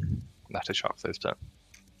 Mm-hmm. That is Shark's turn.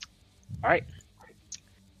 Alright.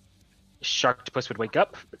 Sharktopus would wake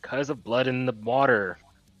up because of blood in the water.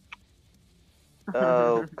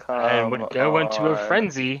 Oh, come And would go into a on.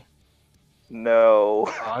 frenzy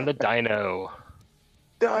No. on the dino.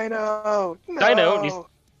 Dino! No! Dino needs-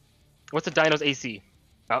 What's the dino's AC?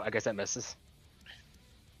 Oh, I guess that misses.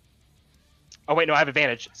 Oh wait, no, I have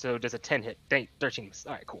advantage. So does a 10 hit? Dang, 13 miss.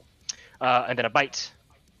 Alright, cool. And then a bite.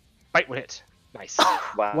 Bite would hit. Nice.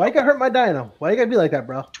 Wow. Why you gotta hurt my dino? Why you gotta be like that,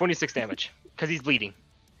 bro? 26 damage. Because he's bleeding.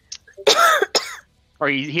 Or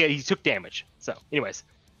he took damage. So, anyways.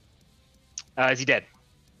 Is he dead?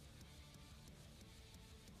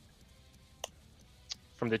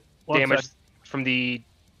 From the damage, from the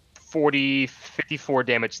 54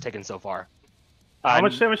 damage taken so far. How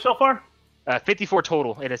much damage so far? 54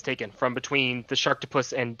 total it has taken from between the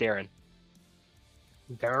Sharktopus and Darren.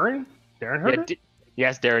 Darren? Darren hurt it?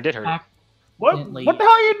 Yes, Darren did hurt it. What the hell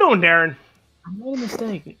are you doing, Darren? I made a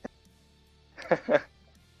mistake.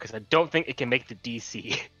 Because I don't think it can make the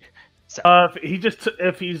DC. So,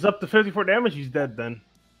 If he's up to 54 damage, he's dead then.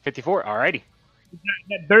 54, alrighty.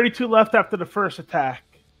 He had 32 left after the first attack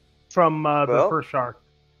from the first shark.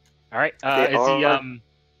 Alright,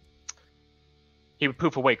 he would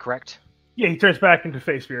poof away, correct? Yeah, he turns back into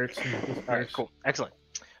face spirits. Alright, cool. Excellent.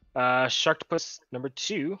 Sharktopus number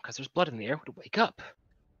 2, because there's blood in the air, would wake up.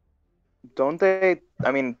 Don't they?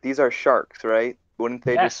 I mean, these are sharks, right? Wouldn't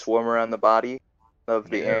they Yes. just swarm around the body of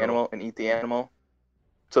the No. animal and eat the animal?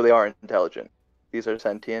 So they are intelligent. These are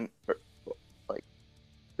sentient.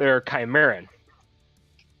 They're Chimeran.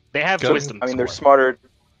 They have Go- wisdom. I mean, they're score. smarter.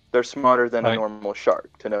 They're smarter than a Right. normal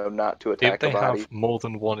shark to know not to If attack they a body. have more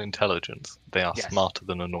than one intelligence, they are Yes. smarter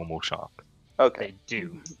than a normal shark. Okay. They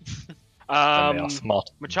do. And they are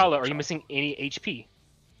smarter. than a Machala, normal are you shark. missing any HP?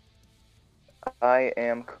 I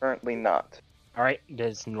am currently not. Alright,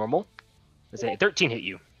 does normal? Does a 13 hit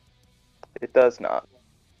you? It does not.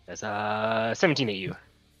 Does 17 hit you?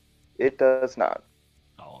 It does not.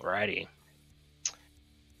 Alrighty.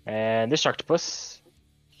 And this Sharktopus,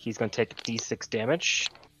 he's going to take d6 damage.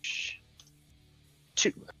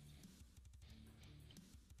 2.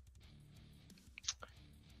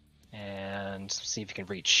 And see if he can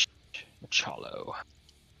reach Machalo.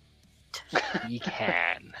 He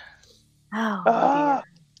can. Oh, Ah!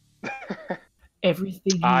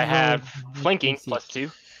 Everything. I he have rolled, flanking -6. plus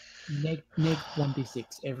 2. Neg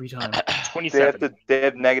 1d6 every time. 27. They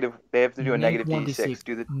have negative. They have to do a Neg negative d6.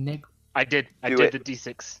 Do the. I did Do the it.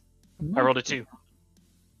 d6. I rolled a 2.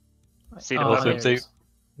 See the Oh, bottom. there it is.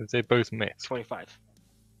 If they both miss. 25.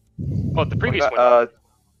 Oh, the previous one. So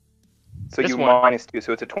This you one- -2,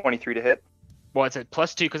 so it's a 23 to hit. Well, it's at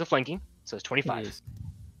 +2 because of flanking, so it's 25. It is.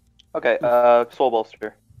 Okay, Soul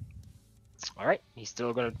Bolster. All right, he's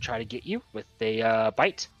still going to try to get you with a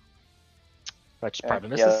bite. But Yeah,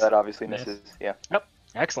 probably yeah, misses. that obviously Miss. misses. Yeah. Yep,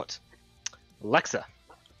 excellent. Lexa.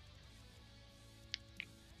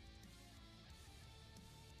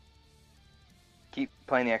 Keep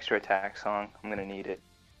playing the extra attack song. I'm gonna need it.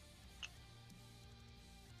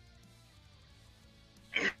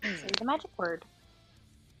 Say the magic word.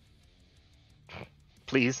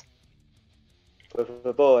 Please. Per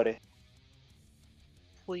favore.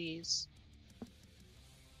 Please.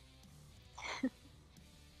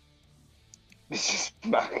 This is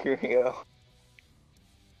Mario.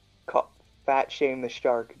 Fat shame the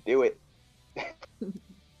shark. Do it.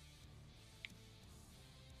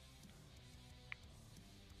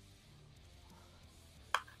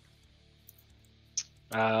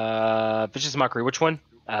 Vicious Mockery, which one?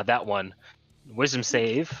 That one. Wisdom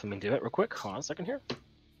save. Let me do it real quick. Hold on a second here.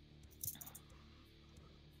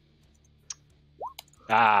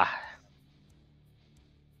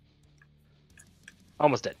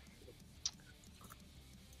 Almost dead.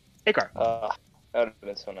 Akar. That would have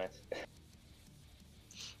been so nice.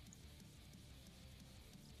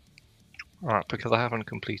 Alright, because I haven't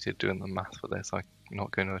completed doing the math for this, I'm not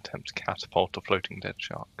going to attempt to catapult a floating dead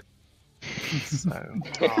shark. So,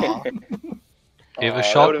 if a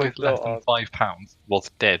shark weighs less than 5 pounds was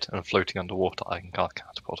dead and floating underwater, I can cast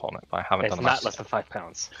catapult on it, but I haven't It's done not that. less than 5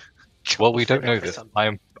 pounds. Well, we don't know this.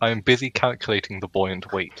 I am busy calculating the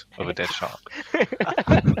buoyant weight of a dead shark.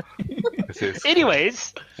 This is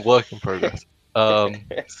Anyways, work in progress.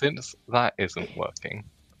 Since that isn't working,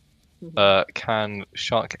 can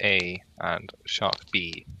Shark A and Shark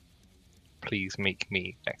B please make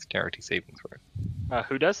me dexterity saving throw?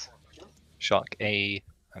 who does? Shark A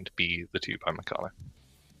and B, the two by Makala.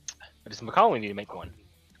 Does Macaulay need to make one?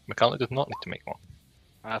 Makala does not need to make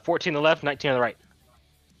one. 14 on the left, 19 on the right.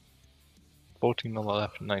 14 on the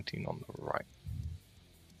left, 19 on the right.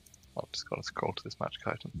 I've just got to scroll to this magic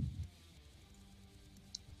item.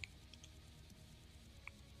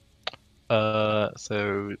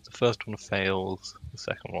 So the first one fails, the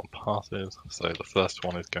second one passes, so the first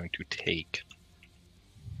one is going to take,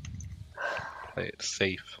 play it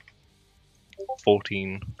safe,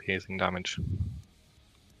 14 piercing damage,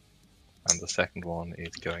 and the second one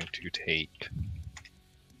is going to take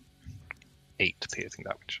 8 piercing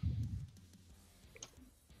damage.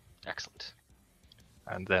 Excellent.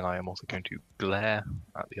 And then I am also going to glare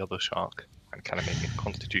at the other shark, and can I make a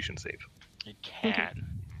constitution save? It can.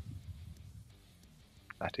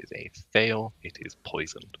 That is a fail, it is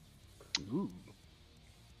poisoned. Ooh.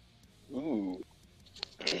 Ooh.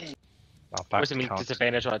 Now back Does to it mean count.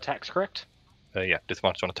 disadvantage on attacks, correct? Yeah,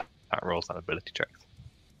 disadvantage on attack rolls and ability checks.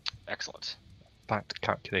 Excellent. Back to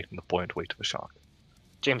calculating the buoyant weight of a shark.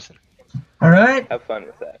 Jameson. Alright, Have fun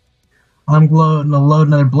with that. I'm going to load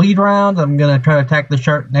another bleed round. I'm going to try to attack the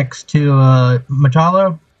shark next to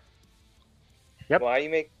Machalo Yep. Why are you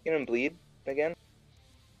making him bleed again?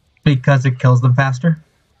 because it kills them faster.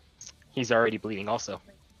 He's already bleeding also.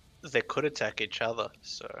 They could attack each other,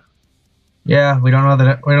 so Yeah, we don't know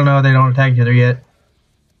they don't attack each other yet.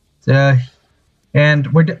 So, and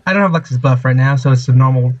I don't have Lex's buff right now, so it's a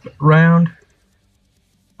normal round.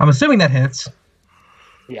 I'm assuming that hits.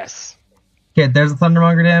 Yes. Okay, there's the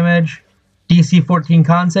Thundermonger damage. DC 14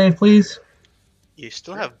 con save, please. you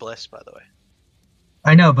still have Bless, by the way.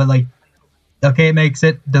 I know, but okay, it makes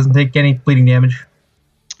it. Doesn't take any bleeding damage.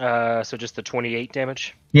 So just the 28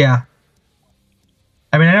 damage. Yeah.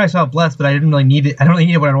 I mean, I know I saw Bless, but I didn't really need it. I don't really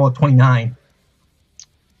need it when I roll a 29.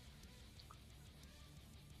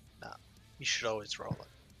 You should always roll it.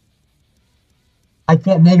 I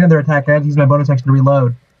can't make another attack. I have to use my bonus action to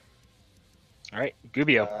reload. All right,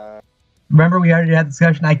 Gubio. Remember, we already had the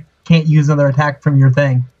discussion. I can't use another attack from your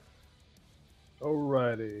thing.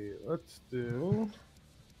 Alrighty, let's do.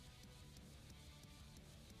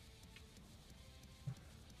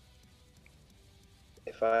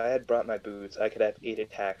 If I had brought my boots, I could have 8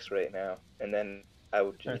 attacks right now, and then I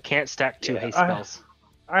would You just. can't stack 2 Yeah. haste spells.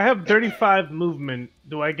 I have 35 movement.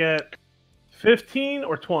 Do I get 15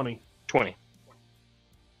 or 20? 20.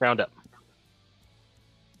 Round up.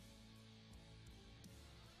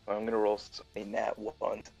 I'm gonna roll a nat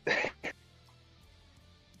 1.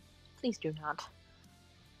 Please do not.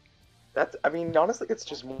 That's. I mean, honestly, it's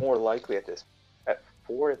just more likely at this. At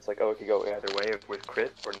 4, it's like, oh, it could go either way with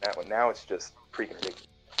crit or nat 1. Now it's just freaking ridiculous.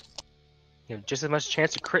 You have just as much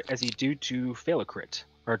chance to crit as you do to fail a crit.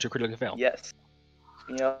 Or to critically fail. Yes.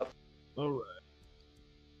 Yep. All right.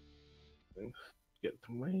 Get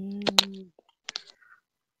to my.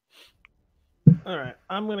 All right.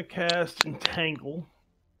 I'm gonna cast Entangle.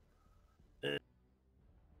 A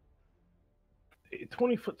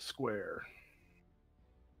 20-foot square.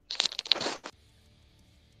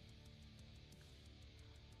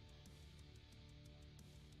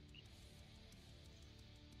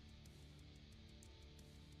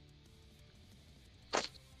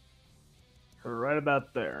 Right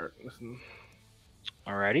about there. Listen.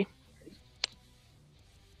 Alrighty.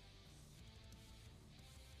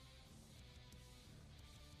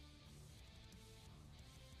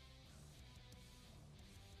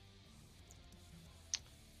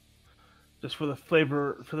 Just for the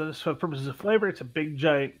flavor, for the purposes of flavor, it's a big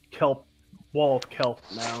giant kelp wall of kelp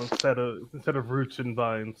now instead of roots and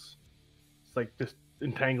vines. It's like just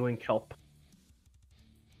entangling kelp.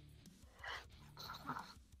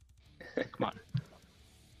 Come on.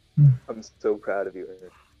 I'm so proud of you,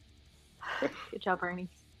 Eric. Good job, Ernie.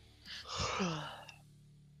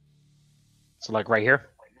 So like right here.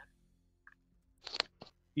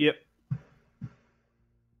 Yep.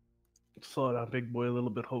 Slow down, big boy, a little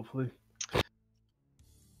bit, hopefully.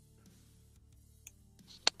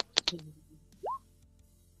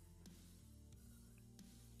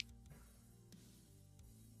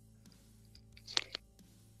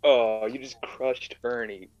 Oh, you just crushed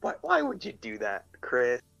Ernie. Why would you do that,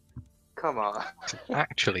 Chris? Come on.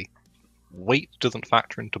 Actually, weight doesn't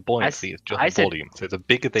factor into buoyancy, it's I just said volume. So the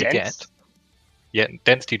bigger they dense? get, yeah,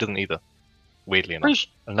 density doesn't either. Weirdly enough, Pretty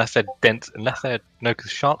unless they're dense, no,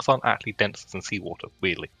 because sharks aren't actually denser than seawater.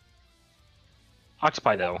 Weirdly,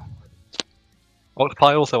 Octopi though.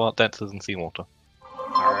 octopi also aren't denser than seawater.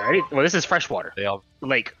 Alrighty. Well, this is freshwater. They are.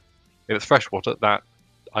 Lake. If it's freshwater, that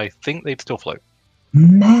I think they'd still float.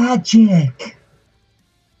 Magic.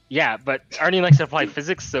 Yeah, but Arnie likes to apply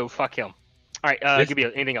physics, so fuck him. Alright, give me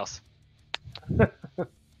anything else.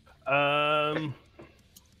 I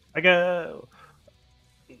got.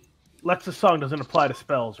 Lex's song doesn't apply to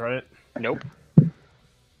spells, right? Nope.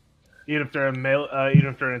 Even if they're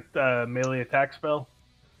a melee attack spell.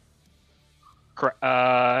 Correct.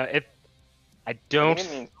 I don't I think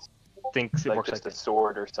it means think it like works just like a that.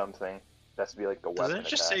 sword or something. That's to be like a weapon. Doesn't it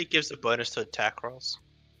just attack. say it gives a bonus to attack rolls?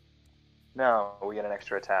 No, we get an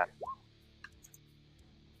extra attack.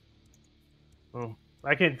 Well,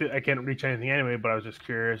 I can't reach anything anyway, but I was just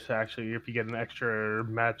curious actually if you get an extra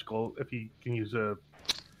magical, if you can use a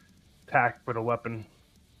attack with a weapon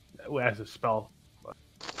as a spell.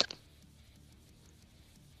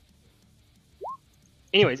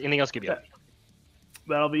 Anyways, anything else give you?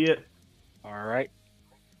 That'll be it. Alright.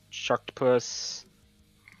 Sharktopus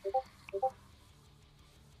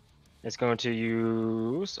is going to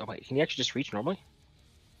use... Oh wait, can he actually just reach normally?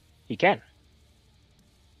 He can.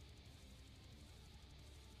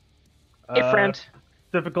 Hey, friend.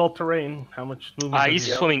 Difficult terrain. How much movement?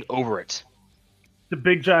 He's swimming over it. The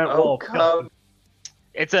big giant wall.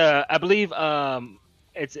 It's a, I believe,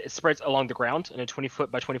 it spreads along the ground in a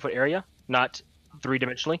 20-foot by 20-foot area, not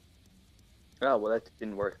three-dimensionally. Oh, well, that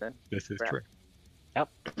didn't work then. This is Crap. true. Yep.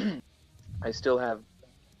 I still have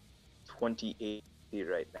 28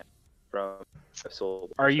 right now from a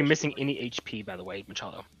soul. Are you missing any HP, by the way,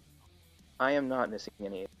 Machado? I am not missing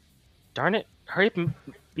any. Darn it. Hurry up and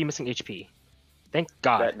be missing HP. Thank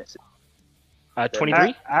God. That misses.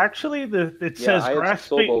 23? Actually, it Yeah, says I have grasping.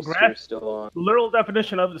 soul bolster still on. Literal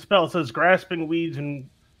definition of the spell says grasping weeds and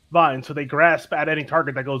vines, so they grasp at any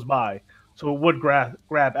target that goes by. So it would grab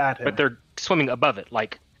at him. But they're swimming above it.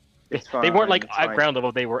 Like It's they weren't like fine, it's at fine. ground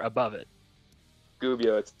level, they were above it.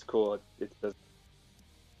 Gubio, it's cool. It does.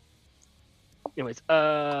 Anyways,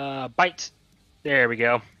 bite. There we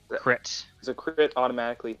go. Crit. Does a crit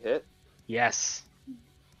automatically hit? Yes.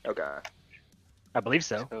 Okay. I believe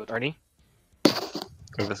so. Ernie?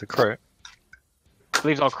 If it's a crit,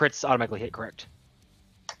 Believes all crits automatically hit, correct?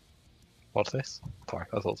 what's this? Sorry,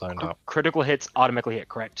 that's all zoned out. Critical hits automatically hit,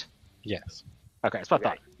 correct? Yes. Okay, that's what I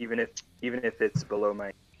thought. Even if it's below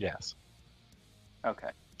my. Yes. Okay.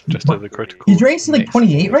 Just as a critical. He's racing like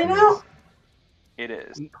 28 right now? It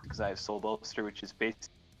is because I have soul bolster, which is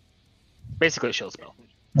Basically a shield spell.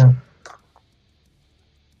 No.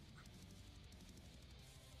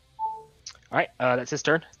 Alright, that's his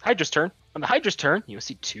turn. Hydra's turn. On the Hydra's turn, you'll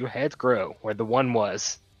see two heads grow where the one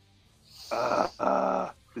was.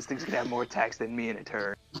 This thing's gonna have more attacks than me in a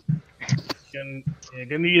turn. Gonna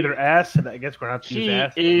either acid. I guess we're gonna have to use He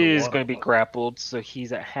acid. is going to be grappled, so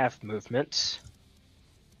he's at half movement.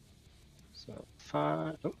 So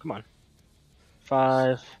 5. Oh, come on.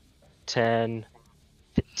 5, 10,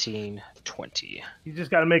 15, 20. You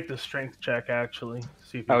just got to make the strength check actually.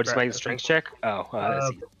 See if Oh, just make the strength check? Oh,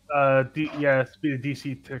 that's easy. It's be a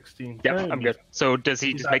DC 16. Yep, I'm good. So does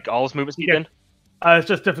he just make all his movement speed then? It's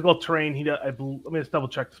just difficult terrain. Let me just double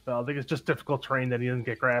check the spell. I think it's just difficult terrain that he doesn't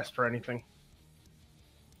get grasped or anything.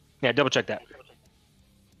 Yeah, double check that.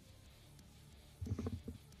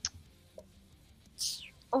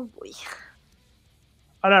 Oh boy.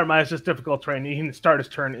 Oh, never mind. It's just difficult terrain. He didn't start his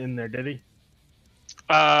turn in there, did he?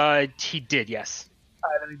 He did, yes.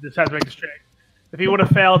 Then he just has to make the strength. If he would have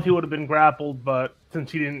failed, he would have been grappled. But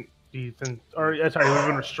since he didn't, he would have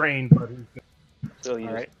been restrained. But So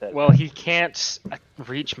all right. Well, he can't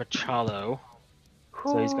reach Machalo,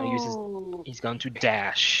 so he's going to use his. He's going to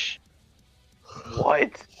dash.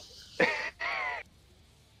 What?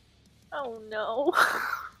 Oh no.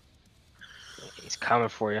 He's coming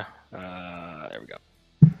for you. There we go.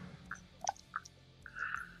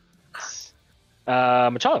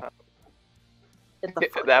 Machalo.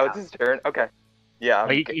 That was his turn. Okay. Yeah.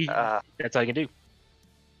 That's all you can do.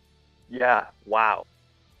 Yeah. Wow.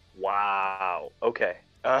 Wow. Okay.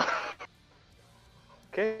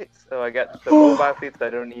 Okay. So I got the mobile feats. I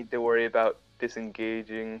don't need to worry about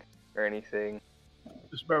disengaging or anything.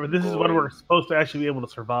 Just remember, this is when we're supposed to actually be able to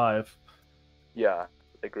survive. Yeah.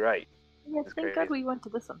 Like right. Yeah, thank God we went to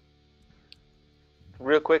this one.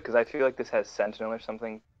 Real quick, because I feel like this has Sentinel or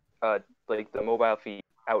something. Like the mobile feat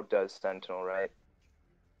outdoes Sentinel, right?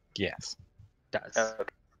 Yes. Does. Okay.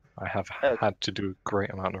 I have had to do a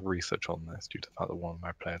great amount of research on this due to the fact that one of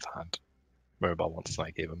my players had mobile once and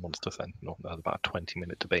I gave a monster Sentinel. That was about a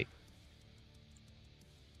 20-minute debate.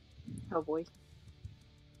 Oh boy.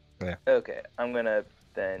 Yeah. Okay, I'm gonna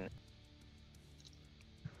then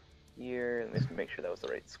here. Let me just make sure that was the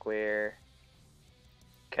right square.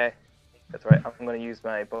 Okay, that's right. I'm gonna use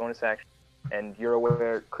my bonus action. And you're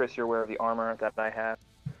aware, Chris, you're aware of the armor that I have?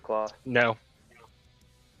 Cloth? No.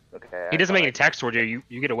 Okay. He doesn't make any attacks toward you.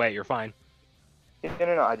 You get away. You're fine. No.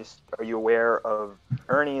 Are you aware of...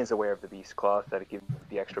 Ernie is aware of the beast cloth that it gives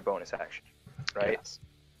the extra bonus action, right? Yes.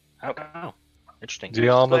 Okay. Oh, interesting. The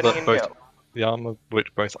armor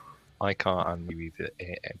which both Icar and you either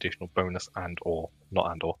additional bonus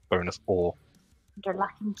bonus or They're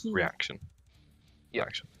lacking keys. reaction. Yep.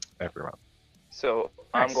 Action every round. So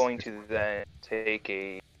Nice. I'm going to then take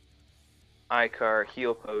a Icar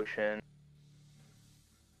heal potion.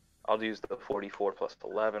 I'll use the 44 plus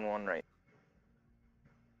 11 one, right?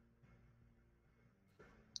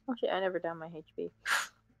 Oh shit, I never down my HP. Should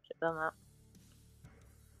have done that.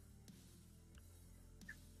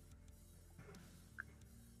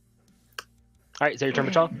 Alright, is that your turn,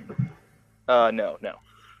 Machalo? No.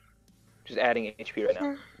 Just adding HP right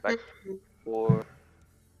now. Back 4.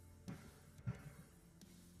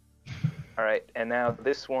 Alright, and now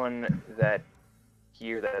this one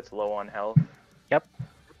that's low on health. Yep.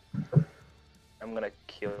 I'm gonna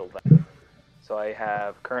kill that. So I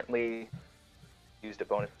have currently used a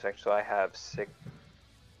bonus action, so I have 6.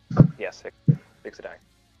 Yeah, 6 attack.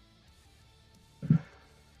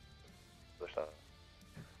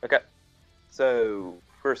 Okay. So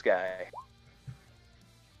first guy.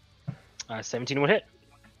 17 would hit.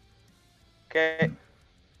 Okay.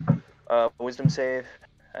 Wisdom save.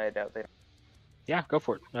 I doubt they. Yeah, go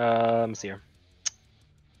for it. Let me see here.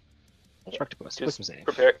 Destructiveness, wisdom save.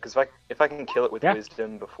 Prepare, because if I can kill it with Yeah.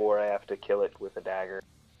 wisdom before I have to kill it with a dagger,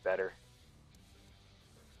 better.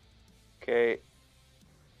 Okay.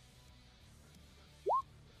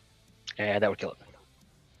 Yeah, that would kill it.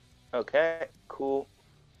 Okay. Cool.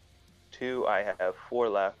 2. I have 4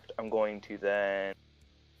 left. I'm going to then.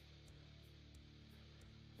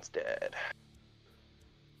 It's dead.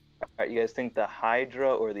 Alright, you guys think the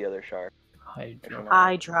Hydra or the other shark?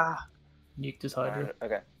 Hydra. Nuke this Hydra.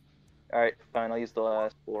 Okay. Alright, fine. I'll use the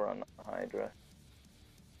last 4 on the Hydra.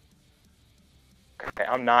 Okay,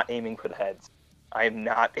 I'm not aiming for the heads. I am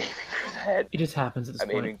not aiming for the head. It just happens at this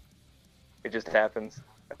point. Aiming. It just happens.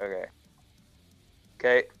 Okay.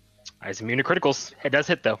 Okay. It's immune to criticals. It does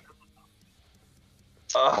hit though.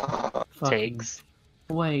 Oh. Takes.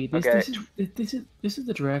 Wait, this is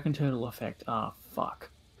the Dragon Turtle effect. Ah, fuck.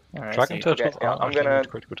 Alright, Dragon Turtles okay, aren't I'm actually gonna-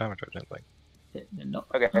 critical damage, I don't think. No.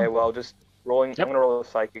 Okay, well, just rolling. Yep. I'm gonna roll a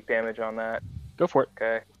psychic damage on that. Go for it.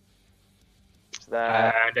 Okay. So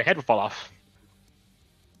that. And the head will fall off.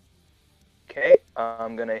 Okay.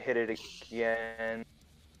 I'm gonna hit it again.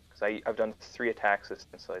 Because I've done 3 attacks this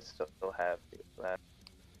time, so I still have that.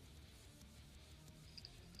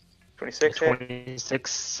 26 hit.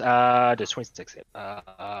 26. Does 26 hit?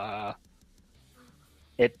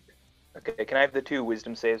 It. Okay, can I have the 2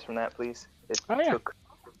 wisdom saves from that, please? It Oh, yeah.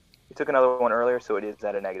 took another one earlier, so it is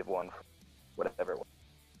at a -1, whatever it was.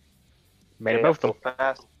 Made it Okay, both of them. full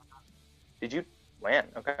pass. Did you land?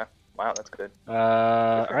 Okay. Wow, that's good. Good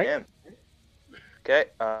All for right. him. Okay.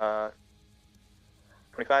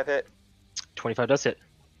 25 hit. 25 does hit.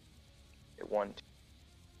 Hit 1, 2,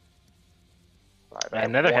 5. I And have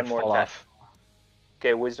another one head more fall attack. off.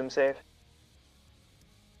 Okay, wisdom save.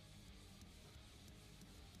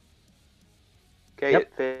 Okay, Yep.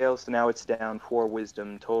 it fails, so now it's down 4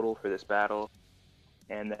 wisdom total for this battle.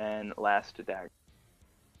 And then last dagger.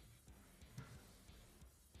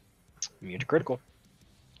 Immune to critical.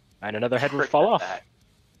 And another head would Frick fall off. that.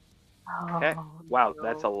 Okay. Wow,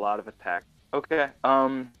 that's a lot of attack. Okay.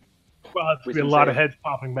 Well, there's be a Wisdom lot save. of heads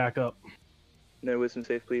popping back up. No wisdom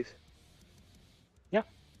save, please. Yeah.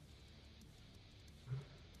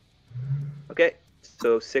 Okay,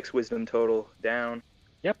 so 6 wisdom total down.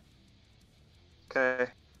 Yep.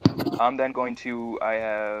 Okay. I'm then going to. I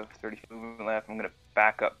have 30 movement left. I'm going to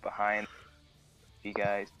back up behind you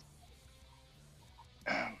guys.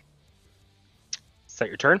 Is that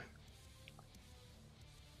your turn?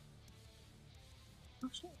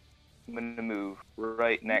 I'm going to move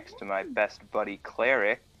right next to my best buddy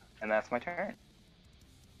Cleric, and that's my turn.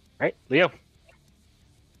 Right, Leo.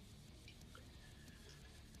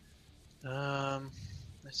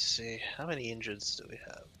 Let's see. How many injuries do we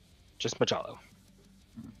have? Just Majalo.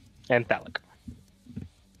 And Thalic.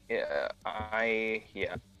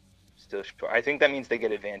 Yeah. Still sure. I think that means they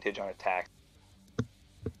get advantage on attack.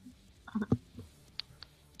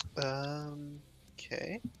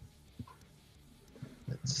 Okay.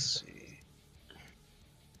 Let's see.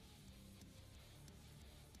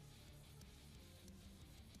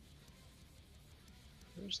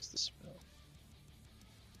 Where's the spell?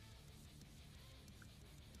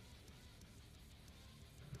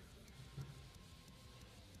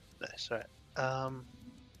 Nice, alright.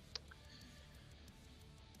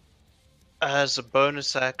 As a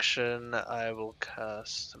bonus action, I will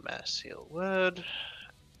cast Mass Heal Word.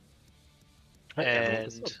 Right, everyone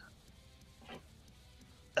gets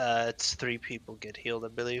And it's 3 people get healed, I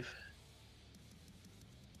believe.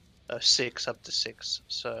 6 up to 6.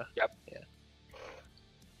 So Yep. Yeah.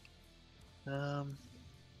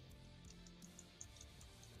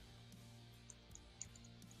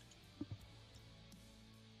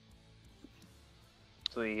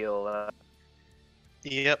 So he'll.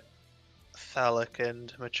 Yep. Thalic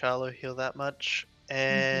and Machalo heal that much,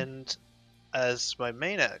 and as my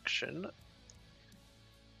main action,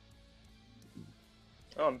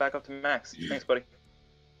 Oh, I'm back up to max. Thanks, buddy.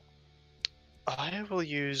 I will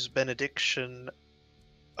use Benediction.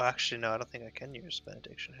 Oh, actually, no, I don't think I can use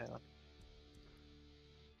Benediction. Hang on.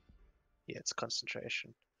 Yeah, it's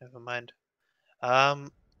concentration. Never mind. I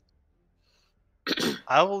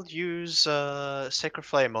will use Sacred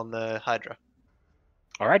Flame on the Hydra.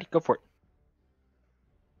 Alrighty, go for it.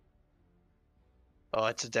 Oh,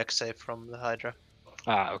 it's a deck save from the Hydra.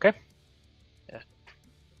 Okay.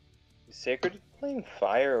 Is Sacred Flame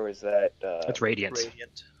fire, or is that. It's Radiant.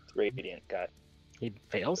 Radiant. It's Radiant, got it. He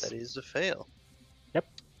fails. That is a fail. Yep.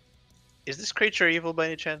 Is this creature evil by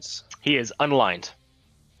any chance? He is unaligned.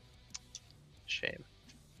 Shame.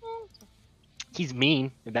 He's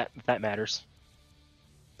mean, if that matters.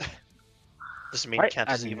 Doesn't mean Right, count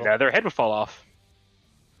as evil. another head would fall off.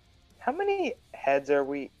 How many heads are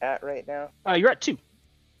we at right now? You're at 2.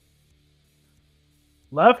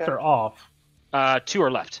 Left Okay. or off? 2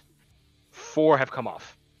 are left. 4 have come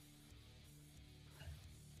off.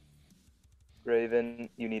 Raven,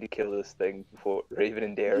 you need to kill this thing before. Raven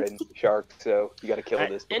and Darren, Shark, so you gotta kill At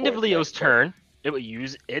this. end of before it's Leo's next turn, it will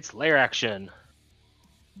use its lair action.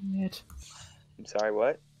 It. I'm sorry,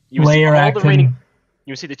 what? You will see Layer all action. the remaining.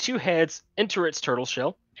 You will see the 2 heads enter its turtle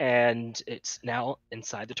shell, and it's now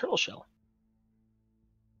inside the turtle shell.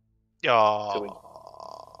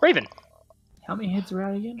 Oh. Raven. How many heads are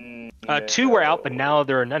out again? 2 were out, but now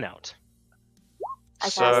there are none out. I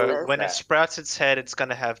cast So this. when it sprouts its head, it's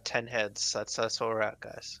gonna have 10 heads. That's where we're at,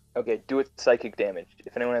 guys. Okay, do it psychic damage.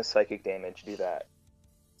 If anyone has psychic damage, do that.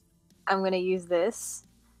 I'm gonna use this,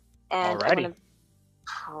 and Alrighty.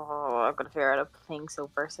 I'm gonna figure out a thing so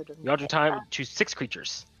Versa doesn't. You have get time that. to choose 6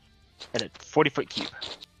 creatures, and a 40-foot cube.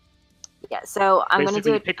 Yeah, so I'm gonna Basically, do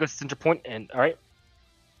you it. pick a center point, and all right.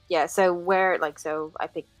 Yeah, so so I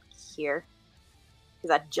pick here because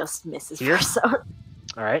that just misses Here? Versa.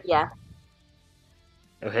 All right. Yeah.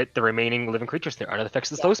 It'll hit the remaining living creatures there under the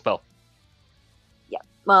effects of the Yeah. slow spell.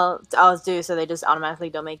 Well, I'll do so they just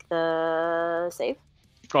automatically don't make the save.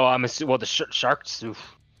 Oh, I'm assuming. Well, the sharks.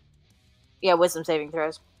 Oof. Yeah, wisdom saving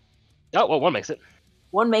throws. Oh, well, 1 makes it.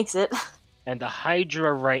 One makes it. And the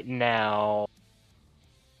Hydra right now.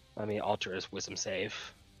 Let me alter his wisdom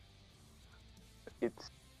save.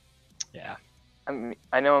 It's Yeah. I mean,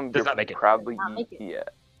 I know Does not make it. probably Not make it.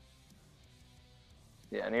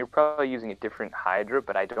 yeah, and you're probably using a different Hydra,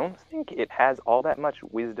 but I don't think it has all that much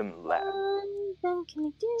wisdom left. Then can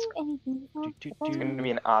we do anything? It's gonna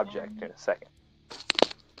be an object in a second.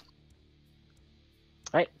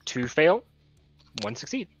 Alright, 2 fail, 1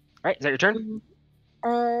 succeed. Alright, is that your turn? You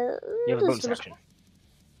have a bonus action.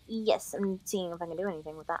 Yes, I'm seeing if I can do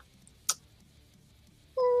anything with that.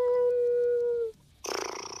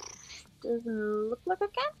 Doesn't look like I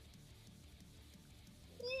can.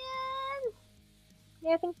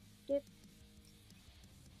 Yeah, I think. Yep.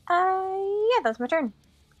 Yeah, that's my turn.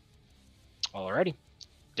 Alrighty.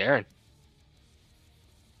 Darren.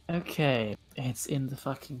 Okay, it's in the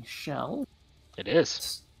fucking shell. It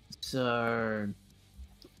is. So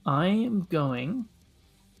I am going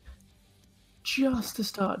just to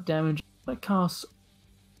start damaging my cast.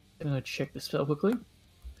 I'm going to check the spell quickly.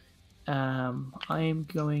 I am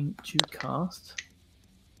going to cast.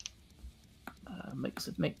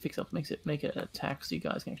 Make it an attack so you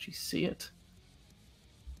guys can actually see it.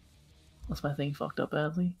 That's my thing fucked up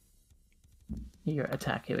badly. Here,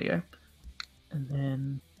 attack. Here we go. And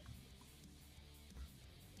then.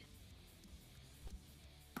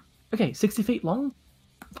 Okay, 60 feet long.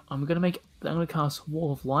 I'm gonna cast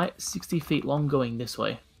Wall of Light, 60 feet long, going this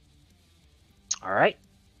way. All right.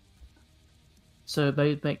 So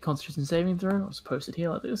they make Constitution saving throw. I'll just post it here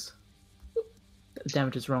like this. The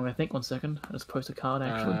damage is wrong, I think. 1 second. I'll just post a card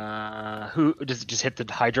actually. Who does it just hit the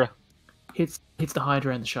Hydra? Hits the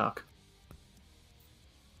Hydra and the Shark.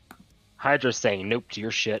 Hydra's saying nope to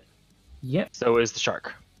your shit. Yep. So is the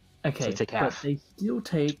Shark. Okay. So they take half. But they still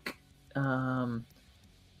take.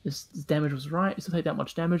 This damage was right. They still take that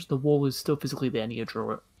much damage. The wall is still physically there. I need to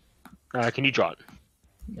draw it. Can you draw it?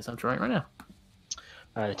 Yes, I'm drawing it right now.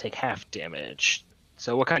 Take half damage.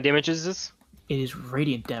 So what kind of damage is this? It is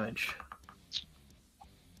radiant damage.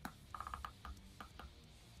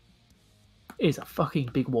 It is a fucking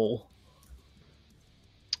big wall.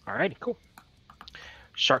 Alrighty, cool.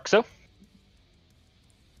 Sharkso.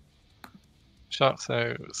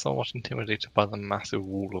 Sharkso, somewhat intimidated by the massive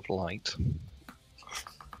wall of light,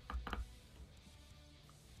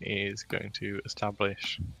 is going to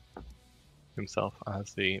establish himself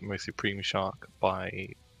as the most supreme shark by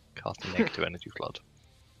casting negative energy flood.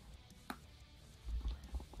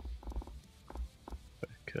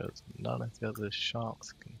 Because none of the other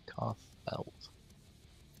sharks can cast spells.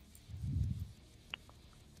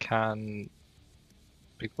 Can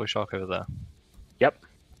Big Boy Shark over there Yep.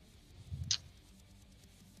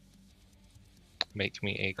 make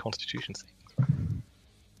me a Constitution saving throw?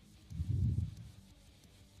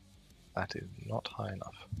 That is not high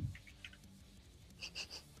enough.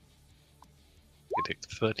 It takes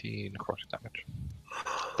 30 necrotic damage.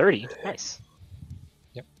 30? Nice.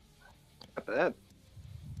 Yep. Not bad.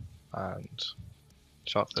 And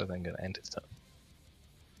Shark's then going to end his turn.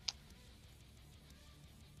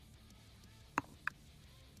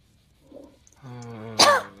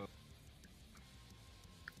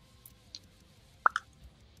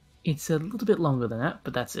 It's a little bit longer than that,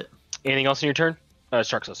 but that's it. Anything else in your turn?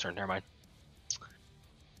 Sharkso's turn, never mind.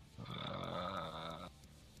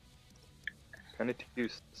 Kind of do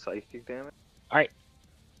psychic damage. Alright.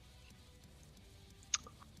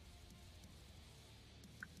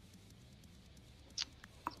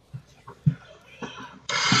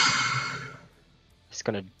 He's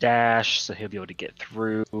gonna dash, so he'll be able to get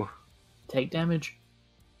through. Take damage.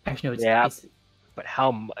 Actually, no, it's Yeah, it's, but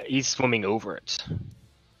how he's swimming over it.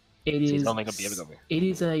 it So is. he's only gonna be able to go over. It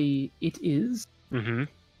is. Mm-hmm.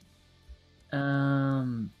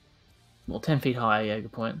 Well, 10 feet high. Yeah,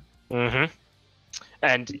 good point. Mm-hmm.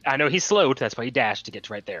 And I know he's slowed. That's why he dashed to get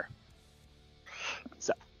right there.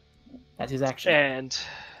 So That's his action. and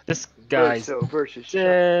this guy's So versus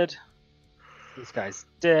dead. This guy's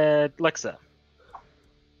dead. Lexa.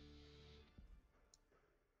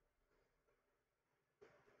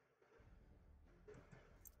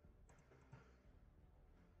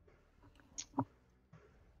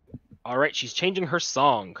 All right, she's changing her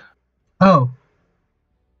song. Oh.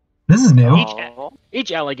 This is new.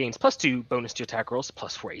 Each ally gains +2 bonus to attack rolls,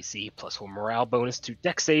 +4 AC, +4 morale bonus to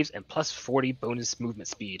dex saves, and +40 bonus movement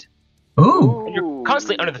speed. Ooh. And you're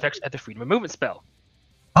constantly under the effects of the freedom of movement spell.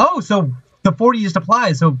 Oh, so the 40 just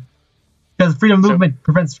applies, so because freedom of movement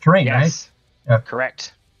prevents terrain, Yes. right? Yeah.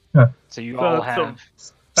 Correct. Yeah. So you So- all so- have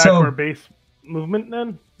Back So- to our base movement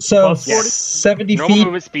then? So Plus 40? 70 normal feet.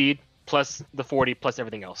 movement speed plus the 40 plus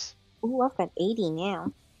everything else. Ooh, I've got 80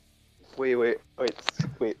 now. Wait.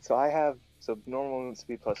 So I have normal movement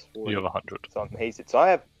speed plus 40. You have 100. So I'm hasted. So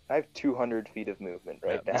I I have 200 feet of movement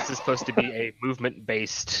right now. This is supposed to be a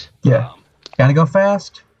movement-based. Yeah. Gotta go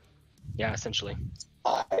fast. Yeah, essentially.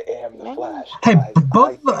 I am the Flash. Hey, guys.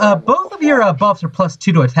 both I am both the of your Flash. buffs are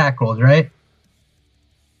 +2 to attack rolls, right?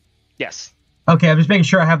 Yes. Okay, I'm just making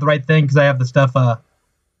sure I have the right thing because I have the stuff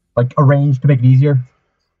like arranged to make it easier.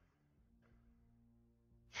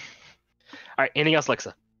 All right. Anything else,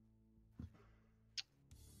 Lexa?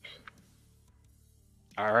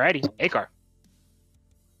 Alrighty, Akar.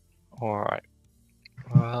 Alright.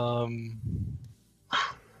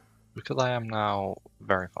 Because I am now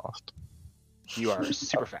very fast. You are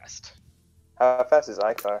super fast. How fast is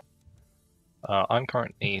Icar? I'm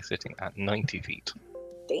currently sitting at 90 feet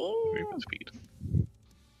Damn. movement speed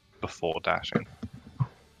before dashing.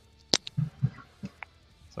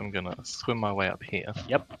 So I'm gonna swim my way up here.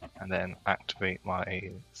 Yep. And then activate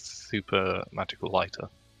my super magical lighter.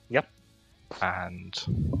 Yep.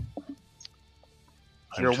 And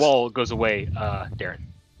Your wall goes away, Darren.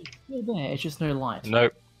 Yeah, there, it's just no light.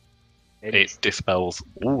 Nope. It It is. dispels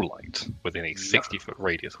all light within a 60-foot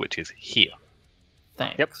radius, which is here.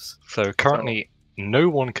 Thanks. Yep. So currently, no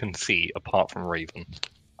one can see apart from Raven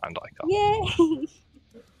and Icar. Yay!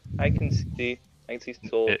 I can see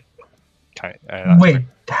Soul. Okay, Wait,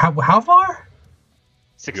 how far?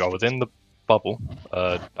 if you are within the bubble,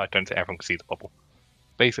 I don't think everyone can see the bubble.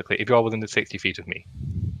 Basically, if you are within the 60 feet of me,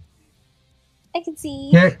 I can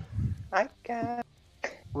see. Yeah. I can.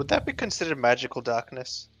 Would that be considered magical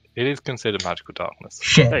darkness? it is considered magical darkness.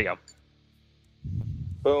 Shit. There you go.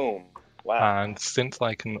 Boom. Wow. And since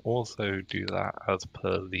I can also do that as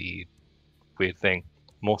per the weird thing,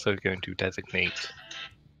 I'm also going to designate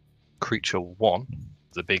creature 1,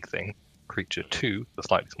 the big thing, creature 2, the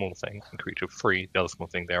slightly smaller thing, and creature 3, the other small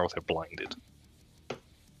thing. They're also blinded.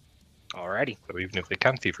 Alrighty. So even if they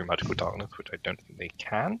can see through magical darkness, which I don't think they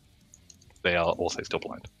can, they are also still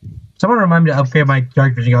blind. Someone remind me to upgrade my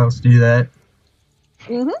dark vision goggles to do that.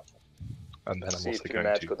 And then I'm See also through going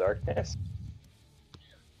magical darkness.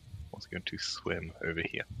 to swim over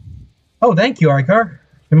here. Oh, thank you, Icar.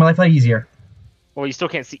 Made my life a lot easier. Well, you still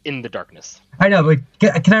can't see in the darkness. I know,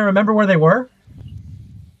 but can I remember where they were?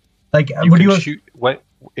 Like, You what do can you? shoot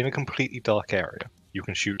in a completely dark area. You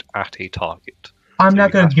can shoot at a target. I'm So not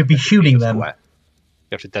you going have to be designate shooting a them, square.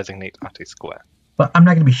 You have to designate at a square. but I'm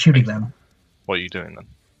not going to be shooting them. What are you doing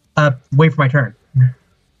then? Wait for my turn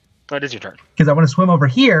Oh, it is your turn. because I want to swim over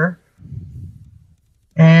here,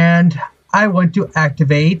 and I want to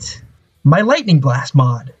activate my lightning blast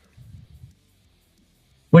mod,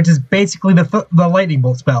 which is basically the lightning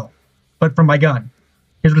bolt spell, but from my gun.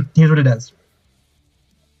 Here's what it does.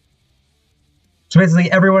 So basically,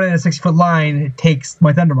 everyone in a 6-foot line takes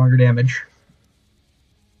my Thundermonger damage.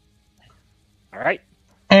 Alright.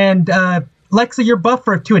 And Lexa, your buff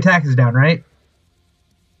for 2 attacks is down, right?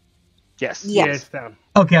 Yes. Yeah, Yes. it's down.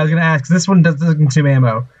 Okay, I was gonna ask. This one doesn't consume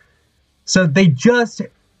ammo, so they just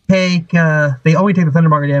take. They only take the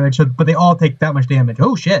Thundermonger damage, but they all take that much damage.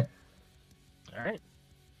 Oh shit! Alright.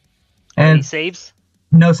 And Any saves?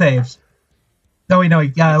 no saves. Oh wait, no.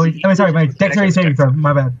 I'm sorry. My dexterity saving throw.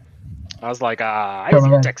 My bad. I was like, I Sorry, see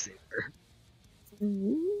my bad. dex save.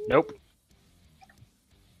 Nope.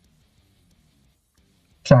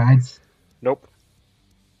 Sorry. Nope.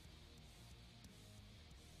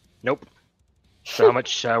 Nope. So how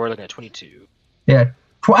much? We're looking at 22. Yeah,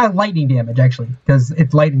 lightning damage actually, because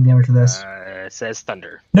it's lightning damage for this. It says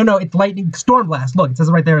thunder. No, it's lightning storm blast. Look, it says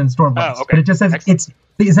it right there in storm blast. Oh, okay. But it just says Excellent.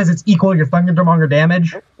 it says it's equal to your Thundermonger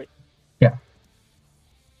damage. Oh, wait. Yeah.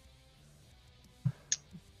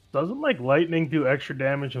 Doesn't like lightning do extra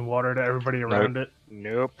damage and water to everybody around it?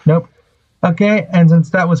 Nope. Nope. Okay, and since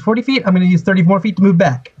that was 40 feet, I'm going to use 30 more feet to move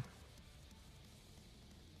back.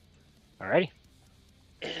 Alrighty.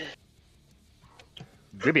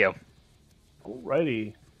 Gribio.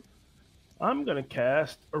 Alrighty. I'm gonna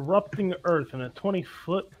cast Erupting Earth in a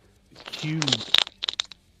 20-foot cube.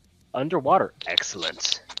 Underwater.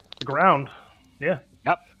 Excellent. The ground. Yeah.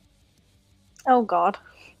 Yep. Oh god.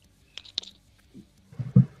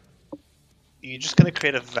 You're just gonna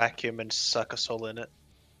create a vacuum and suck us all in it,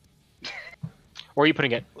 Where are you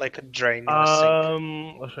putting it? like a drain in a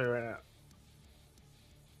sink. I'll show you right now.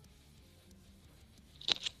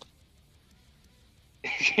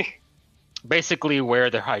 Basically where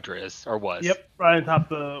the Hydra is, or was. Yep, right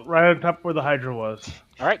on top where the Hydra was.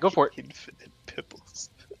 Alright, go for it. Infinite pibbles.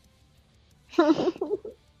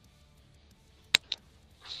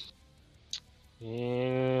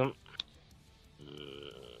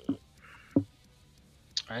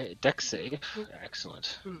 Alright, dex save.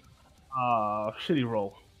 Excellent. Shitty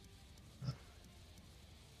roll.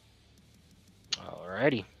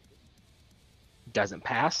 Alrighty. doesn't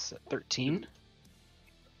pass. 13.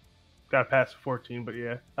 Got past 14, but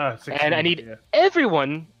yeah. 16, And I but need yeah.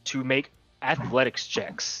 everyone to make athletics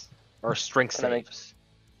checks or strength Can I make- saves.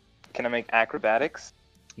 Can I make acrobatics?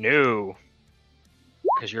 No.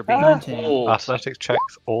 Because you're being 19. old. Athletics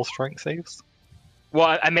checks or strength saves?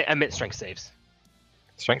 Well, I meant strength saves.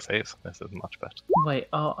 Strength saves. This is much better. Wait,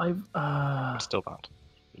 But still bad.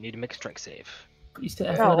 You need to make a strength save. you said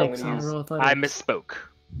I'm athletics. gonna I use- roll I athletics. misspoke.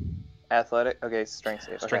 Athletic. Okay, strength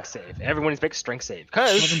save. Strength save. Everyone needs to make a strength save.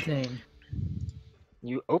 Because 17.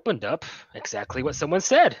 you opened up exactly what someone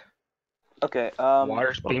said. Okay.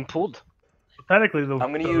 Water's being pulled. Technically, the,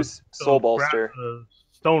 I'm gonna the- use the soul gra- bolster. The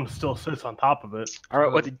stone still sits on top of it. All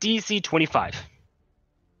right, with a DC 25.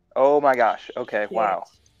 Oh my gosh. Okay. Wow.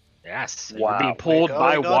 Yes. Wow. You're being pulled We're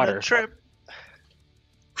by going on a water. trip.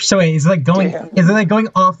 So wait, is it like going? Damn. Is it like going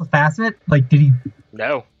off the facet? Like, did he?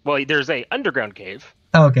 No. Well, there's a underground cave.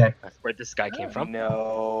 Oh, okay. That's where this guy came from.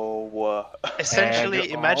 No. Essentially,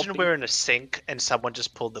 And imagine all we're in a sink and someone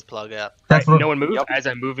just pulled the plug out. That's Right, what. no one move Yep. as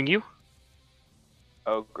I'm moving you.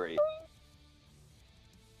 Oh great.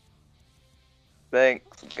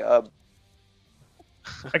 Thanks, God.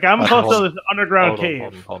 Like, I'm Hold close to on. this underground Hold on, cave.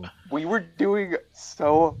 hold on, hold on. We were doing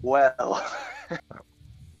so well.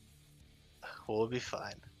 We'll be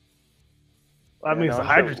fine. That Yeah, means no, the I'm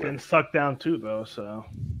sure hydra's it getting will. sucked down too, though. So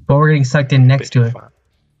But we're getting sucked in next to it. Fine.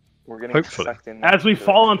 We're getting Hopefully. sucked in. as we next to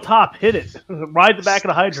fall it. on top, hit it. Ride the back of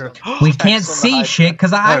the hydra. We can't Text on the see hydra. shit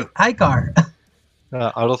because No. I car.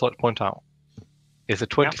 I'd also like to point out, it's a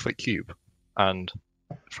 20-foot cube, and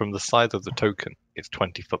from the size of the token, it's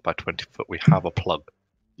 20 foot by 20 foot. We have a plug,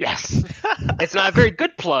 Yes. It's not a very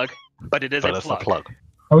good plug, but it is but a it's plug. a plug.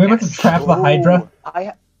 Are we about to Yes. trap the hydra?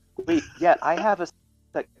 Wait, yeah, I have a.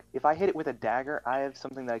 Like, if I hit it with a dagger, I have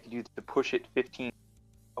something that I could use to push it 15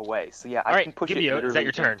 away. So yeah, I Alright, can push Gibio, it is literally that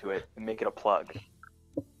your turn? into it and make it a plug.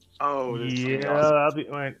 Oh, this is Yeah, gonna be awesome. that'll be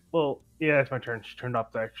right. Well, yeah, it's my turn. She turned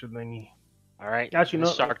off the extra thingy. All right. Actually, no.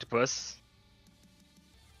 Sharktopus.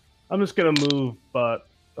 I'm just gonna move, but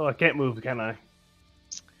I can't move, can I?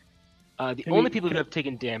 The Can only we- people who can- have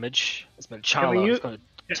taken damage has been Can we Chala. use- Going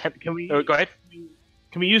Can, to can we? go ahead.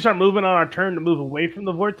 Can we use our movement on our turn to move away from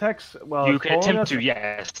the vortex? Well, You can attempt to,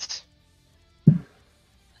 yes.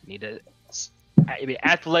 Need a maybe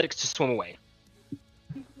athletics to swim away.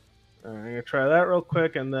 I'm gonna try that real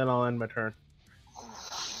quick, and then I'll end my turn.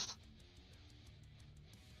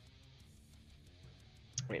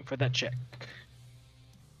 Waiting for that check.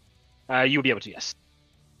 You'll be able to, yes.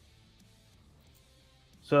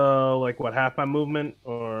 So, like, what? Half my movement,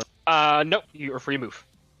 or Nope. You are free to move.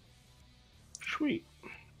 sweet?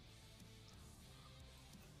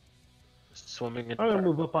 Swimming in. I'm gonna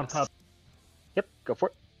move up on top. Yep. Go for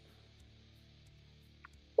it.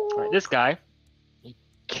 All right. This guy he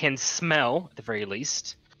can smell at the very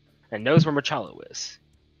least, and knows where Machalo is.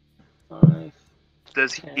 5.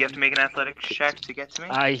 Does he have to make an athletics check to get to me?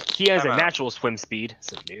 He has a Time out. natural swim speed,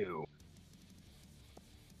 so no.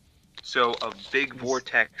 So a big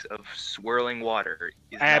vortex of swirling water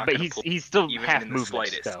is not But gonna pull he's still even half in the movement,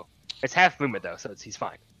 slightest. so it's half movement though, so he's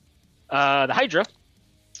fine. The Hydra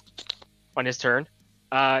on his turn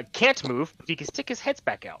can't move, but he can stick his heads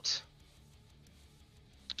back out.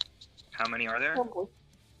 How many are there?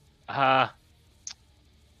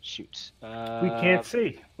 Shoot. We can't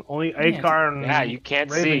see. Only Akar and Yeah, you can't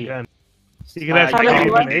Raven see. can. You can actually How many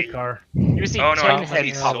even left? Akar. You see Oh no, 10 I can see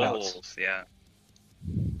heads pop out. souls. Yeah,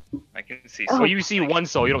 I can see. Oh. Well, you see one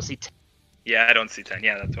soul, you don't see 10. Yeah, I don't see 10.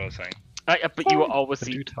 Yeah, that's what I was saying. But you will always I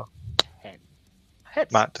see do tell. 10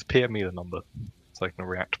 heads. Matt, just PM me the number so I can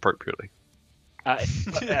react appropriately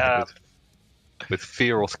with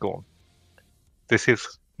fear or scorn. This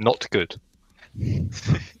is not good.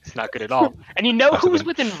 It's not good at all. And you know That's who's a-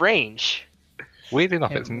 within range. Weird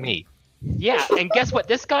enough, it's me. Yeah, and guess what?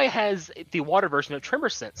 This guy has the water version of Tremor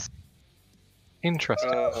Sense.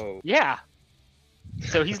 Interesting. Oh, Yeah.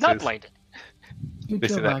 So he's This not is- blinded. Good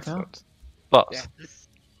This job, is Blackout. excellent. But Yeah.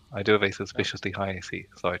 I do have a suspiciously high AC,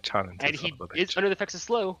 so I challenge And this he son of a is bitch. under the effects of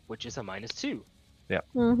slow, which is a -2.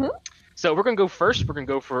 Mm-hmm. So we're gonna go first. We're gonna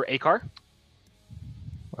go for Akar.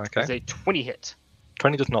 Okay. It's a 20 hit.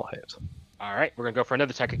 20 does not hit. All right, we're gonna go for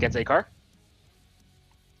another attack against Akar.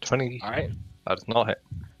 20 All right, that does not hit.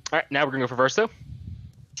 all right. Now we're gonna go for Verso.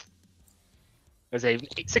 There's a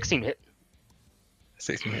 16 hit.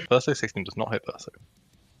 16 hit Verso, 16 does not hit Verso.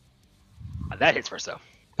 That hits Verso.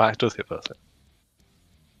 That does hit Verso.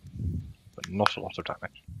 But not a lot of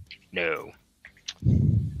damage. No.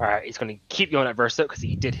 All right, he's gonna keep going at Verso because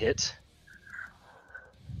he did hit.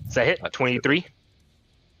 Does that hit? That's 23.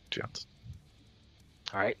 Chance.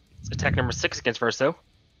 All right. Attack number 6 against Verso.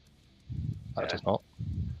 That does not.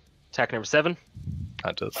 Attack number 7.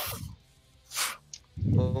 That does.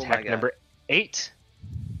 Oh my Attack god. number 8.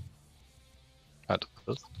 That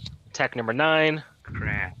does. Attack number 9.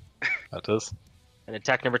 Crap. That does. And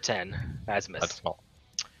attack number 10. That's a That miss. does not.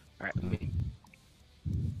 Alright, let me.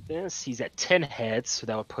 This, he's at 10 heads, so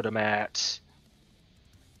that would put him at.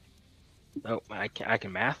 Oh, I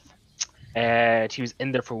can math. And he was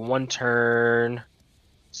in there for 1 turn.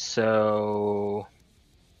 So.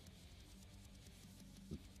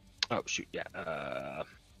 Oh, shoot, yeah.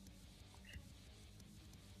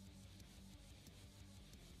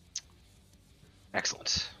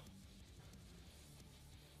 Excellent.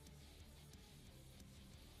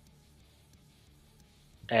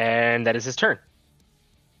 And that is his turn.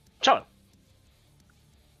 Charlie.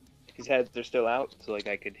 His heads are still out, so like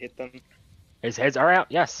I could hit them. His heads are out,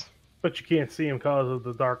 yes. But you can't see him because of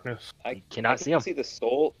the darkness. I cannot see 'em. see the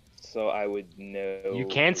soul, so I would know. You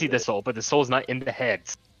can see the soul, but the soul's not in the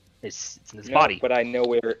heads. It's in his No, body. but I know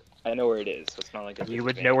where it is, so it's not like You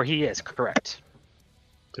would know where he is, correct.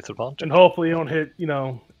 Disadvantage. And hopefully you don't hit,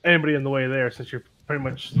 anybody in the way there, since you're pretty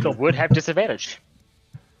much You still would have disadvantage.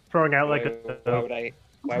 throwing out like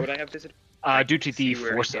Why would I have disadvantage? Due to the see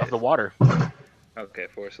where force he of the is. water. Okay,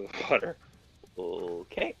 force of the water.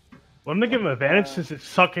 Okay. Well, I'm gonna give him advantage since it's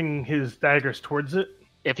sucking his daggers towards it.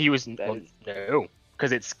 If he was That well, is- no,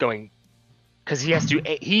 because it's going, because he has to.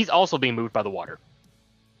 He's also being moved by the water.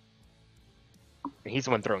 And he's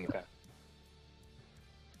the one throwing it back.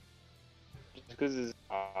 Just because it's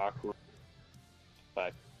awkward.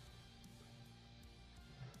 But.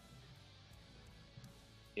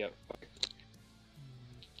 Yep.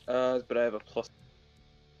 But I have a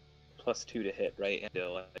plus 2 to hit, right? And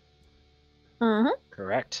Mm-hmm.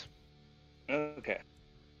 Correct. okay.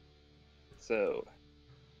 So,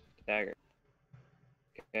 dagger.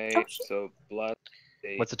 Okay, Oh, shit. so blood.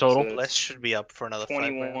 What's the total? So Bless should be up for another 5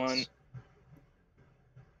 21. rounds.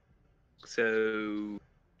 So,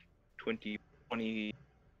 20.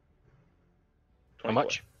 How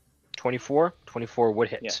much? 24. 24 would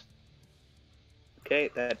hit. Yeah. Okay,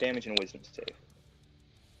 that damage and wisdom save.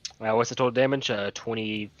 What's the total damage?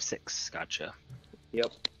 26. Gotcha.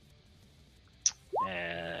 Yep.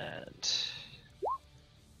 And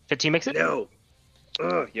 15 makes it. No.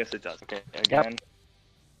 Oh, yes, it does. Okay, again.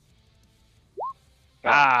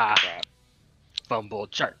 Ah. Crap. Fumble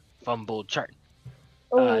chart. Fumble chart.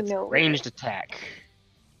 Oh It's no! ranged attack.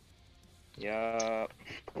 Yup.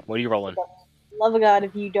 What are you rolling? Love of God,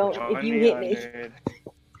 if you hit me.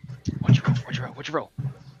 What'd you roll? What'd you roll?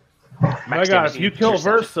 My Max God, damage if you to kill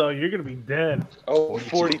yourself. Versa, you're gonna be dead. Oh,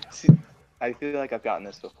 42. 40. I feel like I've gotten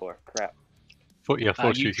this before. Crap. Yeah,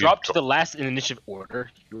 42. You drop to the last in initiative order.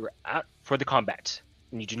 You're out for the combat,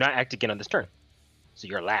 and you do not act again on this turn. So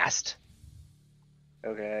you're last.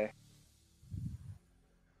 Okay.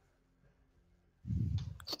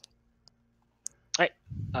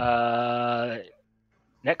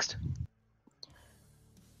 Next.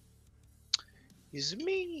 Is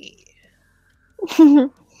me.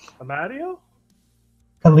 Amadio?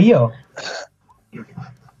 Leo.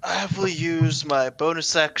 I will use my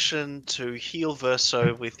bonus action to heal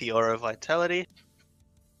Verso with the Aura of Vitality.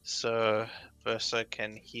 So Verso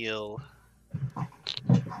can heal.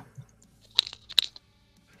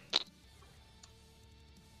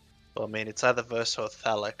 Well, I mean, it's either Verso or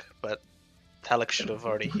Thalic, but Thalic should have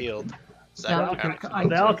already healed. Is that Now, right?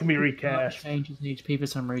 Now it can be can't recast. change his HP for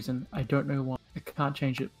some reason. I don't know why. I can't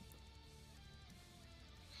change it.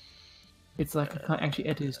 It's like I can't actually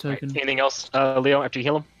edit his token. Anything else, Leo, after you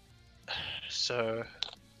heal him? So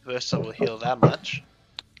Versa will heal that much.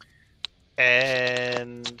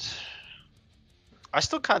 And I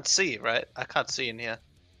still can't see, right? I can't see in here.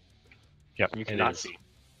 Yep, You it cannot is. see.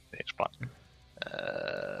 It's black.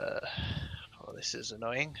 Oh, this is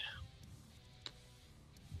annoying.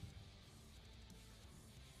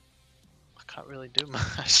 I can't really do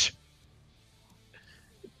much.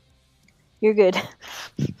 You're good.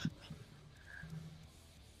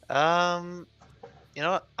 You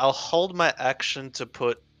know what? I'll hold my action to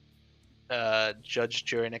put Judge,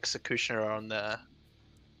 Jury, and Executioner on the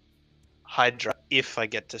Hydra if I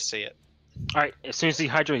get to see it. All right. As soon as you see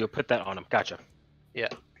Hydra, you'll put that on him. Gotcha. Yeah.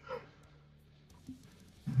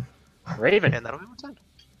 Raven. And that'll be my turn.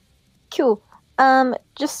 Cool.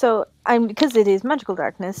 Just so because it is magical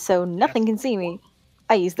darkness, so nothing can see me.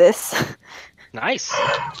 I use this. Nice.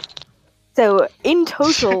 So in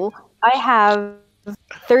total, I have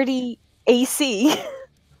 30 AC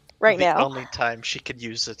right the now. only time she could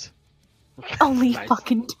use it. Only Nice.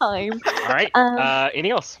 fucking time. All right.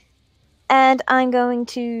 Anything else? And I'm going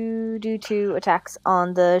to do 2 attacks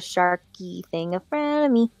on the sharky thing in front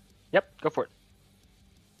of me. Yep, go for it.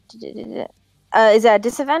 Is that a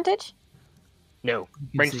disadvantage? No. You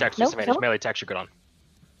can Range see. attack's Nope, disadvantage. nope. Melee attacks you're good on.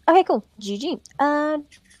 Okay, cool. GG.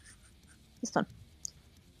 This one.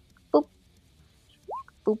 Boop.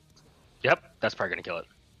 Boop. Yep, that's probably gonna kill it.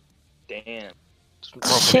 Damn. Just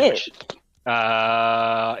roll for Shit.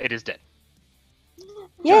 damage. It is dead.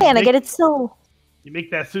 Yay, and I make- get its soul. You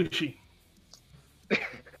make that sushi.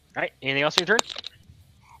 Alright, anything else in your turn?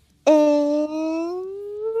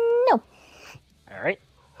 No. Alright.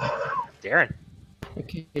 Darren.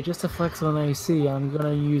 Okay, just to flex on AC, I'm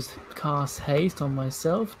gonna use cast haste on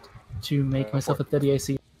myself to make myself a 30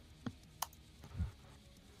 AC.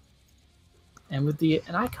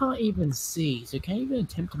 And I can't even see, so can I even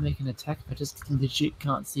attempt to make an attack if I just legit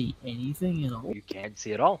can't see anything at all? You can't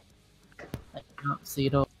see it all. I can't see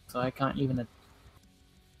it all, so I can't even. I'm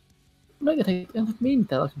not gonna take. I mean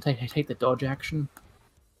that I can take the dodge action.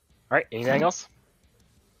 Alright, anything else?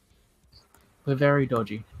 We're very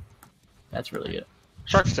dodgy. That's really it.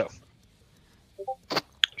 Shark's toe.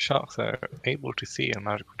 Sharks are able to see in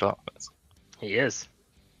magical darkness. He is.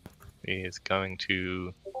 He is going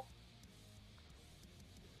to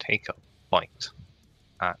take a bite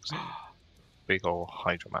at big ol'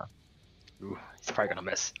 Hydra Man. Ooh, he's probably gonna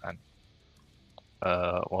miss.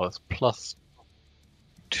 Was plus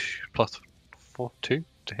 2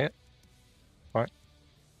 to hit. Right.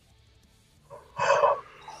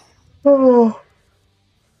 Oh.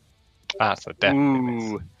 That's a definitely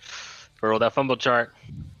miss. Ooh. Roll that fumble chart.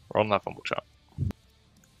 Roll that fumble chart.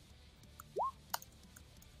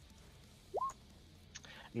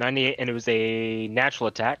 98, and it was a natural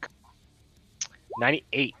attack.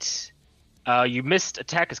 98. You missed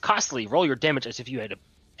attack is costly. Roll your damage as if you had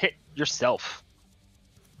hit yourself.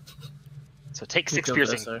 So take Good 6 job,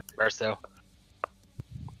 piercing, Verso. Verso.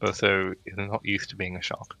 Also, he's not used to being a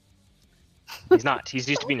shark. He's not. He's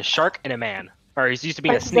used to being a shark and a man. Or he's used to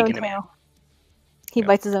being a Bites his snake own and a man. tail. He Yeah.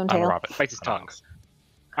 bites his own And a tail. rabbit. Bites his And a tongue. mouse.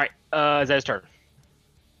 Alright, is that his turn?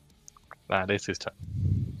 That is his turn.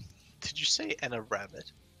 Did you say and a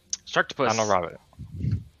rabbit? Sharktopus. And a rabbit.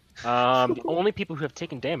 The only people who have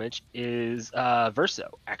taken damage is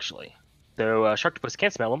Verso, actually. Though Sharktopus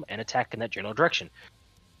can smell him and attack in that general direction.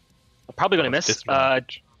 Probably going to That's miss.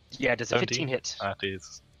 disadvantage. Yeah, does a 15 hit? That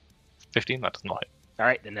is 15. That does not hit.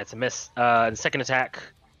 Alright, then that's a miss. The second attack.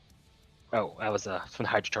 Oh, that was from the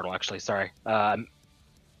Hydra Turtle, actually. Sorry.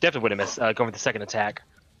 Definitely would have missed. Going with the second attack.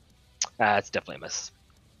 It's definitely a miss.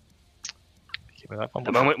 Give me that The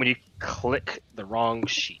fumble. moment when you click the wrong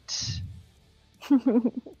sheet.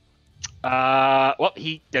 Well,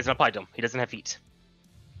 he doesn't apply to him. He doesn't have feet.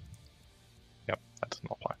 Yep, that does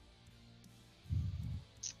not apply.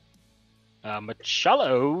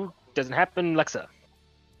 Machello doesn't happen. Lexa.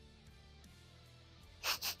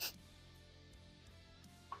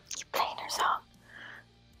 Playing her song.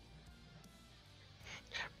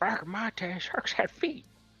 Back in my day, sharks had feet.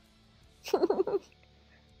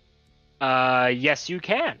 Yes, you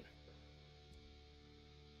can.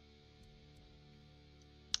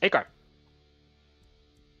 Agar.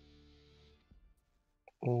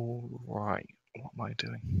 Alright, what am I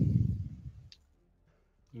doing?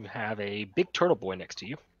 You have a big turtle boy next to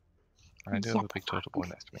you. I do have a big turtle boy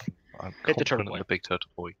next to me. I'm Hit the turtle confident boy. the big turtle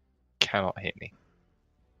boy cannot hit me.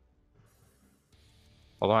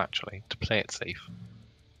 Although actually, to play it safe.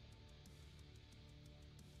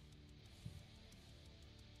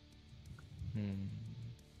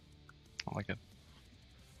 Oh my god.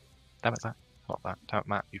 Damn it, Matt. Not that. Damn it,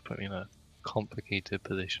 Matt. You put me in a complicated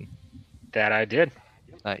position. That I did.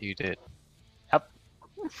 That you did. Yep.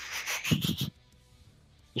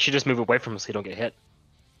 You should just move away from him so you don't get hit.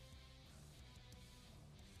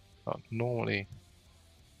 Normally,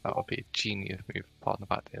 that would be a genius move, apart from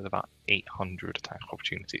the fact there's about 800 attack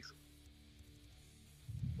opportunities.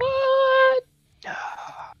 What?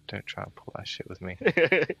 Don't try and pull that shit with me.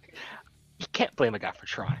 You can't blame a guy for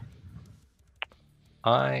trying.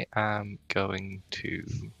 I am going to...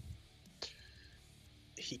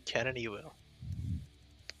 He can and he will.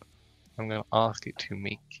 I'm going to ask it to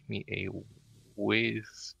make me a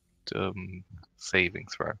wisdom saving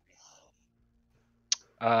throw.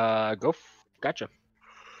 Gotcha.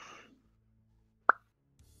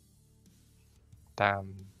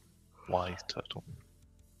 Damn wise turtle.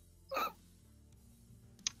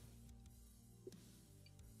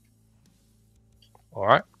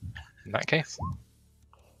 Alright, in that case,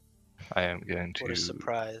 I am going to... What a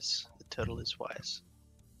surprise. The turtle is wise.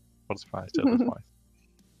 What a surprise, turtle is wise.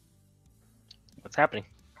 What's happening?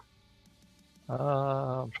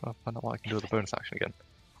 I'm trying to find out what I can do with the bonus action again.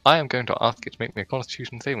 I am going to ask it to make me a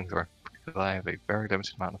constitution saving throw, because I have a very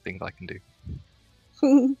limited amount of things I can do.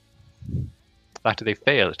 After they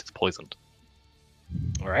fail, it is poisoned.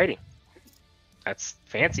 Alrighty. That's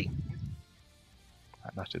fancy.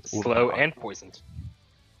 And that is all Slow I have. and poisoned.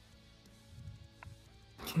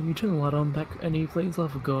 Can you turn the light on back any please,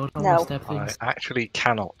 love of God? I No. want to stab I things. actually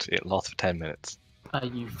cannot. It lasts for 10 minutes. Are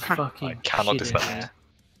you fucking I cannot shitting dispel me? it.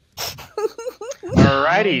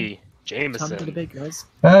 Alrighty, Time to Jameson. the bed, guys.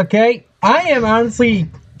 Okay, I am honestly.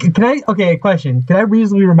 Can I? Okay, question. Can I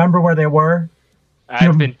reasonably remember where they were?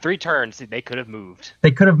 It's been 3 turns. They could have moved.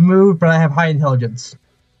 They could have moved, but I have high intelligence.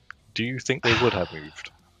 Do you think they would have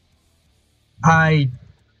moved? I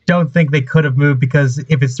don't think they could have moved because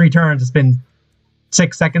if it's 3 turns, it's been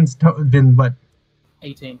 6 seconds. Been what?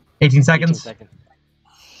 18. 18 seconds. 18 seconds.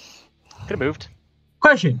 Could have moved.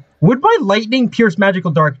 Question: would my lightning pierce magical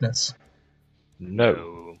darkness?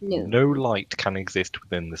 No. No. No light can exist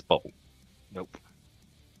within this bowl. Nope.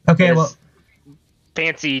 Okay, There's well,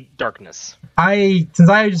 fancy darkness. since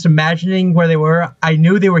I was just imagining where they were, I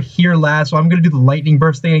knew they were here last, so I'm gonna do the lightning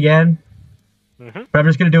burst thing again. Mm-hmm. But I'm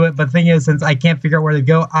just gonna do it. But the thing is, since I can't figure out where they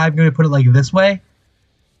go, I'm gonna put it like this way.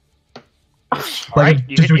 Alright,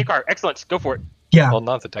 you just hit Icar. Excellent. Go for it. Yeah, Well,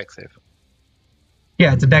 that's a deck save.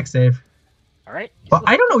 yeah, it's a deck save. Alright. Well,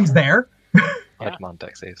 I don't know he's there, I demand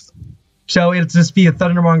deck saves. so it'll just be a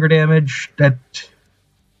thundermonger damage. But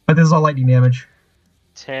this is all lightning damage.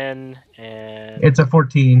 10 and It's a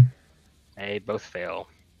 14. they both fail.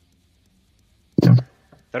 Yeah.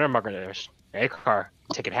 Thundermonger damage. Icar,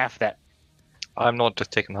 taking half of that. I'm not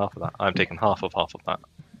just taking half of that. I'm taking half of that.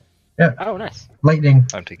 Oh, nice. Lightning.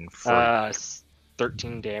 I'm taking 3.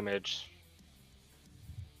 13 damage.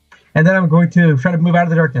 And then I'm going to try to move out of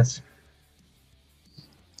the darkness.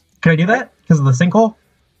 Can I do that? Because of the sinkhole?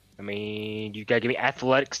 I mean, you gotta give me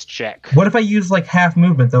athletics check. What if I use like half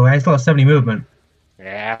movement though? I still have 70 movement.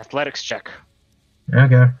 Yeah, athletics check.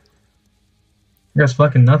 Okay. I guess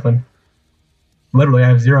fucking nothing. Literally, I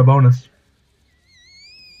have 0 bonus.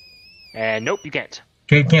 And nope, you can't.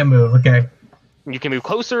 Okay, can't move. Okay. You can move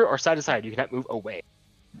closer or side to side. You cannot move away.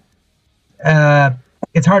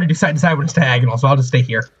 It's hard to do side to side when it's diagonal, so I'll just stay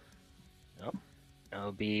here. Nope.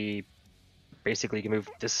 That'll be basically you can move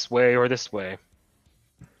this way or this way.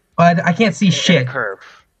 But I can't see In a shit. curve.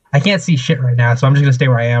 I can't see shit right now, so I'm just gonna stay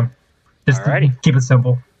where I am. Just to Alrighty. keep it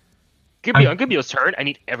simple. On Gibio's turn, I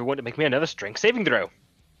need everyone to make me another strength saving throw.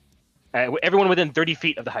 Everyone within 30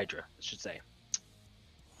 feet of the Hydra, I should say.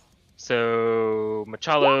 So,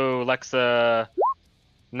 Machalo, Lexa,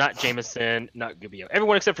 not Jameson, not Gibio.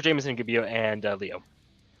 Everyone except for Jameson, Gibio, and Leo.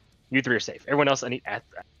 You 3 are safe. Everyone else,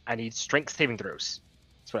 I need strength saving throws.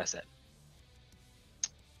 That's what I said.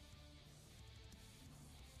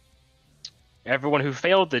 Everyone who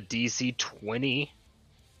failed the DC 20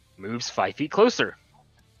 moves 5 feet closer.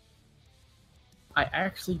 I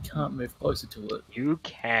actually can't move closer to it. You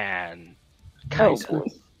can. Oh, Into,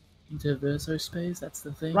 into verso space, that's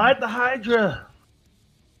the thing. Ride the Hydra.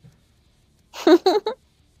 All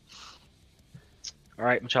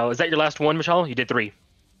right, Machalo. Is that your last one, Machalo? You did 3.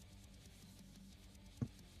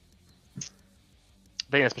 I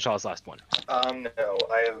think that's Machalo's last one. No,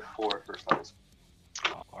 I have 4 first levels.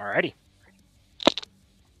 Alrighty.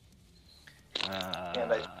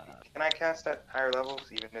 And can I cast at higher levels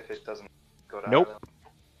even if it doesn't go to Nope. higher levels?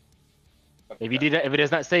 If it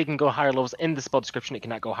does not say you can go higher levels in the spell description, it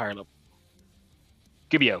cannot go higher level.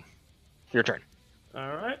 Gibio, your turn.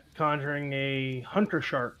 All right, conjuring a hunter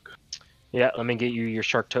shark. Yeah, let me get you your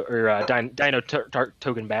shark dino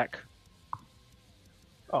token back.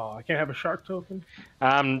 Oh, I can't have a shark token.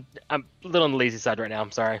 I'm a little on the lazy side right now.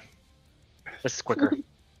 I'm sorry. This is quicker.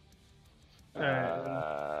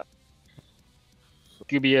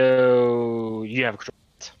 Gibio, you have control.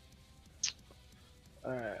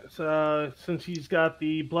 Alright, so since he's got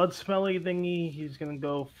the blood smelly thingy, he's gonna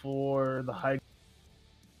go for the Hydra.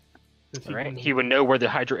 Alright, he would know where the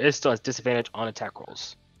Hydra is, still has disadvantage on attack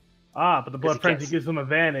rolls. Ah, but the blood he frenzy can't- gives him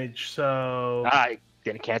advantage, so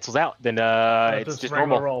Then it cancels out. Then it's just regular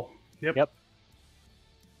normal. roll. Yep. Yep.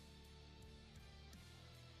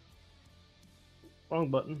 Wrong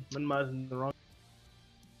button. Minimizing the wrong.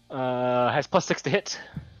 Has +6 to hit.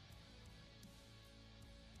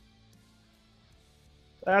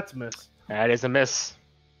 That's a miss. That is a miss.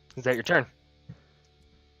 Is that your turn?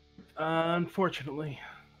 Unfortunately.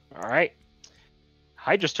 Alright.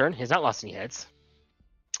 Hydra's turn. He's not lost any heads.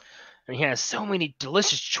 And he has so many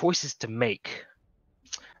delicious choices to make.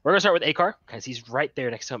 We're going to start with Akar, because he's right there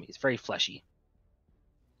next to him. He's very fleshy.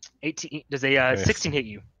 18. Does a 16 hit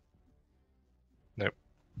you? Nope.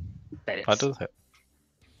 That hits. That does hit.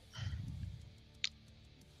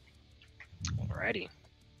 Alrighty.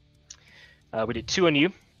 We did 2 on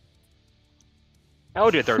you. I will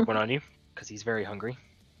do a third one on you, because he's very hungry.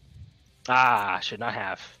 Should not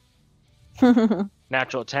have.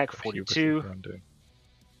 Natural attack, 42. Drops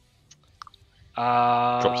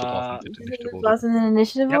it off into initiative order. Last in the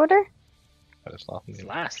initiative Yep. order? It's last in It's the-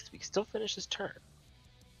 last. We can still finish his turn.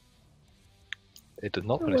 It did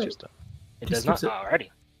not Oh, finish wait. his turn. It Just does not. keeps it-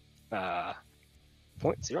 Alrighty.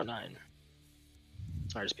 0.09.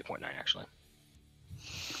 Or just be 0.9 actually.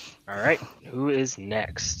 Alright, who is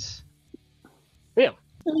next? Leo.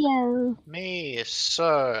 Leo. Me.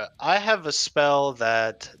 So I have a spell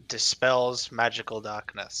that dispels magical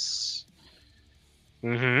darkness,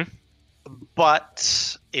 Mm-hmm.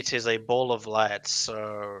 but it is a ball of light.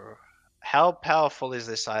 So how powerful is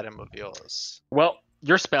this item of yours? Well,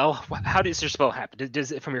 your spell, how does your spell happen?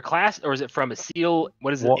 Does it from your class or is it from a seal?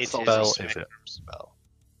 What is it? What It spell is a spell is spectrum it? spell.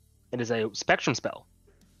 It is a spectrum spell.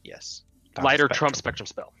 Yes. That's Lighter spectrum. trump spectrum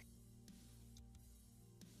spell.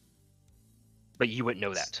 But you wouldn't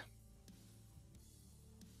know that.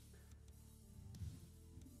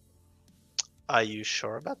 Are you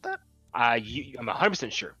sure about that? I'm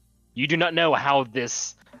 100% sure. You do not know how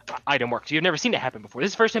this item works. You've never seen it happen before. This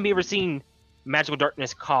is the first time you've ever seen magical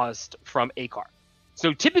darkness caused from a card.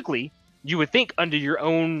 So typically, you would think under your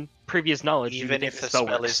own previous knowledge, you would Even think if the spell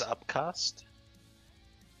spell works. is upcast?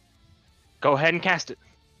 Go ahead and cast it,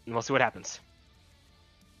 and we'll see what happens.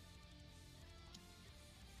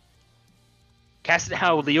 Cast it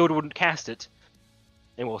how Leoda would cast it,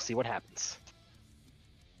 and we'll see what happens.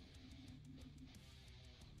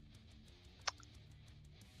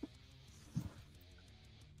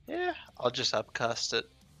 Yeah, I'll just upcast it.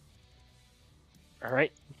 All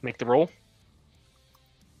right, make the roll.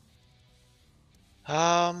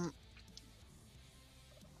 I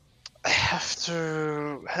have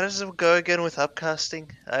to. How does it go again with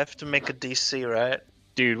upcasting? I have to make a DC, right?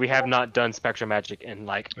 Dude, we have not done spectral magic in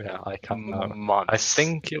like Yeah, I can't remember. months. I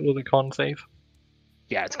think it was a con save.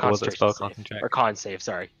 Yeah, it's Or was it a concentration spellcasting save. check? Or con save,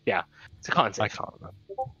 sorry. Yeah, it's a con I save. can't remember.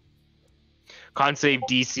 Con save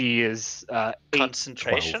DC is 8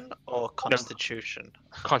 Concentration or constitution?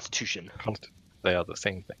 Constitution. They are the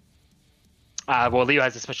same thing. Well, Leo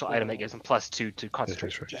has a special item that gives him +2 to concentration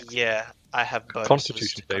Concentration. checks. Yeah, I have bonuses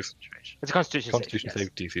Constitution to save. concentration. It's a Constitution, Constitution save.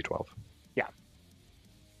 save DC 12. Yeah.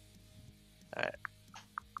 Alright.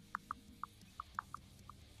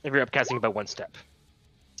 If you're upcasting by 1 step.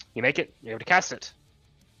 You make it, you're able to cast it.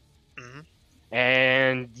 Mhm.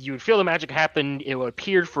 And you would feel the magic happen, it would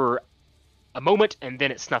appear for a moment, and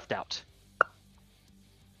then it snuffed out.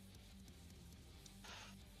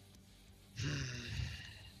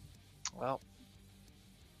 Well,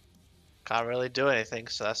 can't really do anything,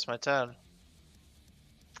 so that's my turn.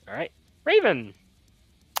 Alright. Raven!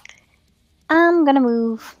 I'm gonna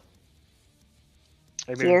move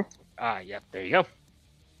Raven. here, Yeah, there you go.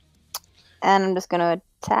 and I'm just gonna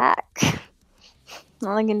attack.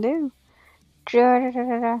 All I can do.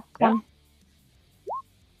 Yeah. One.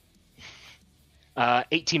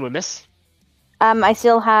 18 would miss. I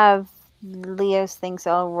still have Leo's thing,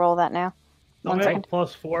 so I'll roll that now. I'll One make a second.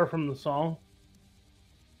 +4 from the song.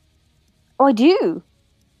 Oh, I do.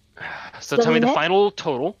 So Still tell me in the it? final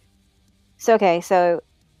total. So okay, so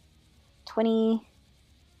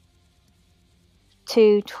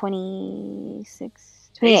 22,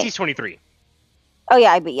 26, 28. AC's 23. Oh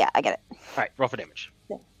yeah, I get it. Alright, roll for damage.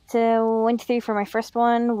 So 23 for my first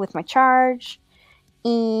one with my charge,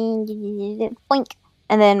 and boink,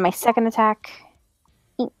 and then my second attack.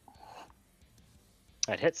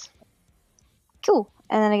 That hits. Cool,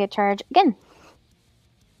 and then I get charge again.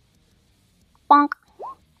 Bonk.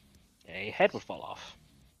 A head would fall off.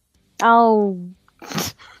 Oh.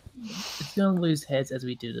 It's gonna lose heads as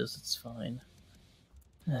we do this. It's fine.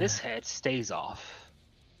 This head stays off.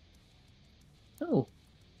 Oh,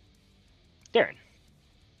 Darren.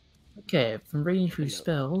 okay. From reading through No,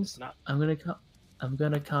 spells, not. I'm gonna cast. I'm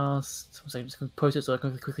just gonna post it so I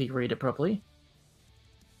can quickly read it properly.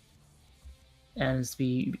 And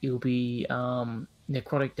it'll be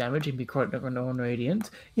necrotic damage and be non-radiant.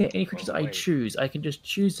 Yeah, any creatures I wait. choose, I can just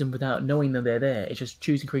choose them without knowing that they're there. It's just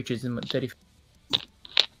choosing creatures in 30.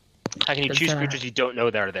 How can you Does choose that- creatures you don't know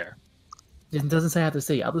that are there? It doesn't say I have to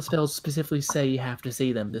see. Other spells specifically say you have to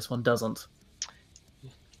see them. This one doesn't.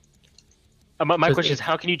 My Because question is, if-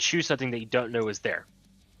 how can you choose something that you don't know is there?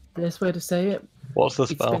 Best way to say it. What's the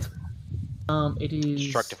It's spell? best- it is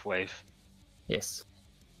Destructive wave. Yes.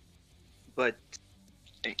 But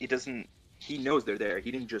it doesn't. He knows they're there.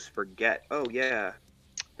 He didn't just forget. Oh yeah,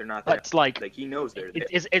 they're not there. But like, Like he knows they're there.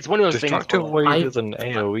 it's one of those things. Destructive Wave I- is an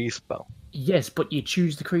AoE spell. Yes, but you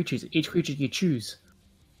choose the creatures. Each creature you choose.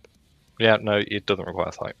 Yeah, no, it doesn't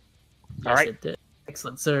require sight. All right. It did.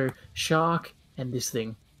 Excellent. So shark and this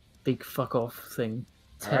thing. big fuck off thing.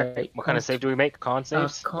 Alright, what kind of save do we make? Con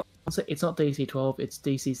saves? It's not DC 12, it's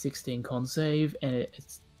DC 16 con save, and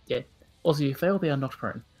it's yeah. Also, you fail, they are knocked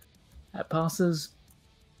prone. At passes,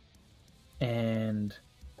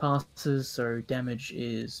 so damage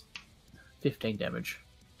is 15 damage.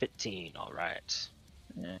 15, alright.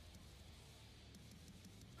 Yeah.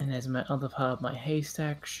 And as my other part of my haste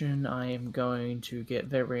action, I am going to get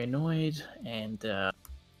very annoyed and I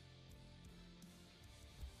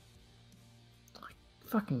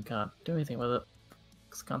fucking can't do anything with it.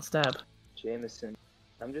 Just can't stab. Jameson,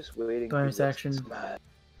 I'm just waiting Bonus for action. For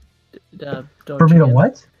Dodge me to again.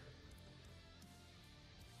 what?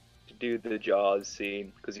 to do the Jaws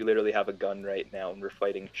scene, because you literally have a gun right now and we're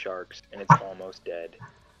fighting sharks and it's almost dead.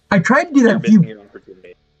 I tried to do You're that missing your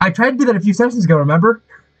opportunity. I tried to do that a few sessions ago, remember?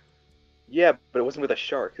 Yeah, but it wasn't with a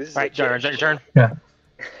shark. This is Alright, Jar, is that your turn? Yeah.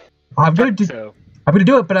 I'm gonna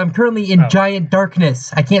do it, but I'm currently in giant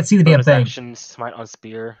darkness. I can't see the damn bonus thing. action, smite on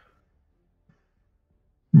spear.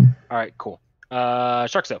 Alright, cool.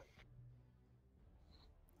 Sharkso.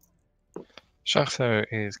 Sharkso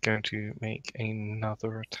is going to make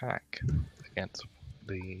another attack against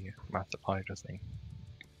the massive Hydra thing.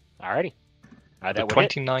 Alrighty. That The would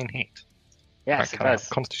hit. 29 hit. Yes, Right, it can I have does.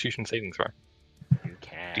 Constitution saving throw. You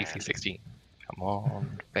can. DC 16. Come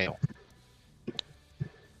on, fail.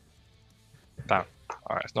 Damn.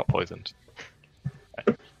 Alright, it's not poisoned.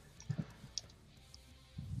 Right.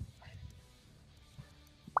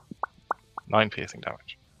 9 piercing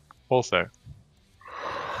damage. Also,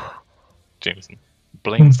 Jameson,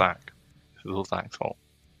 blame Zach. This is all Zach's fault.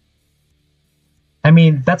 I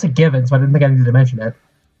mean, that's a given, so I didn't think I needed to mention it.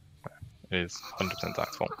 It is 100%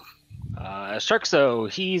 Zach's fault.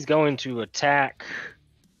 Sharkso, he's going to attack.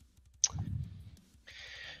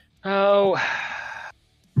 Oh,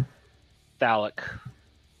 Thalic.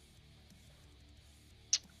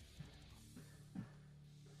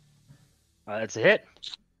 That's a hit.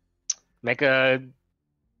 Make a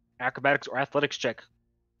acrobatics or athletics check,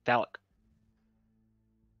 Thalic.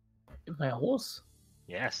 My horse?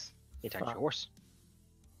 Yes, he attacks your Fuck. horse.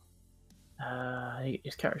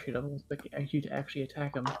 His character sheet. I'm expecting you to actually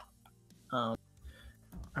attack him.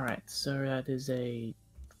 Alright, so that is a.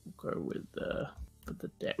 We'll go with the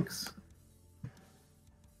dex.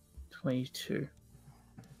 22.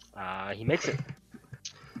 He makes it,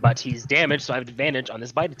 but he's damaged, so I have advantage on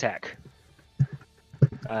this bite attack.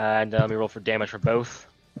 And let me roll for damage for both.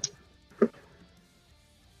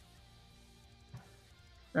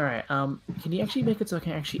 Alright, can you actually make it so I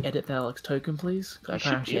can actually edit the Alex token, please? 'Cause I You can't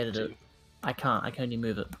should actually be edit able it. I can't, I can only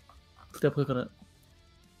move it. Still click on it.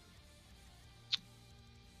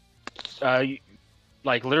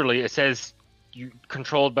 Like literally, it says you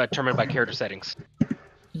controlled by determined by character settings.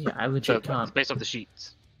 Yeah, I So legit it's can't. based off the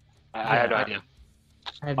sheets. I have no Yeah, idea.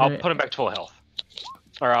 I have I'll no- put him back to full health,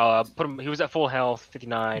 or I'll put him. He was at full health,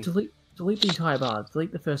 59. Delete the entire bar.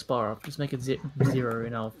 Delete the first bar off. Just make it 0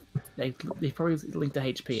 and I'll. They probably link to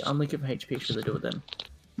HP. Unlink it from HP should they do it then.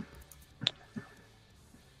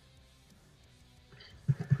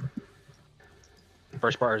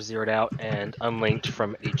 First bar is zeroed out and unlinked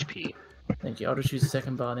from HP. Thank you. I'll just use the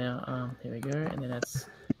second bar now. Here we go, and then that's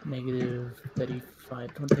negative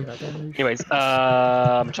 35. 25 damage. Anyways,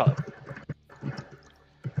 Charlie.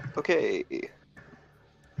 Okay.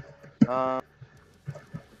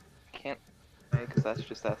 Can't because that's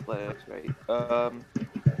just athletics, right? I'm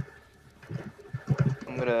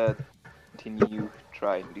gonna continue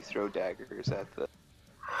trying to throw daggers at the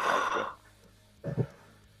Hydra.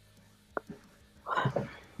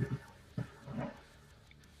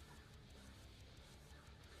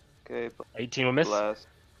 Okay, 18 will miss. blast.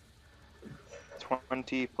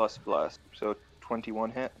 20 plus blast, so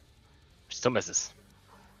 21 hit. Still misses.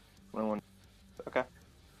 21. Okay.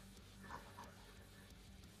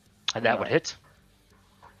 And that would hit.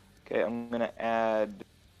 Okay, I'm gonna add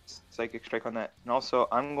Psychic Strike on that, and also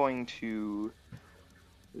I'm going to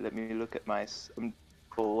let me look at my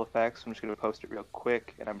full effects. I'm just gonna post it real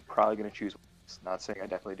quick, and I'm probably gonna choose one. It's not saying I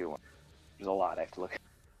definitely do one. There's a lot I have to look at.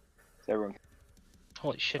 So everyone.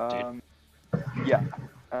 Holy shit, dude. Yeah.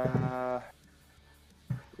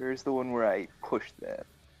 Where's the one where I push that?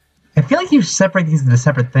 I feel like you separate these into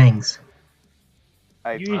separate things.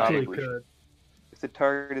 I You probably could. should. If the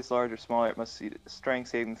target is large or smaller, it must see a strength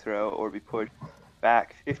saving throw or be pushed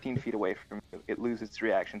back 15 feet away from you. It loses its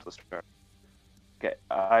reaction to the start. Okay,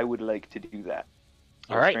 I would like to do that.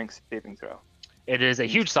 All right. Strength saving throw. It is a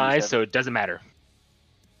huge size, so it doesn't matter.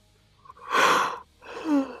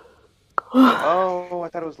 Oh, I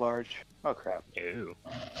thought it was large. Oh crap. Ew.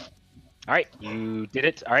 All right, you did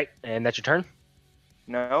it. All right, and that's your turn.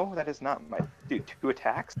 No, that is not my... Dude, 2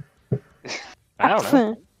 attacks? I don't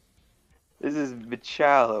know. This is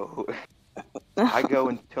Michallo. I go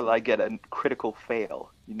until I get a critical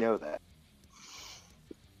fail. You know that.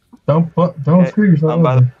 Don't screw yourself.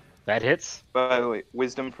 By the That hits. way,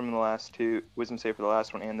 wisdom from the last 2. Wisdom save for the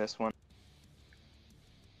last one and this one.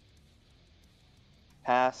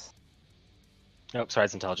 Pass. Nope, sorry,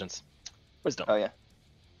 it's intelligence. Wisdom. Oh, yeah.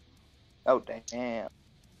 Oh, damn.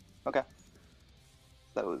 Okay.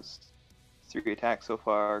 That was 3 attacks so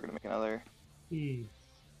far. Gonna make another. I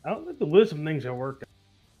don't think the wisdom things have worked.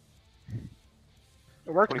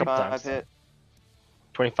 It worked a couple 25 times. hit.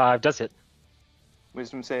 25 does hit.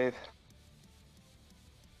 Wisdom save.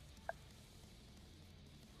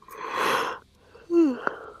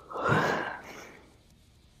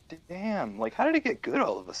 Damn, like how did it get good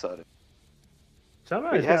all of a sudden?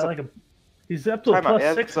 Somehow Wait, he's it has got a- like a. He's up to a Time out,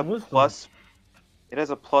 plus 6 in wisdom. It has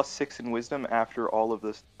a +6 in wisdom after all of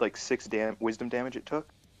this, like 6 wisdom damage it took.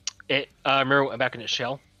 It remember went back in its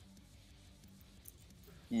shell.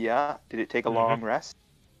 Yeah. Did it take a long rest?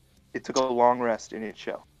 It took a long rest in its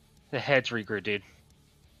shell. The heads regrew, dude.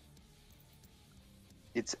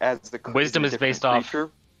 It's as the Wisdom it's a is based different off.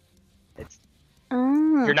 creature. It's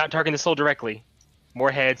you're not targeting the soul directly.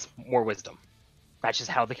 More heads, more wisdom. That's just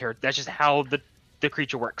how the the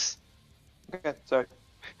creature works. Okay, sorry.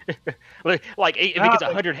 Like if it gets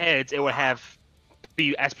 100 heads, it would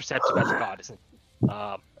be as perceptive as a god, isn't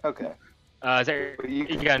it? Okay. Is there, But you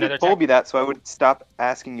got you another told attack? me that, so I would stop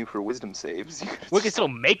asking you for wisdom saves. We can still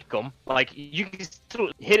make them. Like you can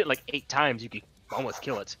still hit it like 8 times. You could almost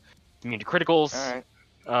kill it. I mean, the criticals. All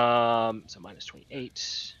right. So minus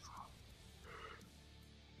 28.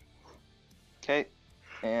 Okay.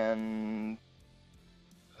 And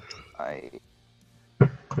I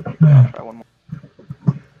try one more.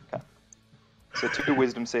 Okay. So 2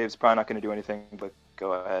 wisdom saves, probably not going to do anything, but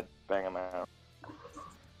go ahead, bang them out.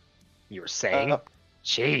 You were saying?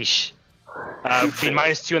 Sheesh. Be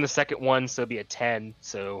 -2 on the second one, so it'd be a 10.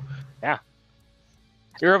 So, yeah.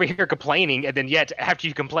 You're over here complaining, and then yet after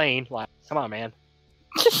you complain, like, come on, man.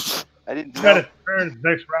 I didn't Try know. to turn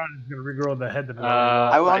next round is gonna regrow the head.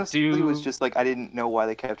 I honestly was just like, I didn't know why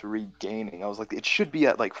they kept regaining. I was like, it should be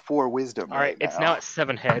at like 4 wisdom. All right, it's now now at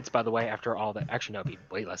 7 heads, by the way, after all that. Actually, no, it'd be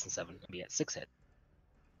way less than 7. It'd be at 6 heads.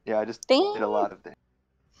 Yeah, I just did a lot of damage.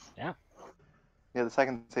 Yeah. Yeah, the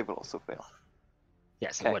second save would also fail.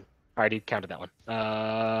 Yes, it would. I already counted that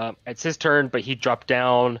one. It's his turn, but he dropped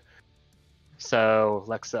down. So,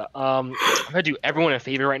 Lexa, I'm gonna do everyone a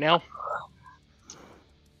favor right now.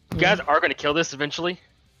 You guys are gonna kill this eventually.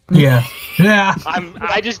 Yeah. Yeah.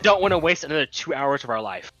 I just don't want to waste another 2 hours of our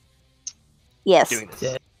life. Yes. Doing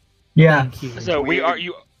this. Yeah. So you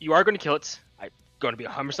are going to kill it. I'm going to be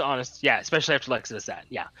 100% honest. Yeah, especially after Lexa does that.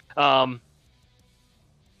 Yeah.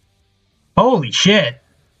 Holy shit.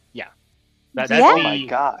 Yeah. That's Oh my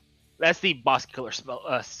god. That's the boss killer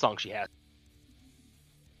song she has.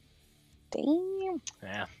 Damn.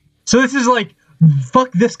 Yeah. So this is like,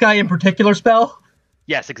 fuck this guy in particular spell?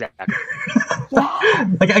 Yes, exactly.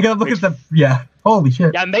 Like, I gotta look at the... Yeah. Holy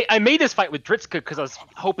shit. Yeah, I made this fight with Dritska because I was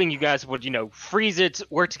hoping you guys would, freeze it,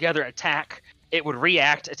 work together, attack. It would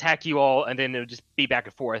react, attack you all, and then it would just be back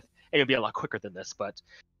and forth. And it would be a lot quicker than this, but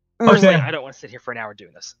personally, I don't want to sit here for an hour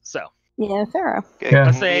doing this. So. Yeah, fair. Okay, Yeah.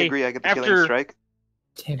 Let's can we say agree I get the after killing strike?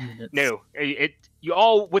 10 minutes. No, you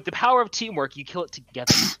all with the power of teamwork, you kill it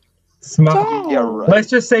together. Smile. Yeah, right. Let's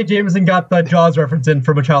just say Jameson got the Jaws reference in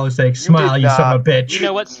for Machalo's sake. Smile, you son of a bitch. You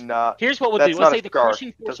know what? Here's what we'll That's do. not Let's a say the scar.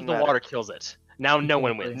 crushing force Doesn't of the matter. water kills it. Now no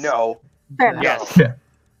one wins. No. Fair enough. Yes. Yeah.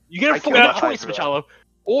 You get I a killed the choice, Hydra. Machalo.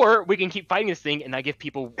 Or we can keep fighting this thing and I give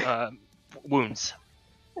people wounds.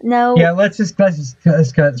 No. Yeah, let's just screw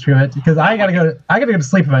it, because I gotta go to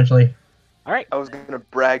sleep eventually. All right. I was gonna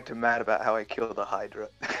brag to Matt about how I killed the Hydra.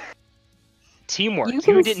 Teamwork. You You,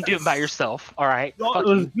 can didn't do it by yourself. All right. Well, Fuck it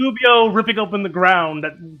was you. Gubio ripping open the ground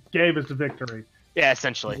that gave us the victory. Yeah,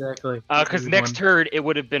 essentially. Exactly. Because next turn it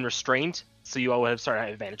would have been restrained, so you all would have started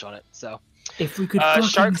having advantage on it. So. If we could Shark-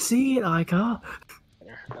 fucking see it, Ica.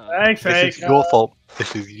 Thanks, This Hank. is your fault.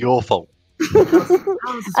 This is your fault. I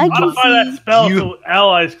can Modify that see. spell You- so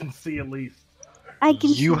allies can see at least. I can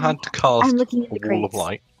You see. had to cast I'm looking at a the wall of crates.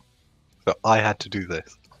 light, so I had to do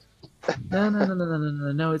this.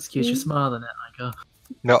 No excuse. You're smarter than that, Ica.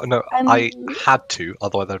 No, I'm- I had to,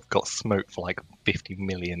 otherwise I've got smoked for like 50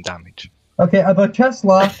 million damage. Okay, are the chests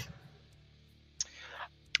locked?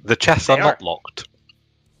 The chests They are not are. locked.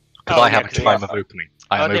 Because Oh, I yeah, have a 'cause they time are. of opening.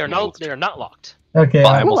 I am They are opening all not. the They are not locked. Okay.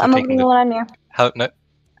 But I'm Cool, also I'm taking opening the... the one near. No.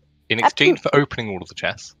 In exchange for opening all of the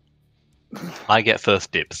chests, I get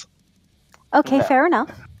first dibs. Okay, No. fair enough.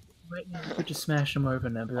 Right now, we could just smash them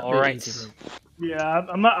open. That'd be All right. easy. Yeah,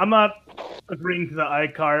 I'm not agreeing to the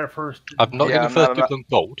iCar at first. I'm not Yeah, getting I'm first not- dibs on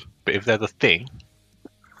gold, but if they're the thing,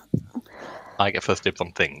 I get first dibs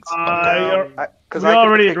on things. Because we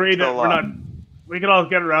already agreed that we're not. We can all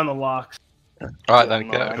get around the locks. Alright, Yeah, then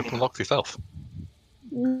no, get I open need- the locks yourself.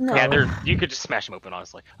 No. Yeah, you could just smash them open,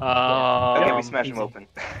 honestly. Okay, we smash them easy. open.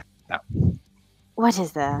 What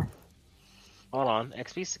is that? Hold on,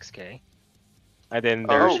 XP 6k. And then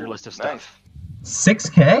there's Oh, your list of nice. stuff.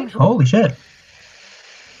 6K? Holy shit.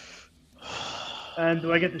 And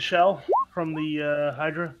do I get the shell from the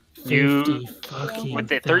Hydra? 50 fucking With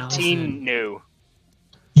the 13, no.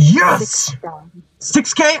 Yes!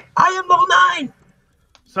 6K? I am level 9!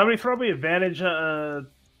 Somebody throw me advantage.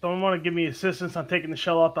 Someone want to give me assistance on taking the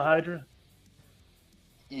shell off the Hydra?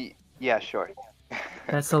 Yeah, sure.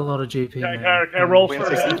 That's a lot of GP. Can I- man. can I roll Wait,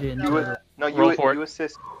 for it? Roll for it. You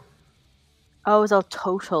assist. Oh, it was all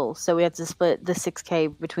total, so we had to split the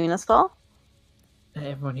 6k between us all?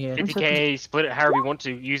 Everyone here. 50k, split it however you want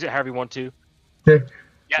to. Use it however you want to. Okay.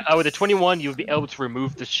 Yeah, with the 21, you'll be able to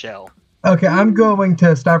remove the shell. Okay, I'm going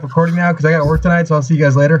to stop recording now because I got to work tonight, so I'll see you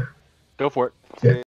guys later. Go for it. Yeah.